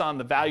based on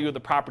the value of the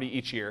property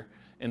each year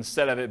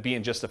instead of it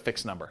being just a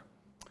fixed number.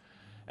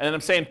 And then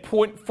I'm saying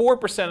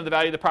 0.4% of the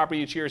value of the property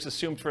each year is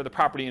assumed for the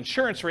property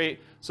insurance rate.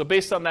 So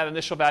based on that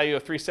initial value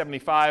of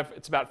 $375,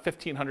 it's about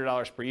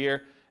 $1,500 per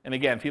year. And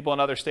again, people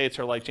in other states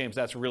are like, James,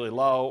 that's really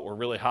low or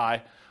really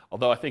high,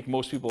 although I think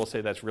most people will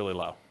say that's really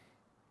low.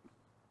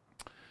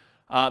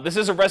 This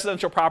is a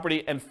residential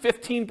property, and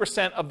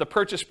 15% of the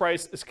purchase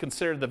price is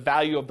considered the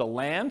value of the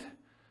land.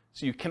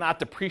 So you cannot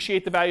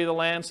depreciate the value of the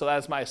land, so that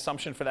is my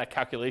assumption for that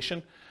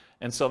calculation.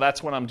 And so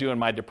that's when I'm doing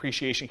my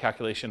depreciation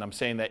calculation. I'm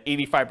saying that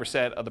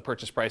 85% of the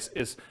purchase price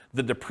is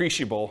the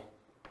depreciable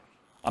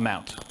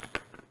amount.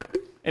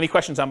 Any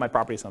questions on my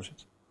property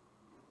assumptions?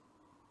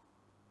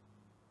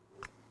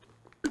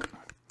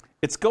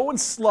 It's going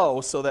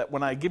slow so that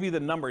when I give you the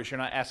numbers, you're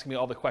not asking me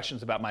all the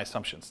questions about my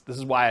assumptions. This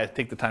is why I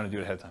take the time to do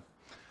it ahead of time.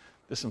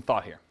 There's some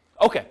thought here.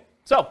 Okay,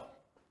 so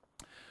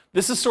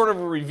this is sort of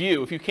a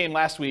review. If you came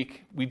last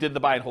week, we did the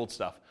buy and hold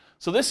stuff.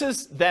 So this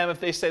is them if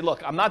they say,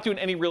 look, I'm not doing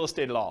any real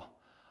estate at all.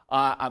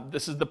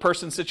 This is the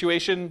person's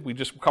situation. We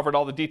just covered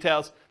all the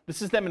details.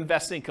 This is them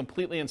investing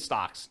completely in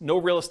stocks. No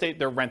real estate,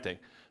 they're renting.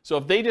 So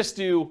if they just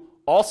do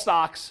all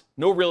stocks,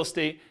 no real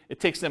estate, it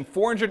takes them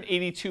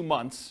 482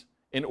 months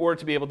in order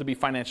to be able to be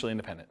financially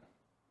independent.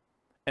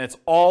 And it's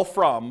all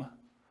from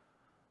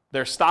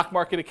their stock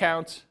market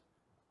account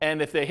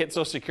and if they hit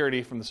Social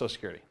Security, from the Social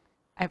Security.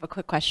 I have a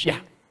quick question.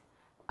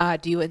 Yeah.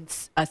 Do you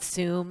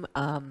assume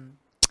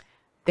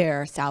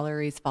their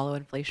salaries follow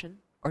inflation,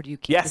 or do you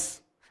keep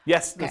Yes.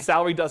 Yes, Okay. the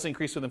salary does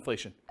increase with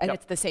inflation. and Yep.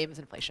 it's the same as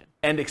inflation?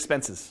 And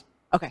expenses.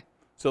 Okay.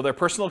 So their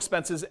personal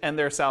expenses and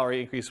their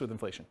salary increase with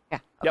inflation. Yeah.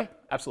 Okay.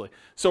 Yep, absolutely.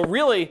 So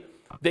really,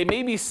 they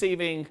may be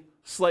saving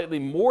slightly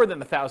more than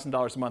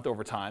 $1,000 a month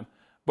over time,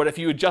 but if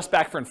you adjust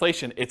back for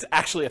inflation, it's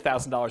actually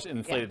 $1,000 in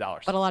inflated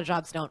dollars. But a lot of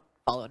jobs don't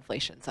follow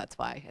inflation, so that's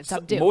why. And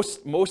some do.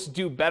 Most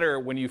do better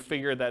when you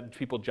figure that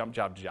people jump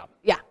job to job.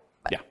 Yeah.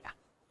 but- Yeah.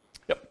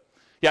 Yep.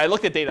 Yeah, I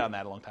looked at data on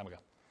that a long time ago.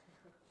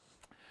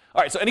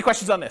 All right, so any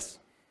questions on this?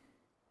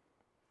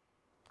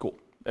 Cool,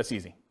 that's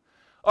easy.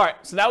 All right,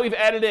 so now we've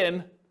added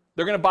in,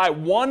 they're gonna buy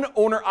one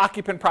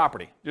owner-occupant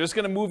property. They're just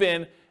gonna move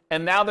in,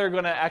 and now they're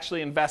gonna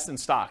actually invest in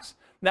stocks.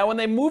 Now, when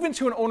they move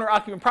into an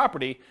owner-occupant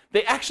property,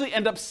 they actually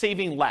end up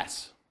saving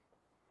less,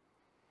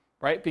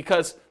 right?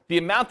 Because the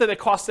amount that it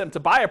costs them to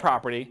buy a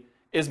property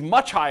is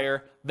much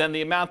higher than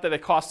the amount that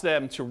it costs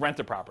them to rent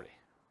a property.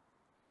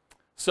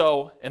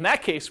 So in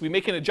that case, we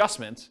make an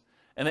adjustment,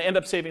 and they end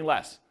up saving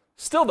less.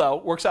 Still, though,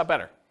 works out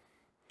better.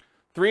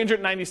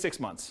 396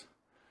 months.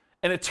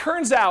 And it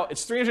turns out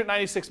it's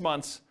 396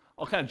 months.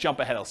 I'll kind of jump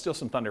ahead. I'll steal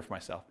some thunder for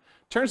myself.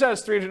 Turns out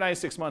it's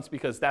 396 months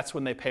because that's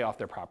when they pay off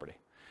their property.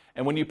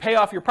 And when you pay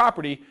off your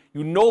property,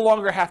 you no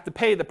longer have to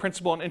pay the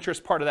principal and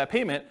interest part of that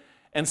payment.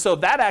 And so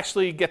that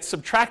actually gets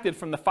subtracted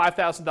from the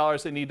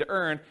 $5,000 they need to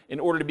earn in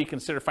order to be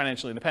considered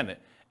financially independent.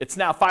 It's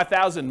now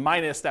 $5,000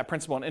 minus that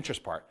principal and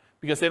interest part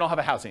because they don't have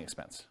a housing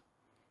expense.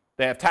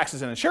 They have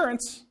taxes and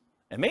insurance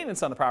and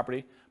maintenance on the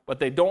property, but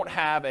they don't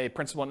have a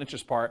principal and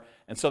interest part.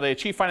 And so they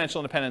achieve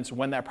financial independence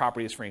when that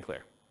property is free and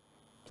clear.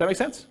 Does that make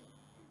sense?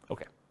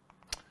 Okay.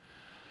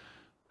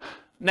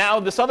 Now,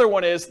 this other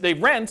one is they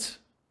rent,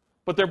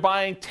 but they're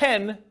buying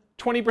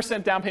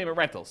 20% down payment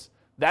rentals.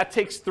 That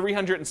takes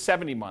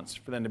 370 months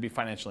for them to be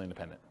financially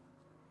independent.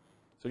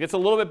 So it gets a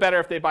little bit better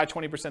if they buy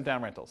 20%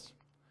 down rentals.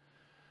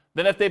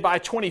 Then if they buy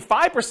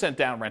 25%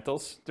 down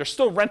rentals, they're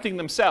still renting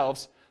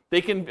themselves, they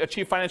can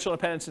achieve financial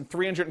independence in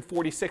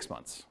 346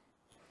 months.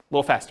 A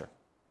little faster.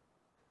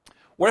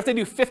 What if they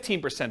do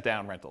 15%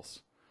 down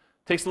rentals?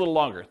 Takes a little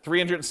longer,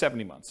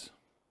 370 months.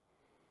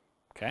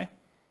 Okay?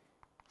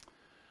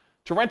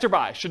 To rent or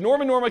buy. Should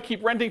Norm and Norma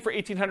keep renting for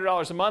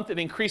 $1,800 a month? It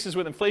increases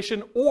with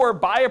inflation, or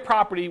buy a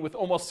property with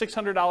almost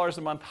 $600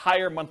 a month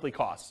higher monthly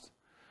cost.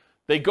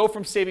 They go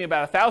from saving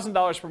about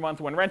 $1,000 per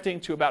month when renting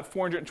to about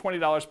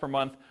 $420 per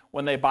month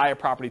when they buy a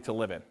property to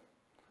live in.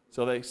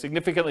 So they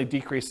significantly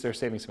decrease their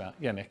savings amount.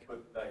 Yeah, Nick?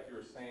 But like you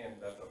were saying,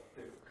 that's a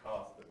fixed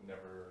cost that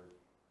never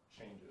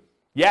changes.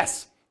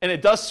 Yes, and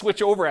it does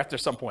switch over after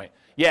some point.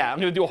 Yeah, I'm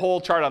going to do a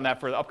whole chart on that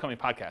for the upcoming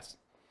podcast.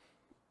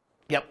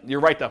 Yep, you're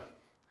right though.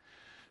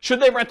 Should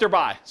they rent or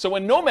buy? So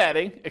when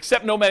nomading,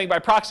 except nomading by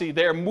proxy,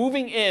 they are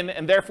moving in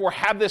and therefore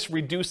have this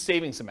reduced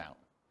savings amount.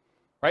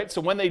 Right?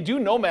 So when they do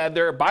nomad,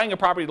 they're buying a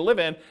property to live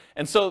in,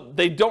 and so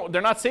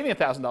they're not saving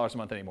 $1,000 a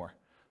month anymore.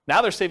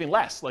 Now they're saving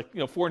less, like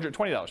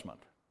 $420 a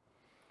month.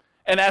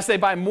 And as they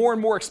buy more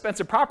and more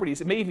expensive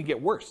properties, it may even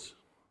get worse.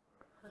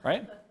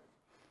 Right?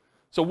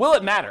 So will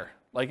it matter?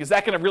 Like, is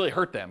that going to really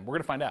hurt them? We're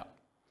going to find out.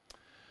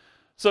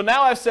 So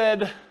now I've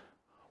said,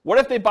 what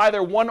if they buy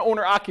their one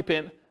owner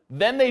occupant,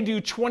 then they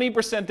do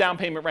 20% down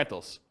payment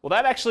rentals? Well,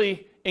 that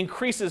actually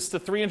increases to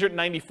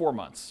 394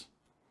 months.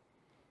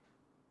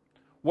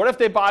 What if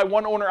they buy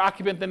one owner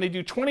occupant, then they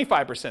do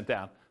 25%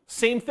 down?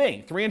 Same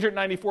thing,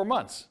 394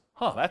 months.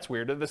 Huh, that's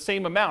weird. They're the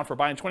same amount for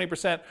buying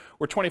 20%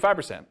 or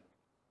 25%.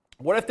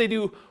 What if they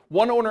do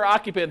one owner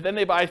occupant, then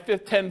they buy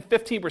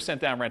 15%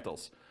 down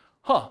rentals?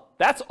 Huh,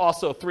 that's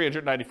also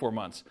 394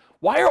 months.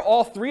 Why are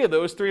all three of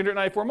those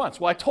 394 months?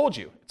 Well, I told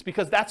you. It's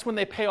because that's when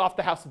they pay off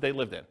the house that they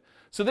lived in.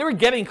 So they were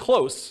getting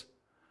close,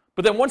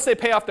 but then once they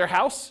pay off their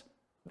house,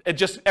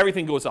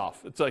 everything goes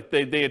off. It's like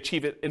they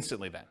achieve it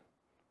instantly then.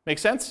 Make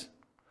sense?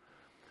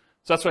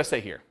 So that's what I say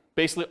here.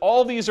 Basically,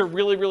 all these are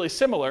really, really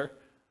similar.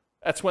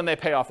 That's when they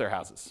pay off their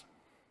houses.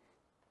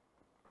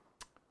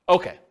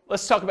 Okay,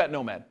 let's talk about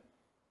Nomad.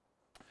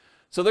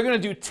 So they're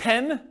going to do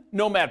 10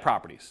 Nomad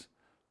properties.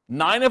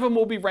 9 of them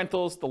will be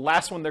rentals. The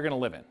last one they're going to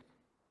live in.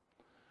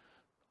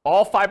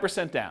 All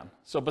 5% down.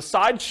 So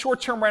besides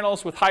short-term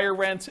rentals with higher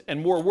rent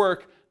and more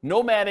work,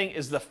 nomading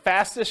is the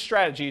fastest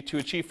strategy to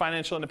achieve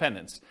financial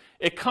independence.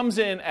 It comes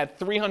in at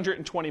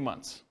 320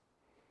 months.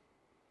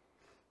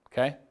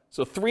 Okay?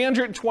 So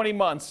 320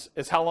 months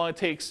is how long it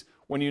takes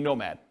when you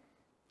nomad.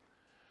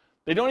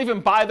 They don't even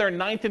buy their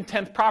 9th and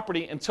 10th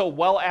property until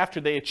well after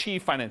they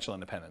achieve financial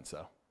independence,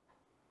 though.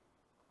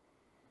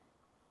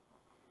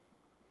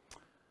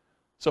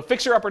 So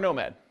fixer-upper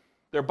nomad.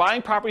 They're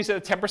buying properties at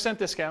a 10%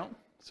 discount.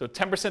 So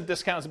 10%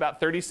 discount is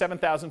about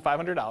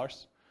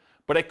 $37,500.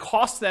 But it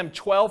costs them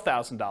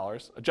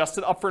 $12,000,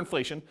 adjusted up for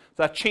inflation.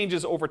 So that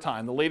changes over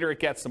time. The later it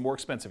gets, the more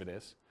expensive it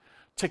is,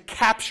 to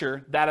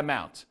capture that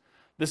amount.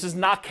 This is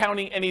not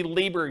counting any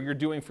labor you're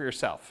doing for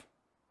yourself.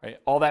 Right?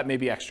 All that may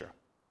be extra.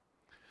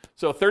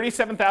 So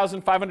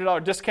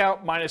 $37,500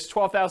 discount minus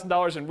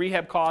 $12,000 in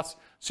rehab costs.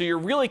 So you're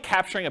really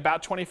capturing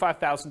about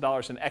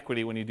 $25,000 in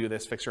equity when you do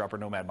this fixer-upper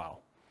nomad model.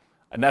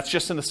 And that's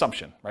just an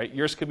assumption, right?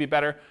 Yours could be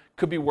better,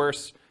 could be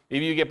worse.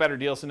 Maybe you get better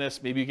deals than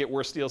this. Maybe you get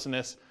worse deals than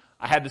this.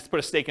 I had to put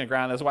a stake in the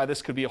ground. That's why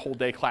this could be a whole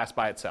day class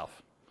by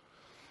itself.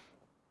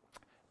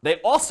 They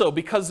also,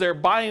 because they're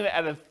buying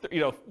at a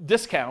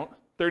discount,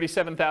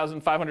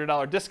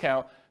 $37,500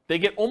 discount, they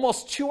get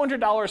almost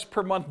 $200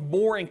 per month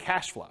more in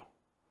cash flow.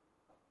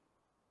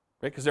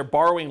 Right? Because they're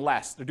borrowing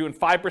less. They're doing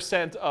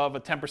 5% of a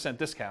 10%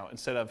 discount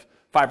instead of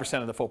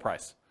 5% of the full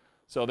price.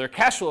 So their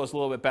cash flow is a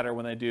little bit better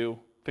when they do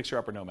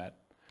fixer-upper nomad.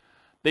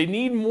 They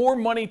need more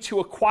money to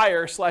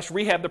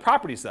acquire/rehab the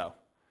properties, though,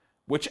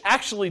 which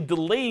actually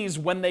delays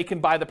when they can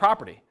buy the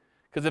property.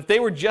 Because if they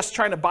were just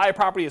trying to buy a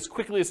property as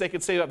quickly as they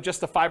could save up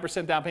just a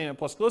 5% down payment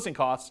plus closing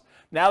costs,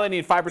 now they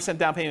need 5%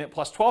 down payment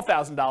plus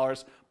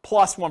 $12,000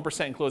 plus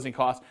 1% in closing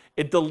costs.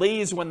 It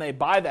delays when they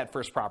buy that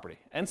first property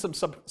and some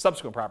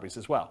subsequent properties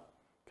as well.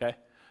 Okay?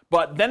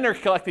 But then they're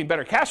collecting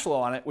better cash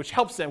flow on it, which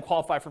helps them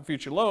qualify for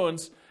future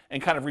loans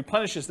and kind of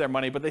replenishes their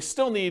money, but they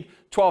still need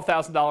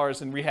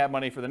 $12,000 in rehab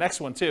money for the next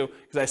one too,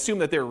 because I assume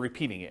that they're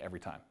repeating it every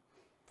time.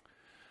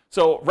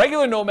 So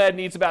regular nomad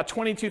needs about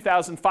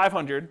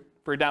 $22,500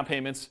 for down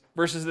payments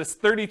versus this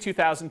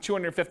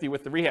 $32,250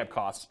 with the rehab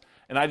costs.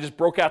 And I just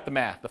broke out the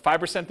math. The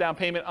 5% down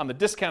payment on the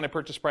discounted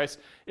purchase price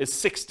is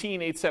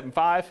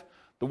 $16,875.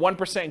 The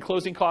 1% in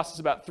closing costs is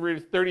about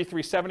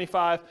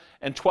 $33,775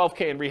 and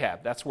 $12K in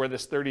rehab. That's where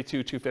this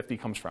 $32,250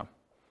 comes from.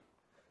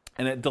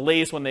 And it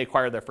delays when they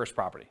acquire their first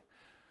property.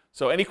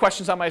 So any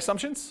questions on my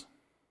assumptions?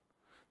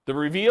 The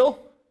reveal.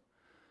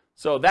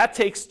 So that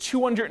takes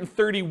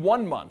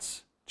 231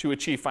 months to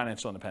achieve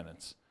financial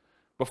independence.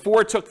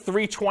 Before it took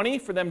 320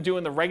 for them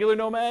doing the regular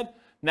nomad.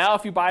 Now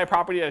if you buy a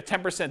property at a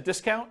 10%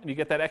 discount and you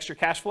get that extra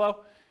cash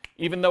flow,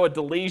 even though it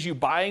delays you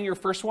buying your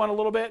first one a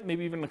little bit,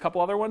 maybe even a couple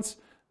other ones,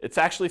 it's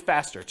actually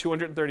faster,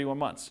 231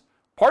 months.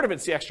 Part of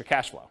it's the extra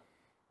cash flow.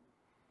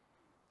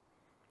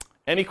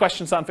 Any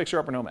questions on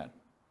fixer-upper nomad?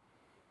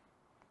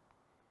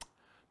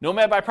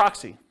 Nomad by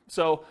proxy.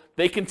 So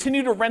they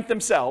continue to rent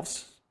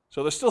themselves,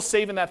 so they're still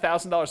saving that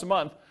 $1,000 a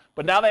month,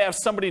 but now they have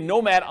somebody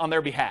nomad on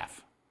their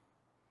behalf.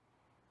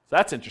 So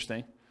that's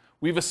interesting.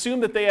 We've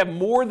assumed that they have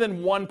more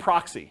than one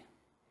proxy,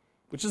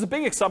 which is a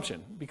big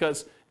assumption,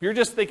 because if you're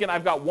just thinking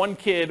I've got one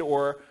kid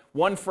or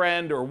one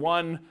friend or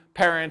one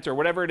parent or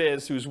whatever it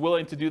is who's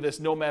willing to do this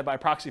nomad by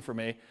proxy for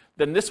me,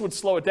 then this would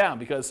slow it down,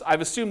 because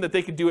I've assumed that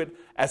they could do it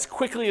as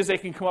quickly as they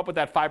can come up with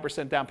that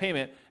 5% down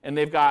payment, and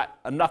they've got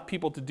enough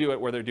people to do it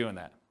where they're doing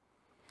that.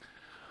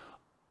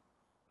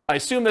 I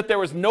assumed that there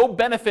was no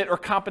benefit or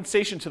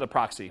compensation to the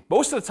proxy.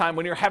 Most of the time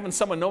when you're having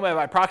someone nomad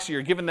by proxy,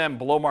 you're giving them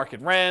below market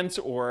rent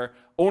or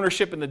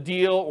ownership in the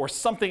deal or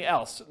something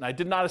else. And I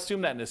did not assume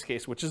that in this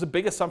case, which is a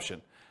big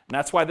assumption. And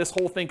that's why this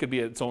whole thing could be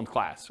its own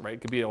class, right? It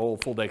could be a whole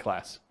full day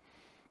class.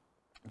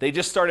 They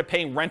just started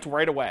paying rent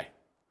right away.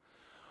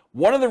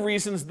 One of the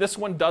reasons this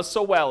one does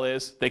so well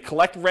is they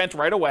collect rent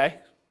right away,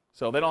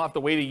 so they don't have to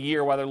wait a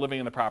year while they're living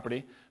in the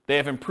property. They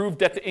have improved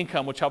debt to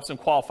income, which helps them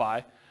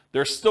qualify.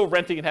 They're still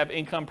renting and have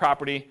income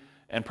property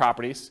and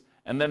properties,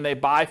 and then they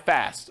buy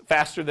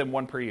faster than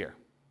one per year,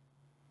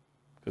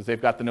 because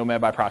they've got the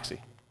nomad by proxy.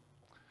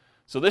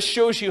 So this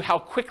shows you how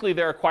quickly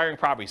they're acquiring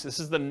properties. This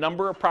is the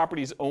number of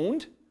properties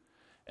owned,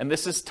 and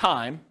this is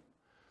time.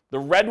 The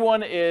red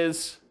one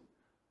is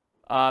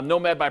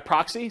nomad by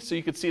proxy, so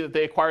you can see that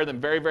they acquire them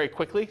very, very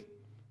quickly.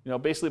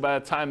 Basically by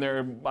the time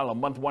they're,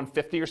 month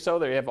 150 or so,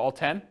 they have all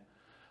 10.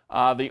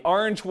 The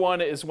orange one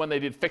is when they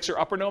did fixer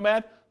upper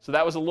nomad, so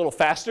that was a little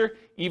faster,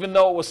 even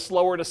though it was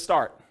slower to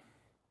start.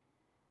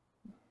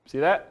 See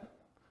that?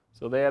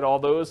 So they had all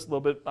those, a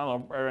little bit,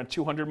 around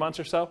 200 months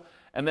or so.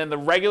 And then the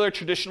regular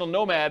traditional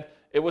nomad,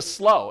 it was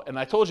slow. And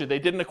I told you, they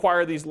didn't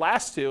acquire these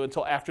last two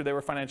until after they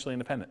were financially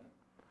independent.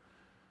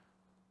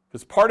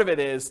 Because part of it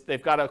is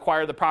they've got to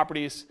acquire the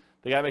properties,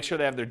 they got to make sure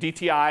they have their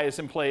DTIs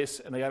in place,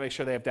 and they got to make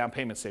sure they have down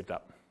payments saved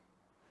up.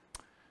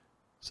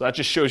 So that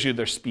just shows you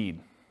their speed.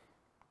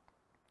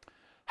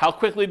 How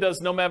quickly does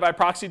nomad by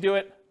proxy do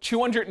it?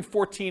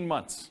 214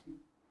 months.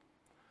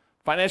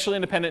 Financially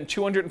independent in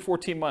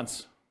 214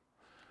 months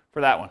for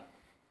that one.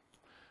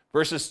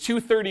 Versus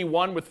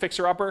 231 with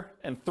fixer upper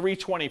and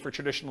 320 for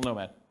traditional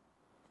nomad.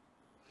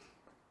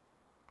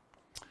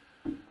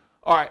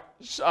 All right,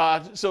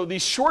 so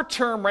these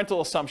short-term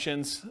rental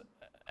assumptions,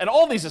 and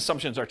all these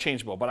assumptions are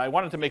changeable, but I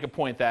wanted to make a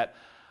point that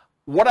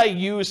what I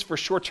use for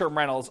short-term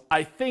rentals,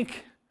 I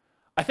think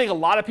a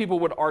lot of people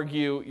would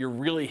argue you're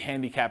really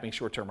handicapping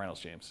short-term rentals,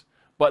 James.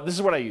 But this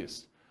is what I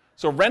use.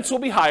 So rents will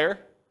be higher,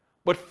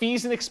 but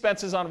fees and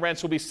expenses on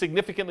rents will be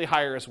significantly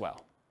higher as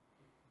well.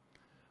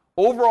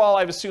 Overall,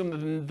 I've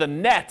assumed the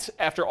net,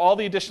 after all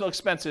the additional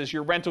expenses,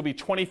 your rent will be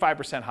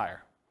 25%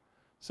 higher.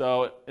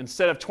 So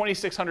instead of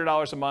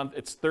 $2,600 a month,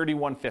 it's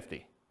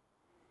 $3,150.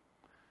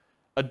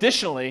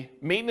 Additionally,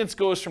 maintenance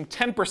goes from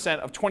 10%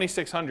 of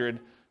 $2,600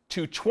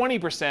 to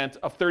 20%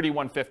 of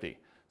 $3,150.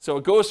 So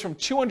it goes from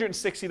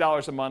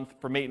 $260 a month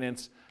for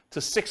maintenance to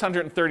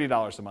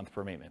 $630 a month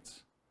for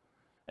maintenance.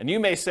 And you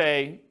may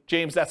say,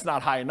 James, that's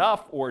not high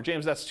enough, or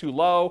James, that's too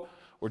low,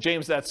 or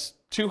James, that's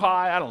too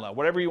high. I don't know,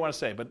 whatever you want to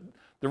say. But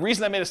the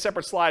reason I made a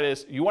separate slide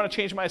is, you want to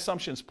change my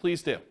assumptions,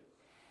 please do.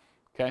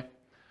 Okay?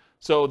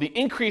 So the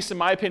increase, in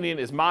my opinion,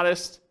 is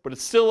modest, but it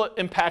still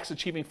impacts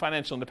achieving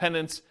financial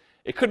independence.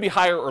 It could be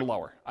higher or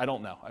lower. I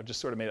don't know. I've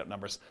just sort of made up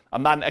numbers.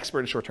 I'm not an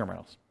expert in short-term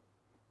rentals.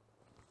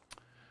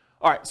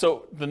 All right,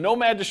 so the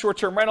nomad to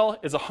short-term rental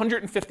is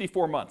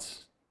 154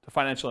 months to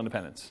financial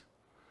independence.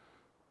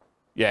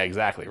 Yeah,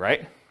 exactly,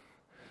 right?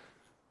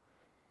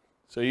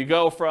 So you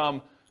go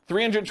from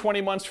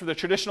 320 months for the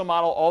traditional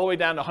model all the way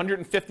down to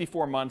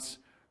 154 months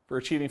for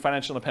achieving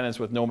financial independence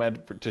with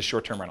nomad to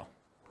short-term rental.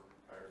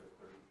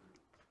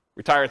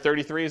 Retire at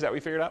 33, is that what we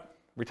figured out?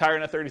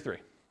 Retiring at 33.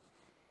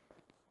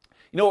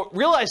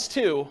 Realize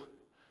too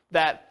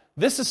that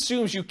this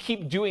assumes you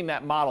keep doing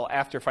that model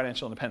after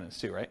financial independence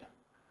too, right?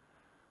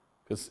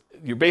 Because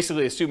you're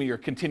basically assuming you're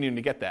continuing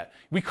to get that.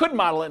 We could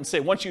model it and say,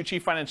 once you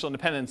achieve financial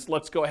independence,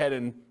 let's go ahead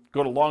and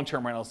go to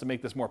long-term rentals to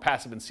make this more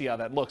passive and see how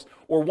that looks.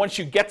 Or once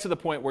you get to the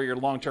point where your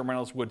long-term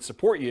rentals would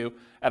support you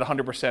at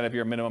 100% of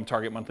your minimum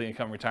target monthly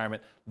income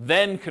retirement,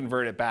 then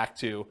convert it back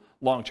to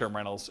long-term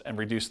rentals and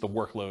reduce the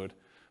workload.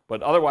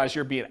 But otherwise,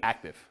 you're being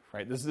active,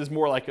 right? This is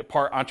more like a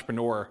part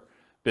entrepreneur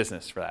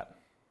business for that.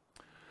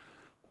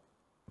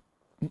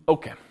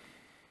 Okay.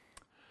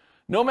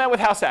 Nomad with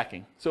house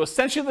hacking. So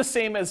essentially the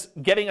same as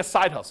getting a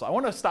side hustle. I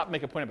want to stop and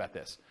make a point about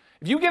this.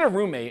 If you get a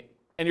roommate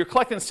and you're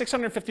collecting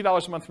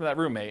 $650 a month from that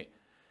roommate,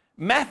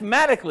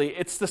 mathematically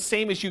it's the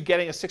same as you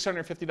getting a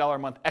 $650 a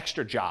month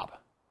extra job,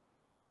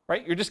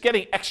 right? You're just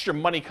getting extra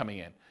money coming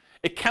in.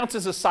 It counts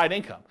as a side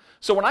income.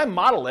 So when I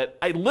model it,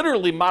 I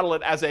literally model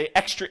it as an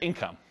extra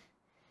income.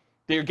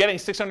 That you're getting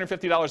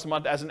 $650 a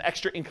month as an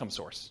extra income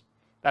source.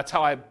 That's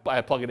how I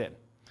plug it in.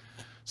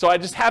 So I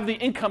just have the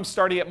income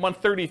starting at month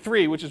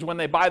 33, which is when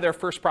they buy their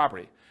first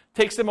property. It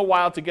takes them a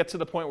while to get to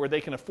the point where they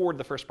can afford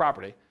the first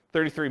property,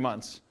 33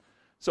 months.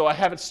 So I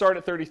have it start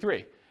at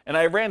 33. And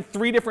I ran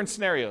 3 different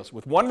scenarios,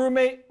 with 1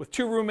 roommate, with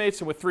 2 roommates,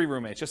 and with 3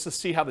 roommates, just to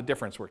see how the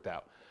difference worked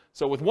out.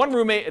 So with 1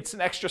 roommate, it's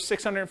an extra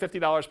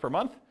 $650 per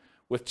month.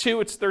 With 2,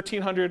 it's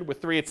 $1,300.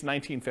 With 3, it's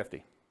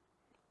 $1,950.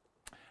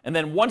 And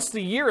then once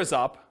the year is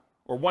up,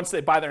 or once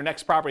they buy their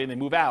next property and they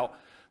move out,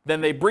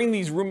 then they bring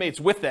these roommates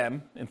with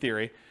them, in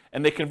theory,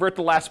 and they convert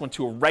the last one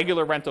to a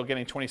regular rental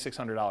getting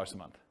 $2,600 a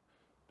month.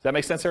 Does that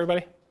make sense,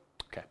 everybody?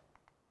 Okay.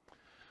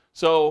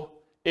 So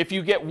if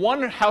you get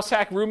 1 house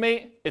hack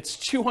roommate, it's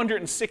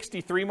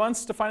 263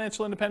 months to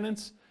financial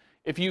independence.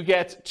 If you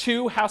get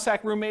 2 house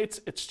hack roommates,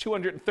 it's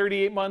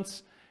 238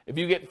 months. If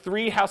you get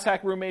 3 house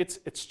hack roommates,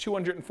 it's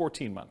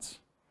 214 months.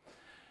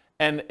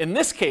 And in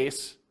this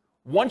case,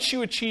 once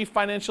you achieve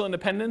financial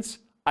independence,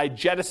 I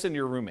jettison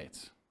your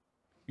roommates.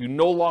 You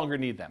no longer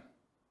need them.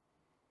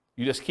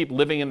 You just keep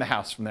living in the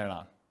house from there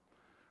on,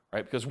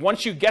 right? Because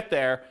once you get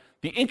there,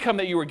 the income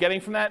that you were getting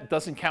from that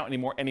doesn't count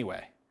anymore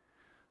anyway.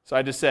 So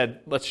I just said,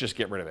 let's just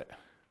get rid of it.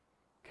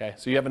 Okay,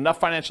 so you have enough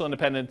financial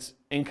independence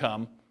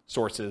income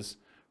sources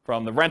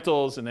from the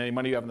rentals and any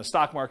money you have in the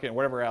stock market and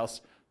whatever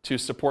else to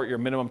support your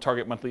minimum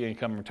target monthly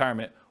income in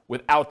retirement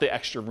without the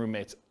extra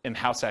roommates in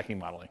house hacking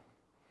modeling.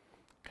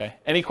 Okay,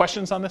 any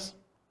questions on this?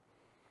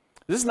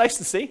 Is this nice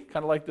to see?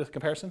 Kind of like the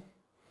comparison?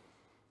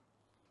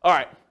 All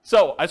right,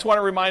 so I just want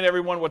to remind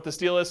everyone what this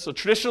deal is. So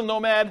traditional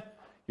Nomad,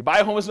 you buy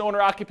a home as an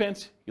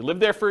owner-occupant, you live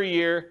there for a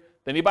year,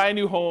 then you buy a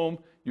new home,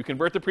 you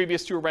convert the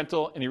previous to a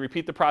rental, and you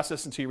repeat the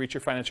process until you reach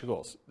your financial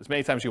goals, as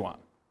many times as you want.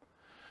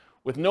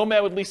 With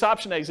Nomad with lease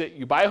option exit,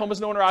 you buy a home as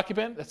an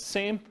owner-occupant, that's the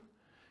same.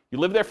 You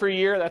live there for a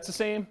year, that's the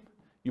same.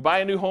 You buy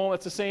a new home,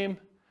 that's the same.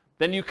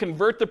 Then you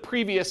convert the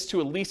previous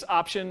to a lease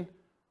option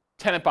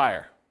tenant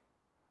buyer.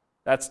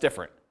 That's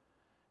different.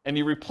 And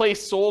you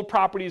replace sold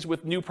properties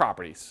with new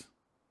properties.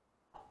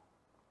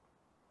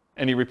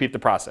 And you repeat the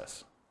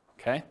process,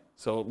 okay?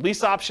 So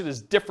lease option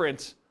is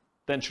different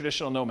than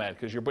traditional Nomad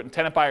because you're putting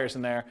tenant buyers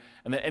in there,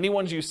 and then any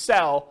ones you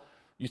sell,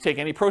 you take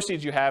any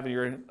proceeds you have, and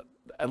you're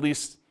at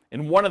least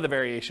in one of the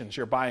variations,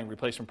 you're buying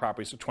replacement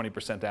properties with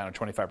 20% down or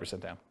 25%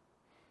 down.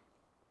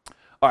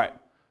 All right,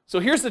 so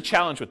here's the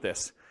challenge with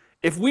this.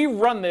 If we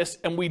run this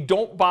and we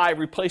don't buy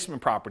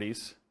replacement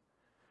properties,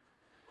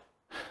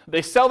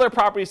 they sell their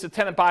properties to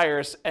tenant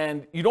buyers,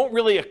 and you don't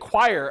really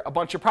acquire a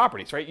bunch of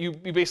properties, right? You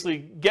basically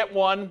get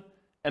one,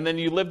 and then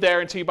you live there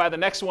until you buy the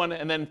next one,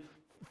 and then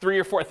 3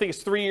 or 4, I think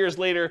it's 3 years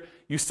later,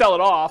 you sell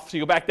it off, so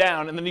you go back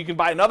down, and then you can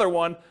buy another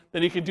one,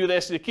 then you can do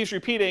this, and it keeps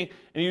repeating,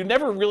 and you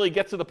never really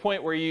get to the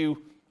point where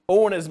you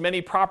own as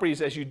many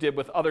properties as you did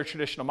with other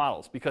traditional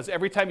models, because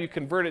every time you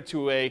convert it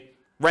to a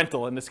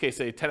rental, in this case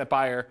a tenant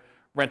buyer,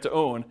 rent to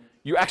own,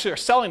 you actually are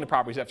selling the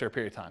properties after a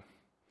period of time.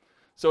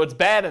 So it's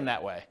bad in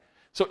that way.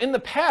 So in the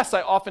past,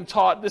 I often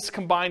taught this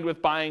combined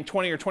with buying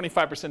 20 or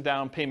 25%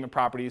 down payment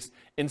properties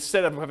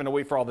instead of having to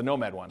wait for all the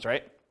Nomad ones,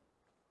 right?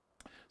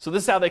 So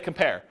this is how they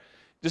compare.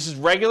 This is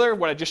regular,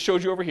 what I just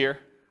showed you over here.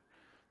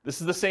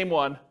 This is the same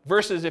one,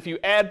 versus if you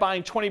add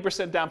buying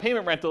 20% down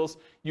payment rentals,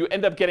 you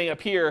end up getting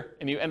up here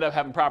and you end up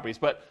having properties.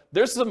 But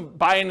there's some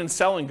buying and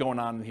selling going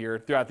on here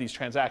throughout these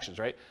transactions,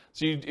 right?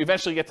 So you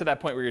eventually get to that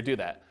point where you do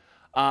that.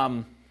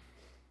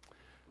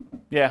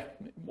 Yeah,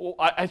 well,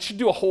 I should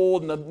do a whole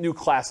new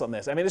class on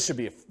this. I mean, this should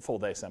be a full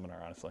day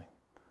seminar, honestly,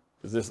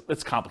 because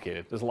it's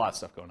complicated. There's a lot of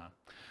stuff going on.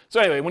 So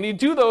anyway, when you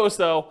do those,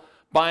 though,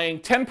 buying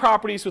 10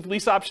 properties with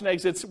lease option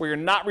exits where you're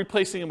not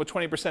replacing them with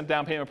 20%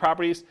 down payment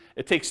properties,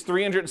 it takes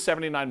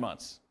 379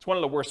 months. It's one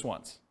of the worst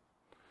ones.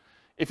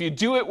 If you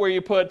do it where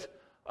you put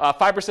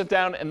 5%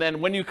 down, and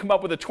then when you come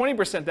up with a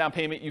 20% down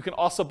payment, you can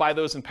also buy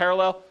those in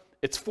parallel,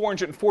 it's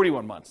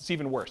 441 months. It's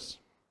even worse.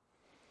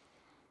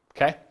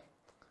 Okay?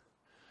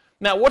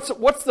 Now,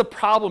 what's the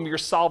problem you're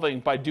solving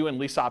by doing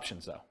lease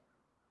options, though?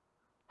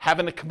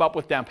 Having to come up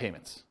with down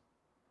payments,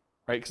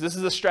 right? Because this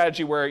is a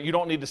strategy where you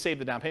don't need to save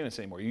the down payments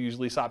anymore. You use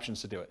lease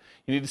options to do it.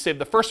 You need to save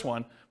the first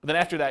one, but then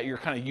after that, you're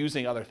kind of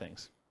using other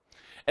things.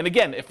 And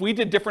again, if we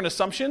did different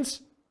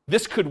assumptions,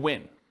 this could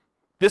win.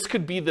 This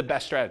could be the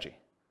best strategy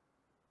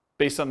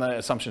based on the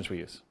assumptions we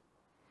use.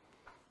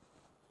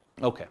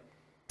 Okay.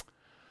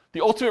 The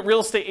ultimate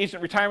real estate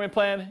agent retirement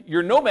plan,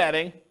 you're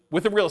nomading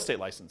with a real estate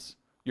license.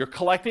 You're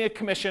collecting a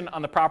commission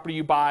on the property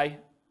you buy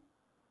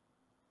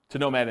to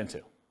Nomad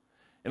into.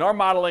 In our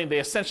modeling, they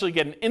essentially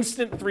get an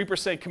instant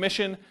 3%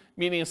 commission,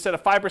 meaning instead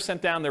of 5%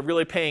 down, they're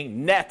really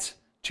paying net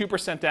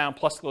 2% down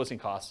plus closing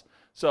costs.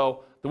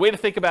 So the way to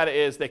think about it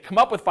is they come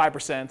up with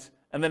 5%,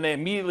 and then they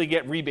immediately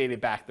get rebated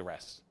back the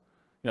rest.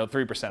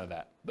 3% of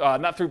that.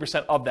 Not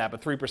 3% of that,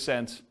 but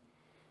 3%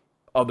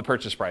 of the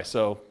purchase price,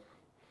 so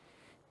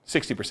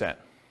 60%.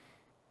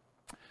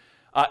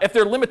 If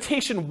their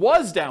limitation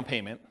was down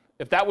payment,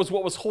 if that was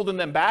what was holding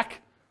them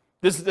back,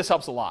 this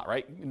helps a lot,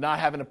 right? Not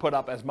having to put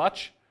up as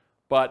much,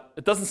 but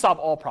it doesn't solve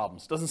all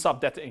problems. It doesn't solve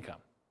debt to income.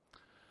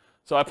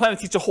 So I plan to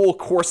teach a whole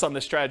course on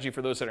this strategy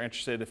for those that are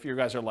interested. If you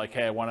guys are like,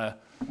 hey, I want to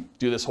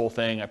do this whole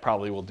thing, I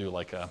probably will do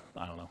like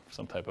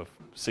some type of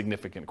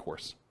significant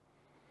course.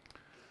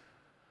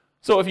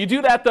 So if you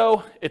do that,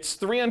 though, it's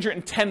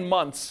 310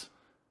 months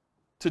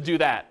to do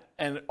that.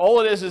 And all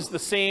it is the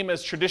same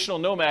as traditional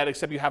Nomad,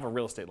 except you have a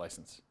real estate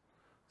license.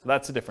 So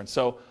that's the difference.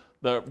 So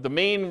the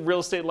main real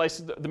estate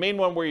license, the main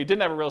one where you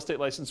didn't have a real estate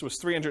license was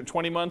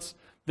 320 months.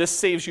 This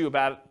saves you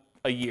about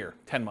a year,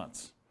 10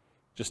 months,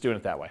 just doing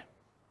it that way.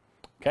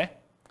 Okay?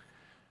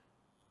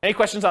 Any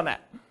questions on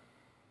that?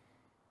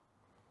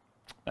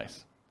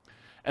 Nice.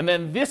 And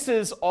then this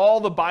is all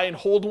the buy and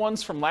hold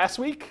ones from last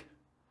week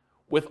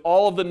with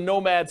all of the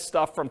Nomad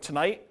stuff from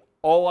tonight,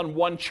 all on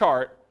one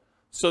chart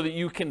so that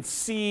you can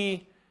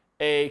see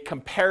a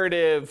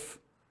comparative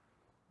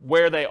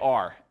where they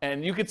are.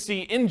 And you could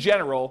see in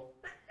general,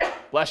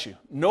 bless you,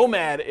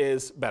 Nomad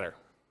is better,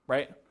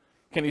 right?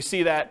 Can you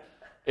see that?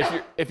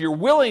 If you're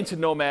willing to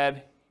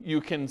Nomad,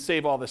 you can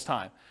save all this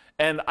time.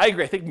 And I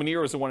agree. I think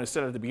Munir was the one who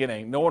said at the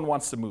beginning, no one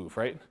wants to move,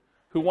 right?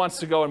 Who wants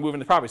to go and move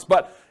into properties?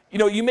 But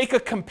you make a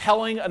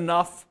compelling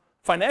enough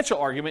financial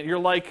argument. You're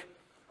like,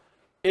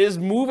 is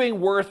moving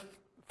worth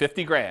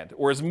 50 grand?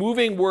 Or is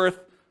moving worth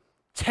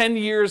 10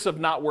 years of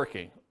not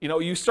working?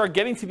 You start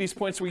getting to these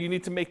points where you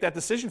need to make that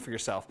decision for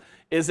yourself.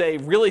 Is a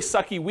really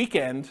sucky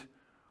weekend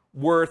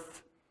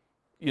worth,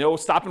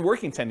 stopping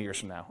working 10 years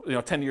from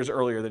now? 10 years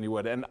earlier than you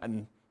would.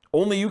 And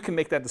only you can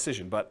make that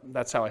decision, but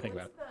that's how I think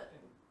about it. What's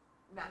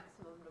the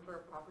maximum number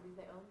of properties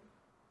they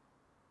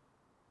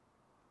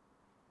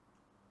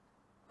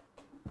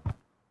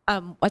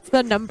own? What's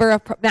the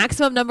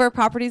maximum number of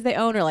properties they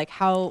own, or like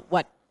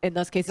what in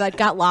those cases? I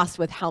got lost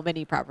with how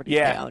many properties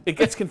they own. It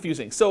gets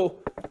confusing. So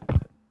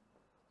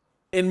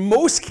in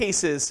most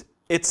cases,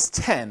 it's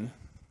 10.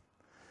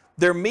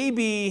 There may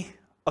be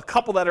a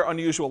couple that are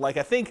unusual. Like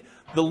I think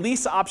the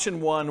lease option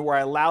one where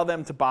I allow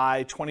them to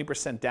buy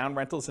 20% down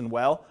rentals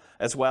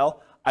as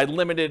well, I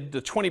limited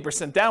the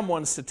 20% down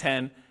ones to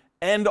 10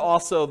 and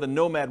also the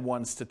Nomad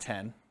ones to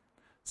 10.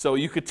 So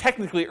you could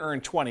technically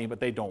earn 20, but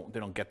they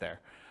don't get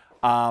there.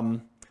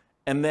 And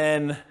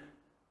then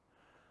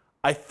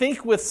I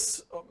think I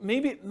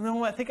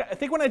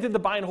think when I did the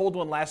buy and hold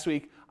one last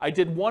week, I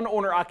did one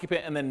owner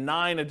occupant and then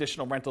 9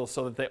 additional rentals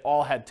so that they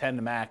all had 10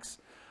 to max.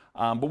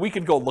 But we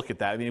could go look at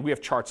that. I mean, we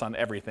have charts on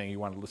everything you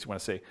want to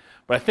see.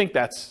 But I think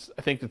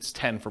it's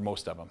 10 for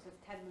most of them. So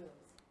it's 10 moves.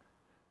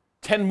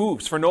 10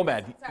 moves for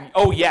Nomad. Sorry.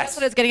 Oh, yes. That's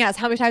what I was getting at. Is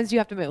how many times do you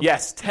have to move?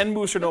 Yes, 10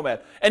 moves for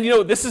Nomad. And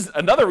this is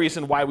another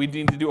reason why we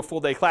need to do a full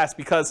day class,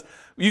 because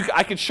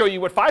I could show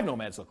you what 5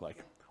 Nomads look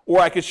like. Or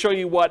I could show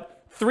you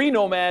what 3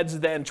 Nomads,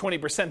 then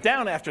 20%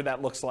 down after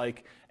that looks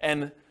like.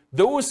 And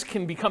those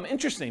can become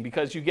interesting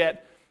because you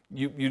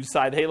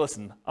decide, hey,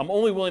 listen, I'm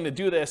only willing to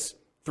do this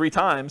 3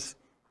 times,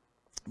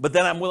 but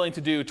then I'm willing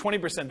to do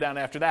 20% down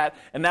after that.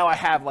 And now I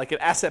have like an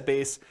asset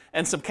base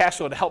and some cash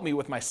flow to help me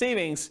with my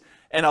savings,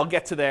 and I'll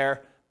get to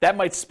there. That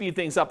might speed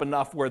things up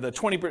enough where the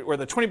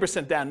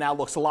 20% down now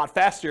looks a lot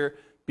faster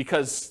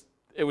because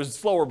it was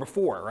slower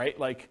before, right?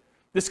 Like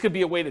this could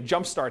be a way to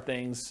jumpstart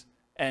things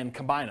and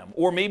combine them.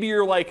 Or maybe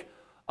you're like,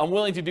 I'm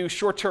willing to do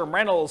short-term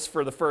rentals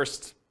for the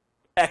first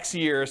X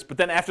years, but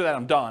then after that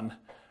I'm done.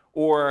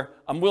 Or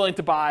I'm willing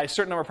to buy a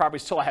certain number of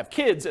properties till I have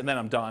kids and then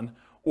I'm done.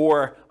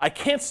 Or I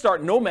can't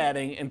start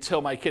nomading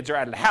until my kids are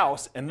out of the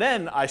house and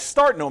then I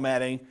start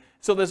nomading.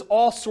 So there's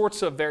all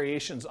sorts of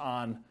variations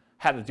on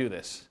how to do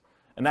this.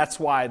 And that's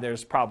why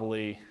there's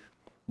probably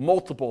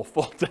multiple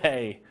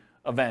full-day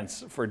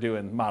events for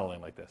doing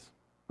modeling like this.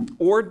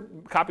 Or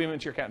copy them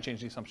into your account and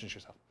change the assumptions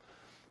yourself.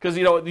 Because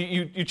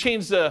you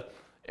change and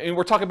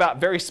we're talking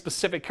about very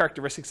specific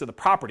characteristics of the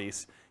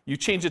properties. You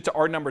change it to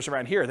our numbers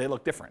around here, they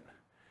look different.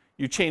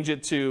 You change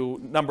it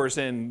to numbers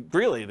in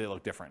Greeley, they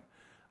look different.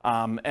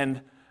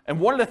 And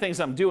one of the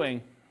things I'm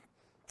doing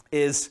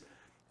is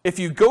if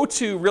you go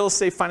to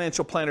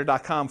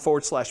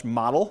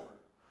realestatefinancialplanner.com/model,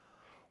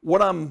 what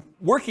I'm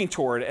working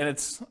toward, and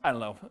it's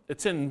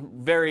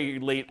in very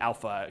late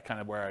alpha,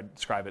 kind of where I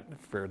describe it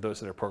for those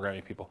that are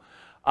programming people.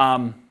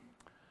 I'm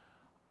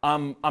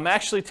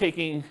actually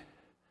taking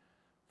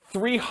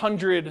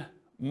 300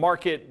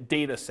 market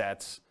data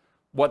sets,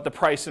 what the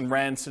price and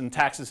rents and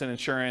taxes and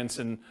insurance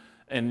and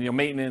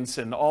maintenance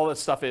and all that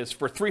stuff is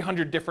for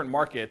 300 different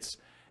markets,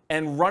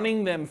 and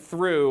running them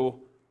through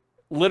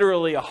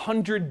literally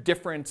 100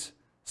 different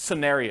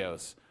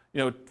scenarios.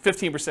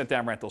 15%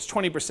 down rentals,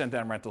 20%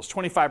 down rentals,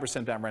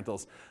 25% down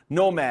rentals,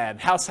 Nomad,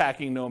 house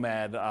hacking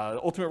Nomad,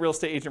 ultimate real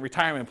estate agent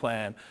retirement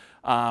plan,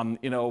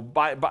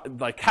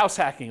 like house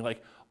hacking,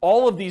 like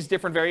all of these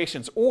different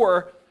variations.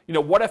 Or,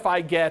 what if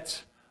I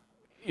get,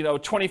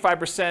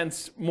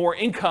 25% more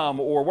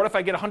income, or what if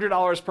I get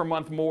 $100 per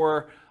month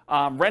more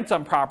rent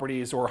on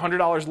properties, or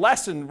 $100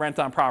 less in rent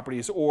on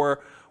properties,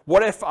 or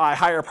what if I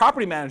hire a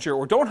property manager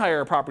or don't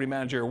hire a property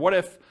manager? What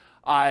if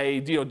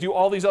I do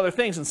all these other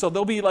things? And so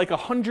there'll be like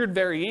 100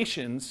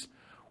 variations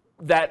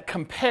that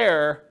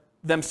compare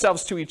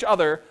themselves to each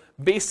other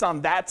based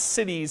on that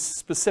city's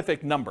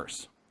specific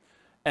numbers.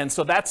 And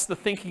so that's the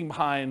thinking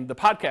behind the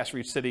podcast for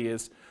each city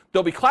is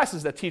there'll be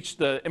classes that teach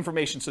the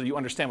information so that you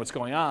understand what's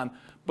going on,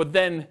 but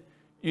then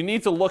you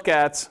need to look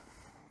at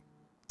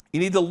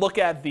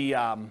the,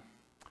 I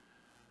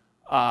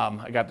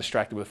got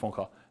distracted with a phone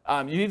call.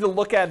 You need to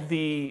look at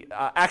the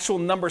actual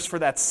numbers for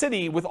that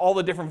city with all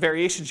the different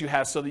variations you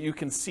have so that you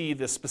can see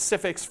the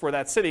specifics for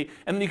that city.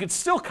 And then you could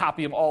still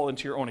copy them all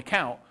into your own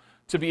account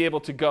to be able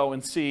to go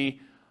and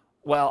see,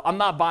 well, I'm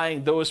not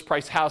buying those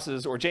price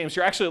houses, or James,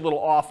 you're actually a little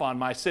off on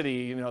my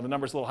city, the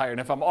number's a little higher. And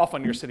if I'm off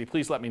on your city,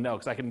 please let me know,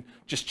 because I can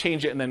just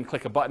change it and then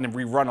click a button and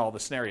rerun all the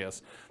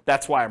scenarios.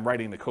 That's why I'm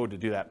writing the code to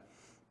do that.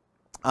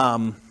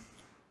 I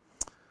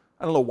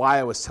don't know why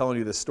I was telling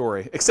you this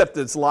story, except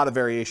that it's a lot of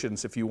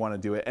variations if you want to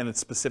do it, and it's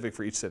specific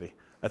for each city.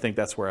 I think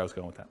that's where I was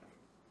going with that.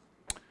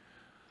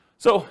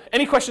 So,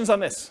 any questions on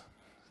this?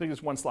 I think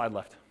there's one slide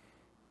left.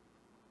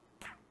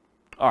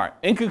 All right,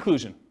 in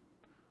conclusion,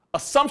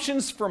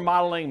 assumptions for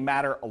modeling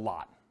matter a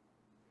lot,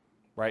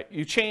 right?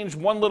 You change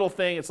one little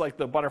thing, it's like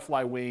the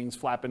butterfly wings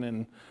flapping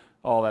and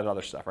all that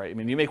other stuff, right? I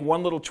mean, you make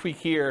one little tweak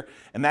here,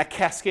 and that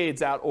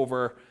cascades out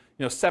over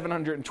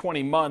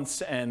 720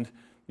 months, and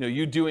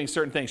you doing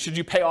certain things. Should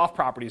you pay off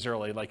properties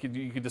early? Like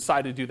you could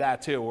decide to do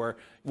that too. Or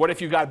what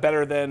if you got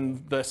better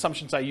than the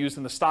assumptions I used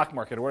in the stock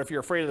market? Or what if you're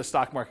afraid of the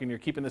stock market and you're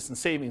keeping this in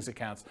savings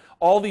accounts?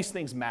 All these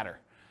things matter.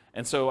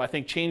 And so I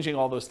think changing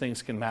all those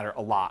things can matter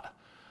a lot.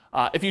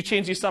 If you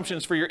change the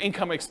assumptions for your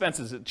income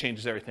expenses, it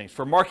changes everything.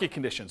 For market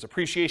conditions,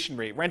 appreciation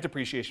rate, rent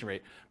appreciation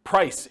rate,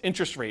 price,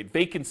 interest rate,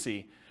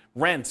 vacancy,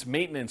 rent,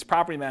 maintenance,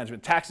 property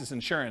management, taxes,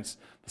 insurance,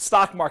 the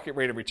stock market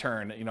rate of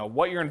return,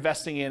 what you're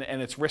investing in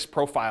and its risk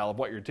profile of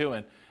what you're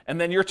doing,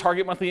 and then your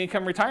target monthly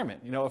income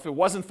retirement. If it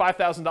wasn't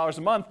 $5,000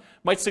 a month,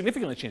 might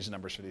significantly change the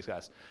numbers for these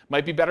guys.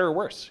 Might be better or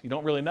worse. You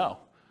don't really know.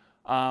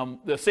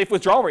 The safe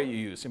withdrawal rate you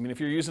use. I mean,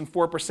 if you're using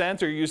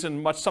 4% or you're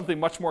using something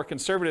much more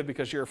conservative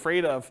because you're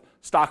afraid of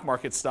stock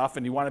market stuff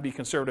and you want to be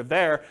conservative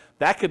there,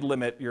 that could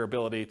limit your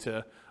ability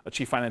to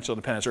achieve financial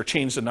independence or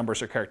change the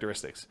numbers or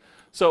characteristics.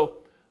 So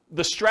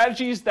the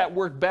strategies that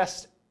work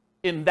best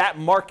in that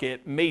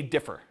market may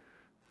differ.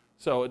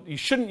 So you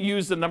shouldn't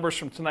use the numbers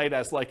from tonight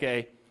as like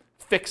a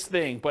fixed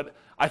thing, but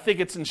I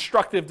think it's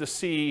instructive to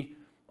see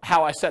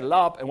how I set it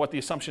up and what the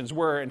assumptions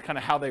were and kind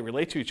of how they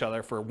relate to each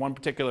other for one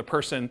particular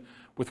person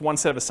with one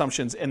set of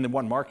assumptions in the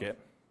one market.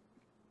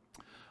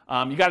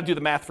 You got to do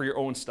the math for your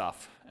own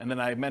stuff. And then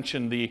I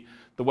mentioned the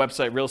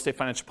website,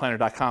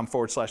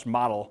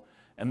 realestatefinancialplanner.com/model,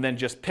 and then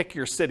just pick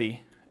your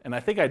city. And I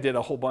think I did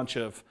a whole bunch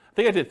of, I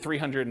think I did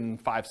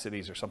 305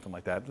 cities or something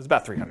like that. It's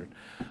about 300.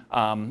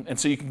 And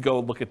so you can go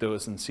look at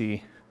those and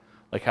see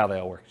like how they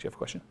all work. Do you have a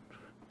question?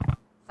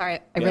 Sorry,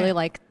 I really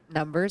like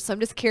numbers. So I'm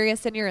just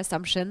curious in your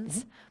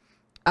assumptions,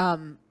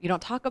 you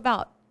don't talk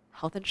about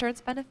health insurance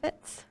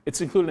benefits?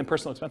 It's included in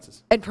personal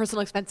expenses. And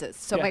personal expenses.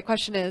 So my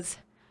question is,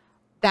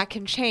 that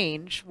can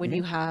change when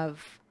you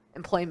have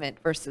employment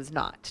versus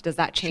not. Does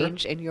that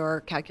change in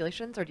your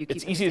calculations, or do you keep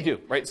it? It's easy to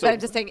do, right? So I'm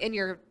just saying, in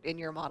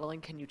your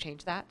modeling, can you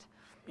change that?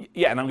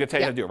 Yeah, and I'm going to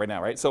tell you how to do it right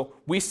now, right? So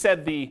we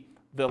said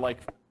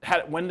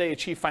when they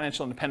achieve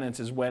financial independence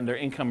is when their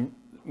income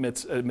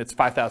emits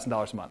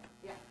 $5,000 a month.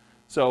 Yeah.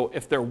 So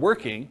if they're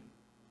working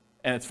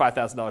and it's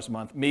 $5,000 a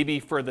month, maybe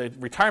for the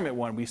retirement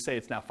one, we say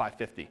it's now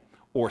 $550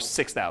 or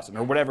 $6,000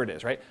 or whatever it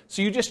is, right?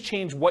 So you just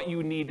change what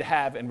you need to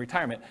have in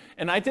retirement.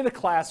 And I did a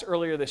class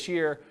earlier this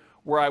year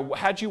where I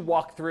had you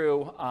walk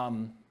through,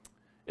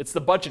 it's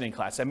the budgeting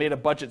class. I made a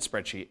budget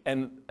spreadsheet,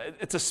 and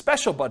it's a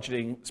special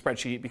budgeting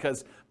spreadsheet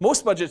because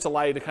most budgets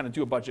allow you to kind of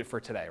do a budget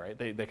for today, right?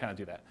 They kind of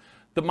do that.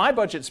 My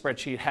budget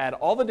spreadsheet had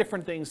all the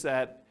different things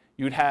that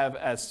you'd have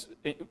as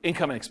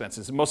income and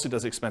expenses. It mostly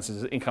does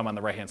expenses, income on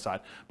the right-hand side,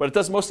 but it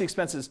does mostly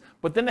expenses,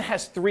 but then it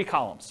has 3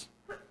 columns.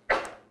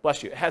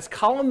 Bless you. It has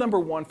column number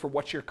 1 for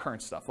what's your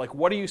current stuff, like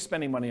what are you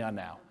spending money on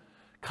now?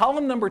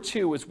 Column number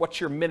 2 is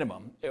what's your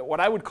minimum. What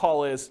I would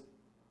call is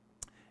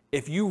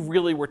if you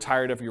really were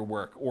tired of your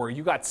work, or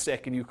you got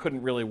sick and you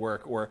couldn't really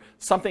work, or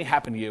something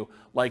happened to you,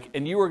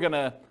 and you were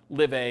gonna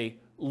live a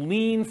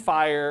lean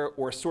fire,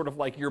 or sort of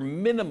like your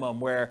minimum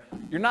where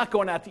you're not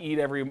going out to eat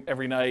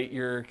every night,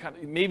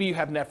 maybe you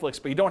have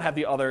Netflix, but you don't have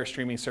the other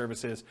streaming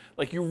services.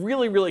 Like you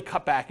really, really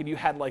cut back and you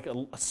had like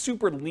a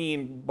super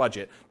lean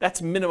budget.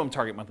 That's minimum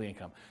target monthly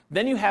income.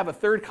 Then you have a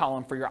 3rd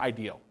column for your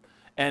ideal.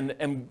 And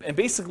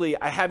basically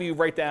I have you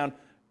write down,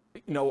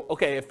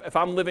 okay, if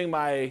I'm living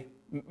my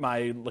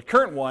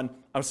current one,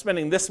 I'm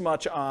spending this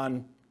much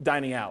on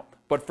dining out.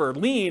 But for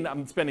lean,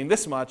 I'm spending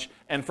this much,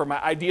 and for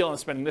my ideal, I'm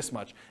spending this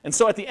much. And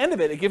so at the end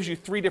of it, it gives you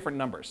 3 different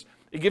numbers.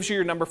 It gives you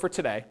your number for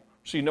today,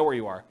 so you know where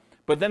you are.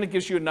 But then it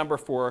gives you a number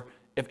for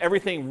if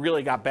everything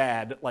really got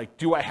bad, like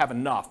do I have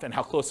enough, and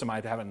how close am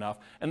I to have enough?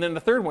 And then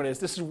the 3rd one is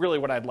this is really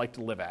what I'd like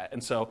to live at.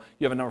 And so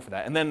you have a number for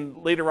that. And then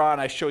later on,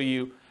 I show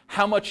you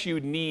how much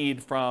you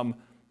need from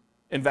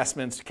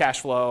investments, cash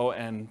flow,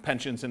 and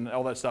pensions, and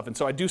all that stuff. And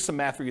so I do some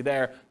math for you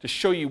there to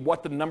show you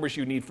what the numbers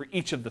you need for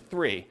each of the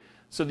 3,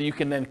 so that you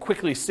can then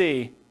quickly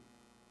see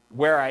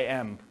where I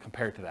am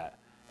compared to that.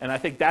 And I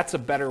think that's a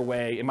better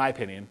way, in my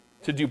opinion,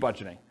 to do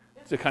budgeting,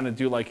 to kind of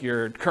do like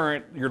your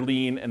current, your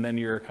lean, and then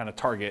your kind of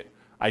target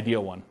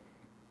ideal one.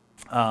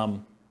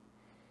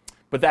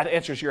 But that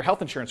answers your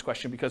health insurance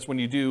question, because when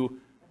you do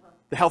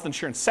the health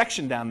insurance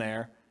section down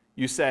there,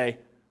 you say,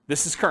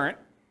 this is current.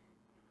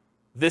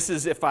 This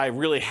is if I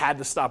really had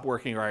to stop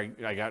working, or I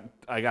got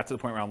to the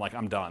point where I'm like,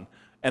 I'm done.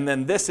 And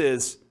then this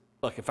is,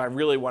 look, if I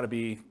really want to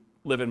be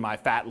living my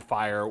fat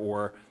fire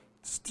or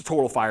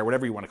total fire,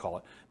 whatever you want to call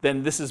it,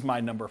 then this is my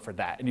number for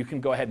that. And you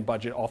can go ahead and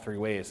budget all 3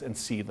 ways and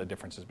see the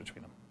differences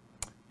between them.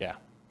 Yeah.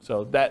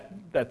 So that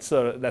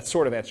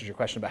sort of answers your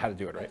question about how to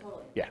do it, right?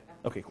 Totally. Yeah.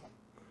 Okay, cool.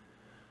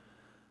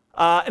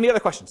 Any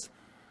other questions?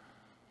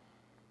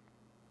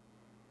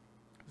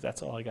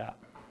 That's all I got.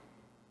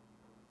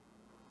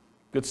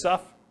 Good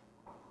stuff?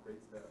 Great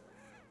stuff.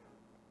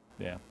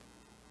 Yeah.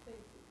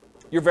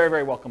 You're very,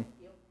 very welcome.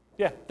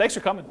 Yeah, thanks for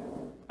coming.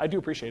 I do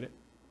appreciate it.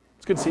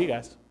 It's good to see you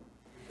guys.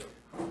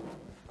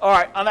 All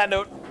right, on that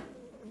note,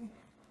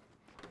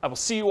 I will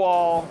see you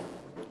all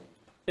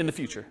in the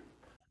future.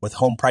 With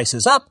home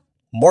prices up,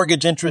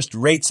 mortgage interest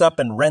rates up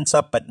and rents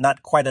up, but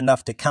not quite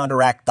enough to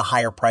counteract the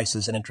higher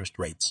prices and interest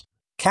rates.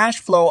 Cash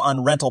flow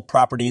on rental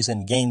properties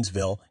in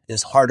Gainesville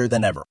is harder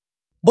than ever.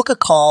 Book a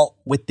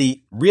call with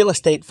the Real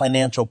Estate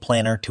Financial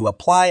Planner to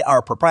apply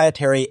our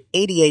proprietary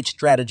 88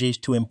 strategies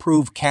to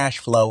improve cash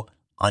flow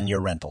on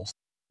your rentals.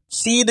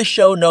 See the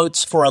show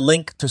notes for a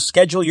link to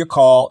schedule your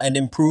call and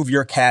improve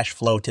your cash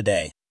flow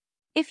today.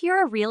 If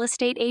you're a real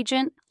estate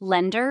agent,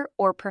 lender,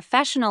 or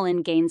professional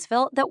in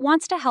Gainesville that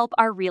wants to help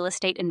our real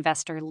estate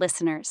investor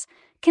listeners,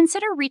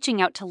 consider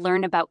reaching out to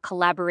learn about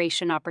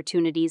collaboration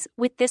opportunities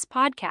with this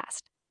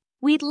podcast.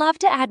 We'd love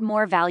to add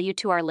more value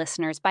to our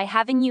listeners by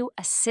having you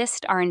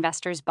assist our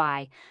investors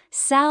buy,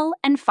 sell,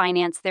 and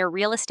finance their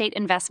real estate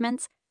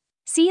investments.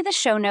 See the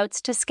show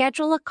notes to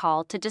schedule a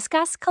call to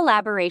discuss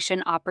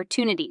collaboration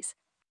opportunities.